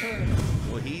club.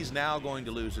 Well, he's now going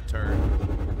to lose a turn,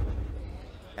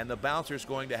 and the bouncer's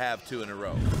going to have 2 in a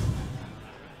row.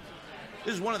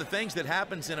 This is one of the things that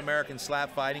happens in American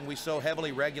slap fighting. We so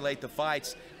heavily regulate the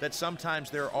fights that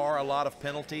sometimes there are a lot of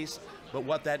penalties, but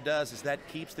what that does is that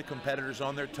keeps the competitors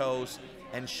on their toes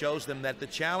and shows them that the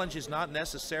challenge is not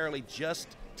necessarily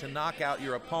just to knock out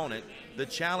your opponent. The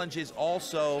challenge is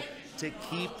also to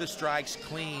keep the strikes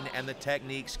clean and the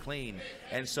techniques clean.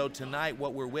 And so tonight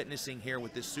what we're witnessing here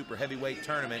with this super heavyweight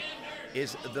tournament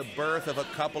is the birth of a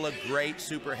couple of great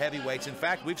super heavyweights. In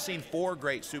fact, we've seen 4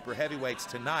 great super heavyweights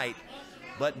tonight,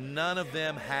 but none of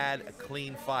them had a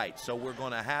clean fight. So we're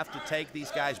going to have to take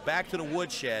these guys back to the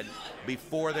woodshed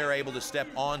before they're able to step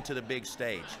onto the big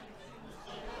stage.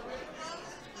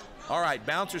 All right,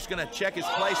 bouncer's going to check his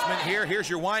placement here. Here's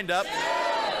your windup.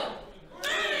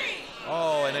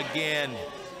 Oh, and again,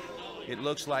 it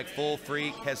looks like Full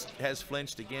Freak has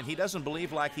flinched again. He doesn't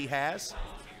believe like he has,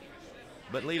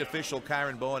 but lead official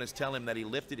Kyron Bowen is telling him that he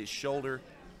lifted his shoulder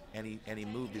and he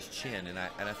moved his chin, and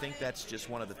I think that's just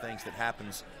one of the things that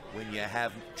happens when you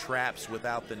have traps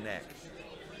without the neck.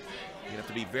 You have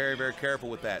to be very, very careful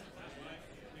with that.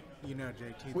 You know,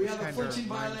 JT, We this have a kind flinching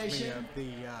of reminds violation.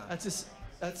 me of the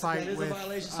that fight is with a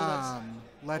violation, so that's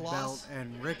Lead a loss. Belt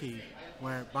and Ricky,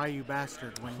 where Bayou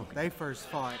Bastard, when they first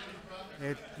fought,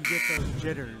 you get those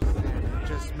jitters, and it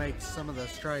just makes some of the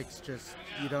strikes just,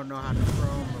 you don't know how to throw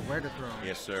them or where to throw them.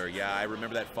 Yes, sir. Yeah, I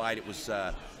remember that fight. It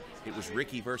was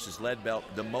Ricky versus Lead Belt,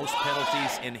 the most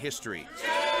penalties in history.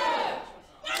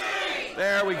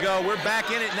 There we go. We're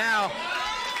back in it now.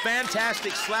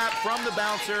 Fantastic slap from the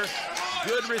bouncer.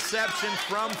 Good reception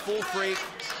from Full Freak.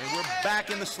 And we're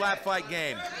back in the slap fight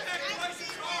game.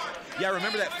 Yeah, I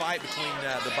remember that fight between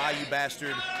the Bayou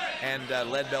Bastard and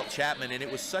Lead Belt Chapman, and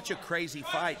it was such a crazy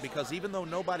fight because even though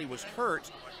nobody was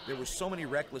hurt, there were so many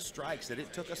reckless strikes that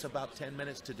it took us about 10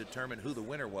 minutes to determine who the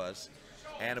winner was.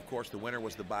 And of course, the winner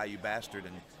was the Bayou Bastard,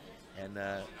 and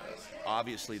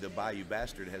obviously the Bayou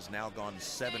Bastard has now gone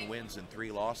 7 wins and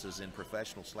 3 losses in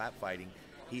professional slap fighting.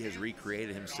 He has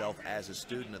recreated himself as a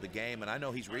student of the game, and I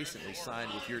know he's recently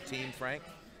signed with your team, Frank.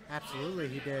 Absolutely,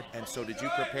 he did. And so did you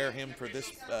prepare him for this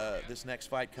this next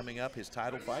fight coming up, his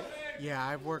title fight? Yeah,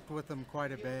 I've worked with him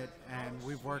quite a bit, and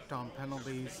we've worked on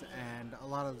penalties and a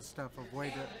lot of the stuff of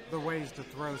the ways to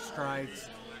throw strikes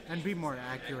and be more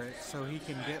accurate so he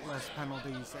can get less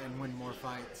penalties and win more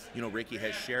fights. You know, Ricky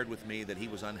has shared with me that he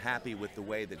was unhappy with the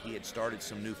way that he had started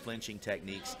some new flinching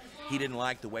techniques. He didn't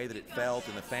like the way that it felt,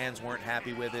 and the fans weren't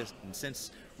happy with it. And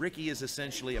since Ricky is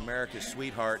essentially America's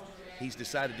sweetheart, he's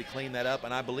decided to clean that up.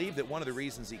 And I believe that one of the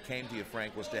reasons he came to you,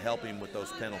 Frank, was to help him with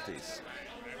those penalties.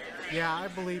 Yeah, I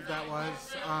believe that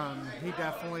was. He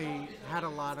definitely had a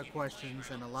lot of questions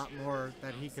and a lot more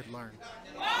that he could learn.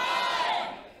 1,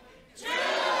 2,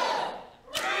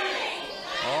 3.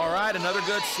 All right, another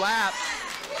good slap.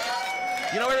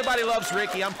 You know, everybody loves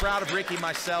Ricky. I'm proud of Ricky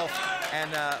myself.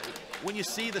 And when you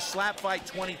see the SlapFIGHT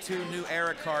 22 new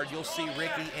era card, you'll see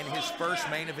Ricky in his first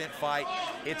main event fight.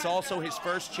 It's also his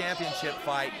first championship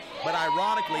fight. But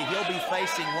ironically, he'll be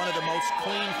facing one of the most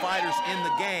clean fighters in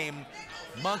the game,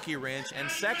 Monkey Wrench. And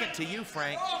second to you,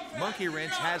 Frank, Monkey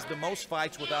Wrench has the most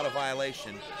fights without a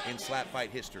violation in SlapFIGHT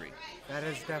history. That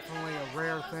is definitely a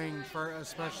rare thing,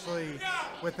 especially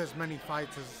with as many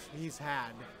fights as he's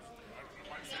had.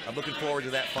 I'm looking forward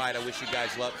to that fight. I wish you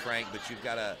guys luck, Frank, but you've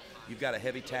got a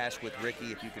heavy task with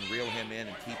Ricky if you can reel him in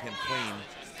and keep him clean.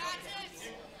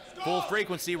 Full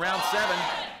frequency, round 7.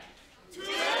 2,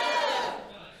 3.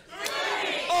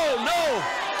 Oh, no!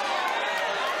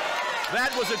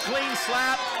 That was a clean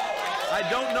slap. I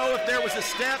don't know if there was a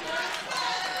step.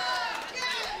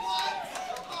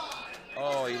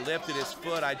 Oh, he lifted his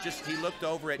foot. He looked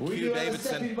over at Q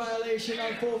Davidson. Violation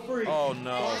on Full Freak. Oh,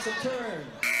 no. Lots of turn.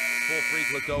 Full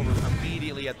Freak looked over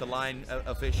immediately at the line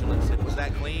official and said, was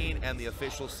that clean? And the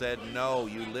official said, no,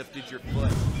 you lifted your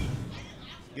foot.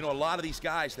 You know, a lot of these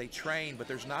guys, they train, but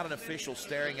there's not an official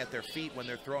staring at their feet when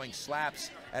they're throwing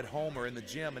slaps at home or in the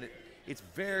gym. And it's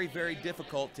very, very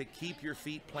difficult to keep your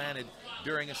feet planted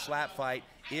during a slap fight.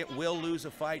 It will lose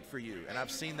a fight for you. And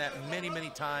I've seen that many, many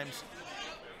times.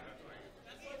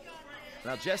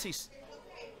 Now, Jesse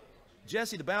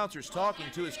the bouncer is talking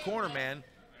to his corner man.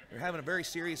 They're having a very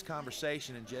serious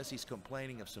conversation, and Jesse's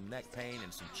complaining of some neck pain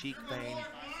and some cheek pain.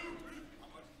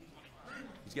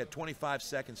 He's got 25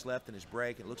 seconds left in his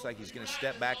break. It looks like he's going to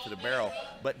step back to the barrel,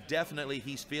 but definitely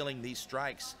he's feeling these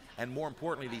strikes, and more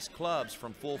importantly, these clubs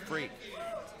from Full Freak.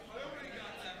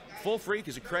 Full Freak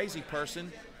is a crazy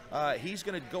person. He's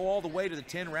going to go all the way to the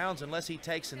 10 rounds unless he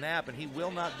takes a nap, and he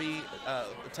will not be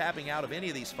tapping out of any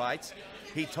of these fights.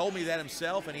 He told me that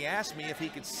himself, and he asked me if he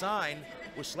could sign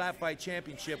with SlapFIGHT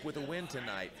Championship with a win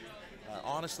tonight.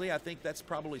 Honestly, I think that's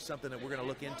probably something that we're going to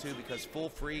look into, because Full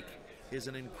Freak is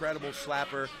an incredible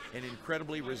slapper, an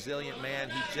incredibly resilient man.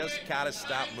 He just got to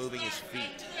stop moving his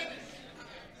feet.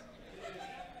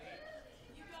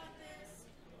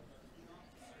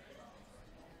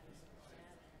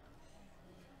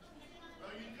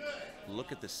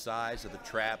 Look at the size of the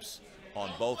traps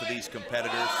on both of these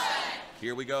competitors.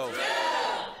 Here we go.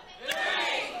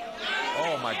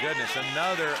 Oh my goodness,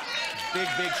 another big,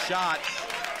 big shot.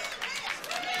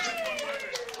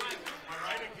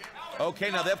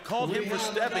 Okay, now they've called him for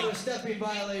stepping. Stepping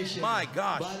violation. My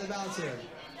gosh. By the bouncer.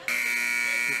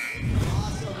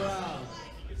 Awesome round.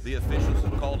 The officials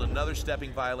have called another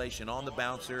stepping violation on the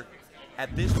bouncer.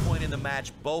 At this point in the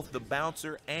match, both the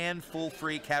bouncer and Full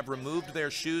Freak have removed their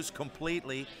shoes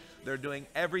completely. They're doing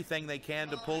everything they can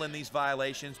to pull in these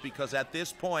violations, because at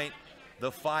this point,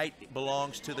 the fight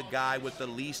belongs to the guy with the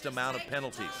least amount of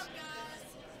penalties.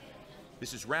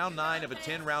 This is round 9 of a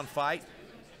 10-round fight.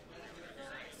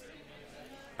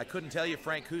 I couldn't tell you,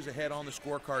 Frank, who's ahead on the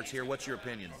scorecards here. What's your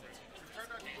opinion?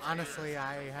 Honestly,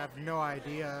 I have no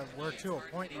idea. We're to a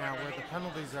point now where the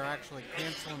penalties are actually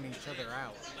canceling each other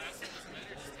out.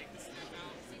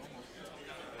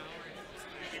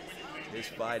 This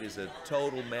fight is a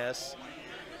total mess.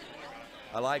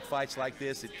 I like fights like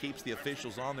this. It keeps the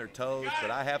officials on their toes, but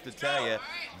I have to tell you,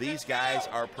 these guys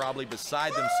are probably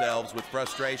beside themselves with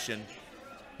frustration.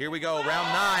 Here we go, round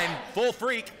 9, Full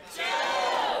Freak. 2,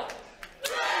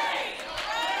 3.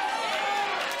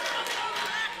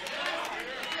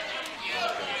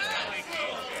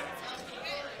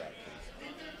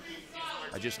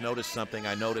 I just noticed something.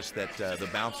 I noticed that the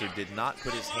bouncer did not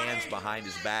put his hands behind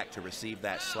his back to receive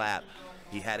that slap.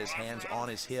 He had his hands on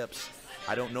his hips.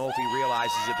 I don't know if he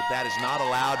realizes it, but that is not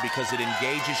allowed, because it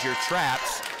engages your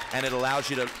traps and it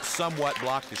allows you to somewhat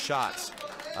block the shots.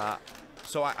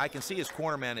 So I can see his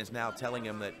cornerman is now telling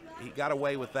him that he got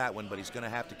away with that one, but he's going to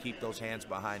have to keep those hands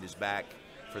behind his back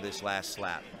for this last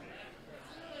slap.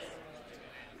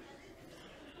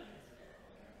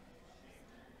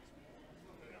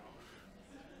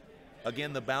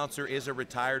 Again, the bouncer is a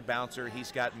retired bouncer.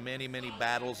 He's got many, many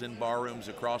battles in barrooms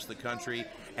across the country.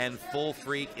 And Full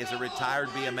Freak is a retired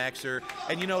BMXer.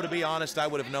 And you know, to be honest, I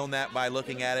would have known that by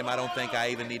looking at him. I don't think I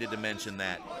even needed to mention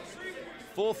that.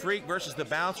 Full Freak versus the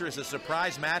bouncer is a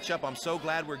surprise matchup. I'm so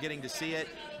glad we're getting to see it.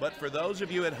 But for those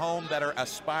of you at home that are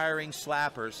aspiring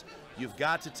slappers, you've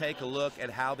got to take a look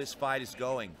at how this fight is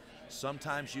going.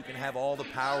 Sometimes you can have all the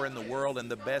power in the world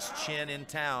and the best chin in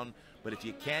town, but if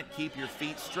you can't keep your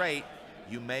feet straight,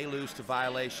 you may lose to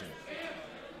violation.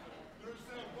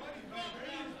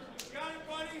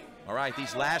 All right,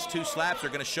 these last two slaps are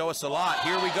going to show us a lot.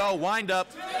 Here we go, wind up.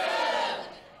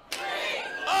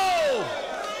 Oh!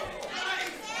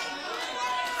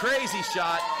 Crazy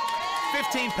shot.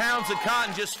 15 pounds of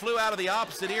cotton just flew out of the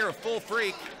opposite ear of Full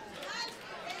Freak.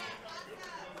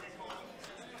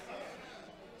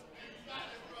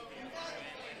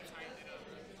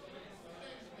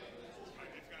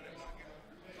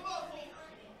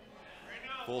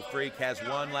 Full Freak has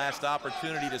one last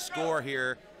opportunity to score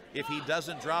here. If he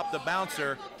doesn't drop the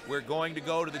bouncer, we're going to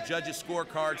go to the judges'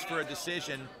 scorecards for a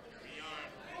decision.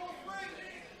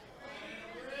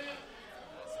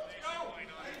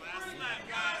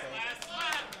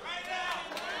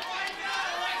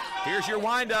 Here's your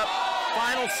windup.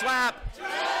 Final slap.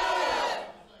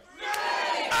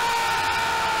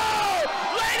 Oh!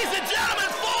 Ladies and gentlemen,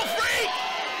 Full Freak!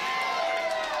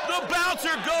 The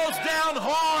bouncer goes down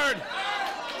hard.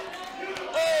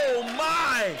 Oh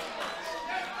my!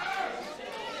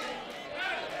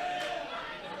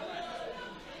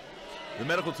 The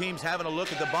medical team's having a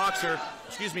look at the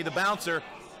the bouncer.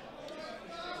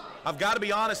 I've got to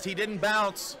be honest, he didn't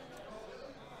bounce.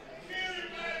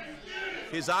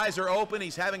 His eyes are open.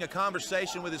 He's having a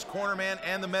conversation with his corner man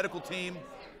and the medical team.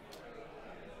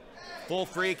 Full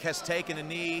Freak has taken a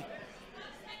knee.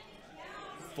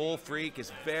 Full Freak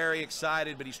is very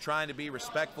excited, but he's trying to be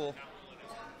respectful.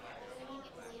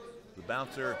 The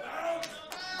bouncer,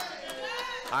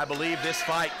 I believe this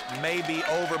fight may be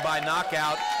over by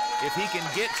knockout. If he can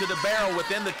get to the barrel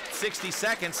within the 60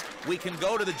 seconds, we can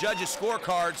go to the judges'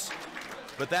 scorecards.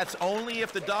 But that's only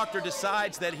if the doctor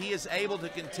decides that he is able to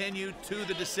continue to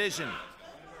the decision.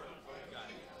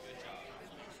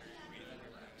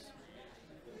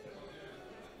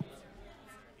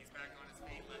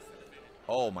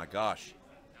 Oh my gosh.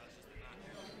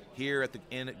 Here at the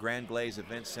Inn at Grand Glaze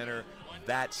Event Center,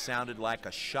 that sounded like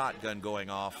a shotgun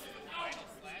going off.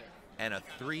 And a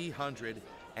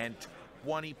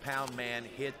 320-pound man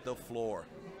hit the floor.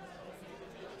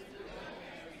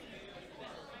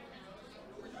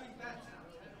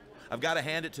 I've got to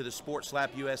hand it to the Sport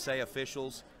Slap USA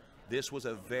officials. This was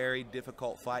a very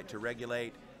difficult fight to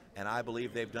regulate, and I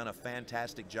believe they've done a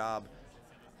fantastic job.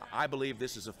 I believe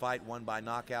this is a fight won by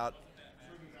knockout,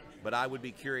 but I would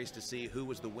be curious to see who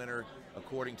was the winner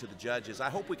according to the judges. I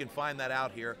hope we can find that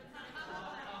out here.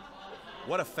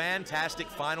 What a fantastic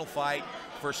final fight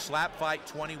for SlapFIGHT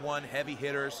 21 heavy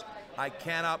hitters. I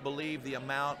cannot believe the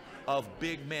amount of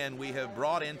big men we have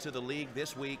brought into the league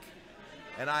this week,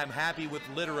 and I'm happy with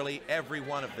literally every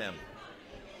one of them.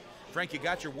 Frank, you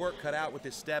got your work cut out with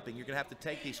this stepping. You're going to have to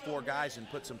take these four guys and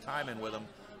put some time in with them.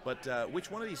 But which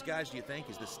one of these guys do you think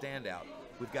is the standout?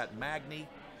 We've got Magny,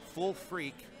 Full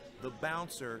Freak, the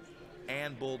Bouncer,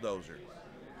 and Bulldozer.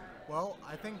 Well,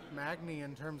 I think Magny,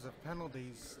 in terms of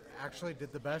penalties, actually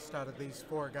did the best out of these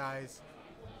four guys.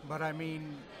 But I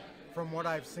mean, from what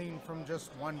I've seen from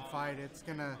just one fight, it's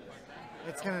gonna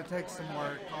take some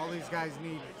work. All these guys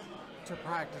need to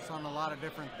practice on a lot of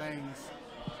different things,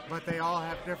 but they all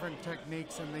have different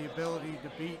techniques and the ability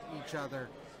to beat each other.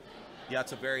 Yeah,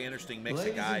 it's a very interesting mix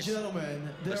of guys. Ladies and gentlemen,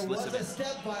 there was a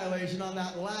step violation on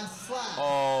that last slap.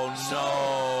 Oh,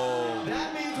 no.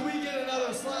 That means we get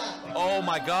another slap. Oh,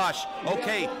 my gosh.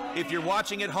 Okay, if you're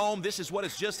watching at home, this is what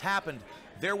has just happened.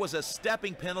 There was a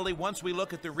stepping penalty. Once we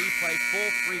look at the replay, Full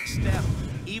Freak step.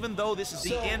 Even though this is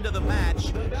the end of the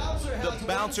match, the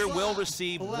bouncer will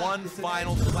receive one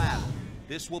final slap.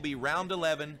 This will be round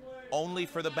 11, only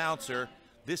for the bouncer.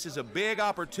 This is a big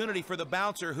opportunity for the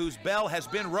bouncer whose bell has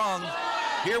been rung.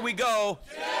 Here we go.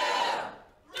 2,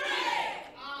 3.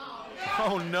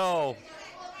 Oh no.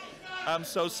 I'm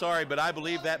so sorry, but I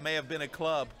believe that may have been a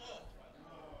club.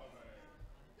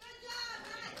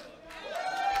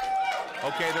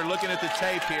 Okay, they're looking at the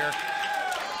tape here.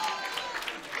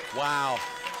 Wow.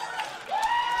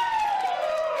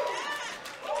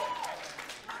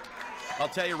 I'll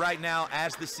tell you right now,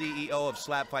 as the CEO of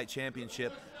SlapFIGHT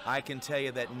Championship, I can tell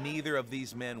you that neither of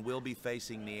these men will be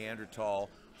facing Neanderthal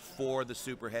for the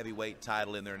super heavyweight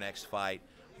title in their next fight.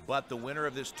 but the winner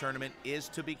of this tournament is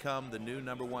to become the new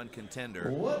 #1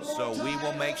 contender. So we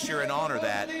will make sure and honor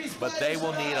that, but they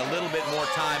will need a little bit more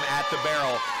time at the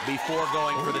barrel before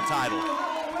going for the title.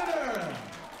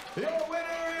 Your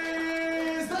winner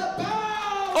is the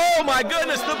Bouncer! Oh my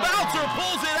goodness, the Bouncer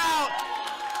pulls it out!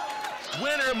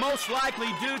 Winner most likely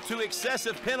due to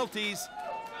excessive penalties,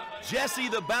 Jesse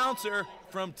the Bouncer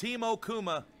from Team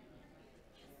Okuma.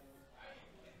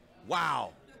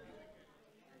 Wow.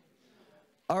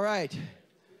 All right.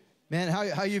 Man,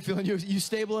 how you feeling? You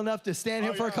stable enough to stand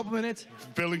here for a couple minutes?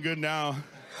 Feeling good now.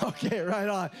 Okay, right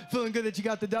on. Feeling good that you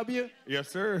got the W? Yes,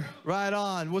 sir. Right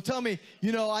on. Well, tell me,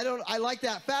 you know, I like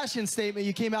that fashion statement.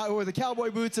 You came out with the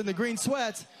cowboy boots and the green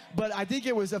sweats, but I think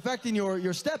it was affecting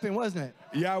your stepping, wasn't it?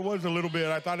 Yeah, it was a little bit.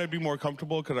 I thought I'd be more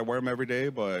comfortable because I wear them every day,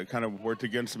 but it kind of worked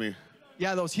against me.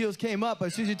 Yeah, those heels came up, but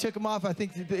as soon as you took them off, I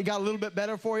think it got a little bit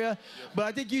better for you. But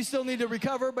I think you still need to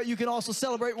recover, but you can also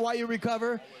celebrate while you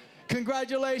recover.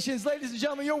 Congratulations, ladies and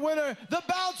gentlemen, your winner, the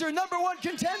Bouncer, #1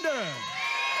 contender.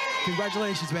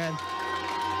 Congratulations, man.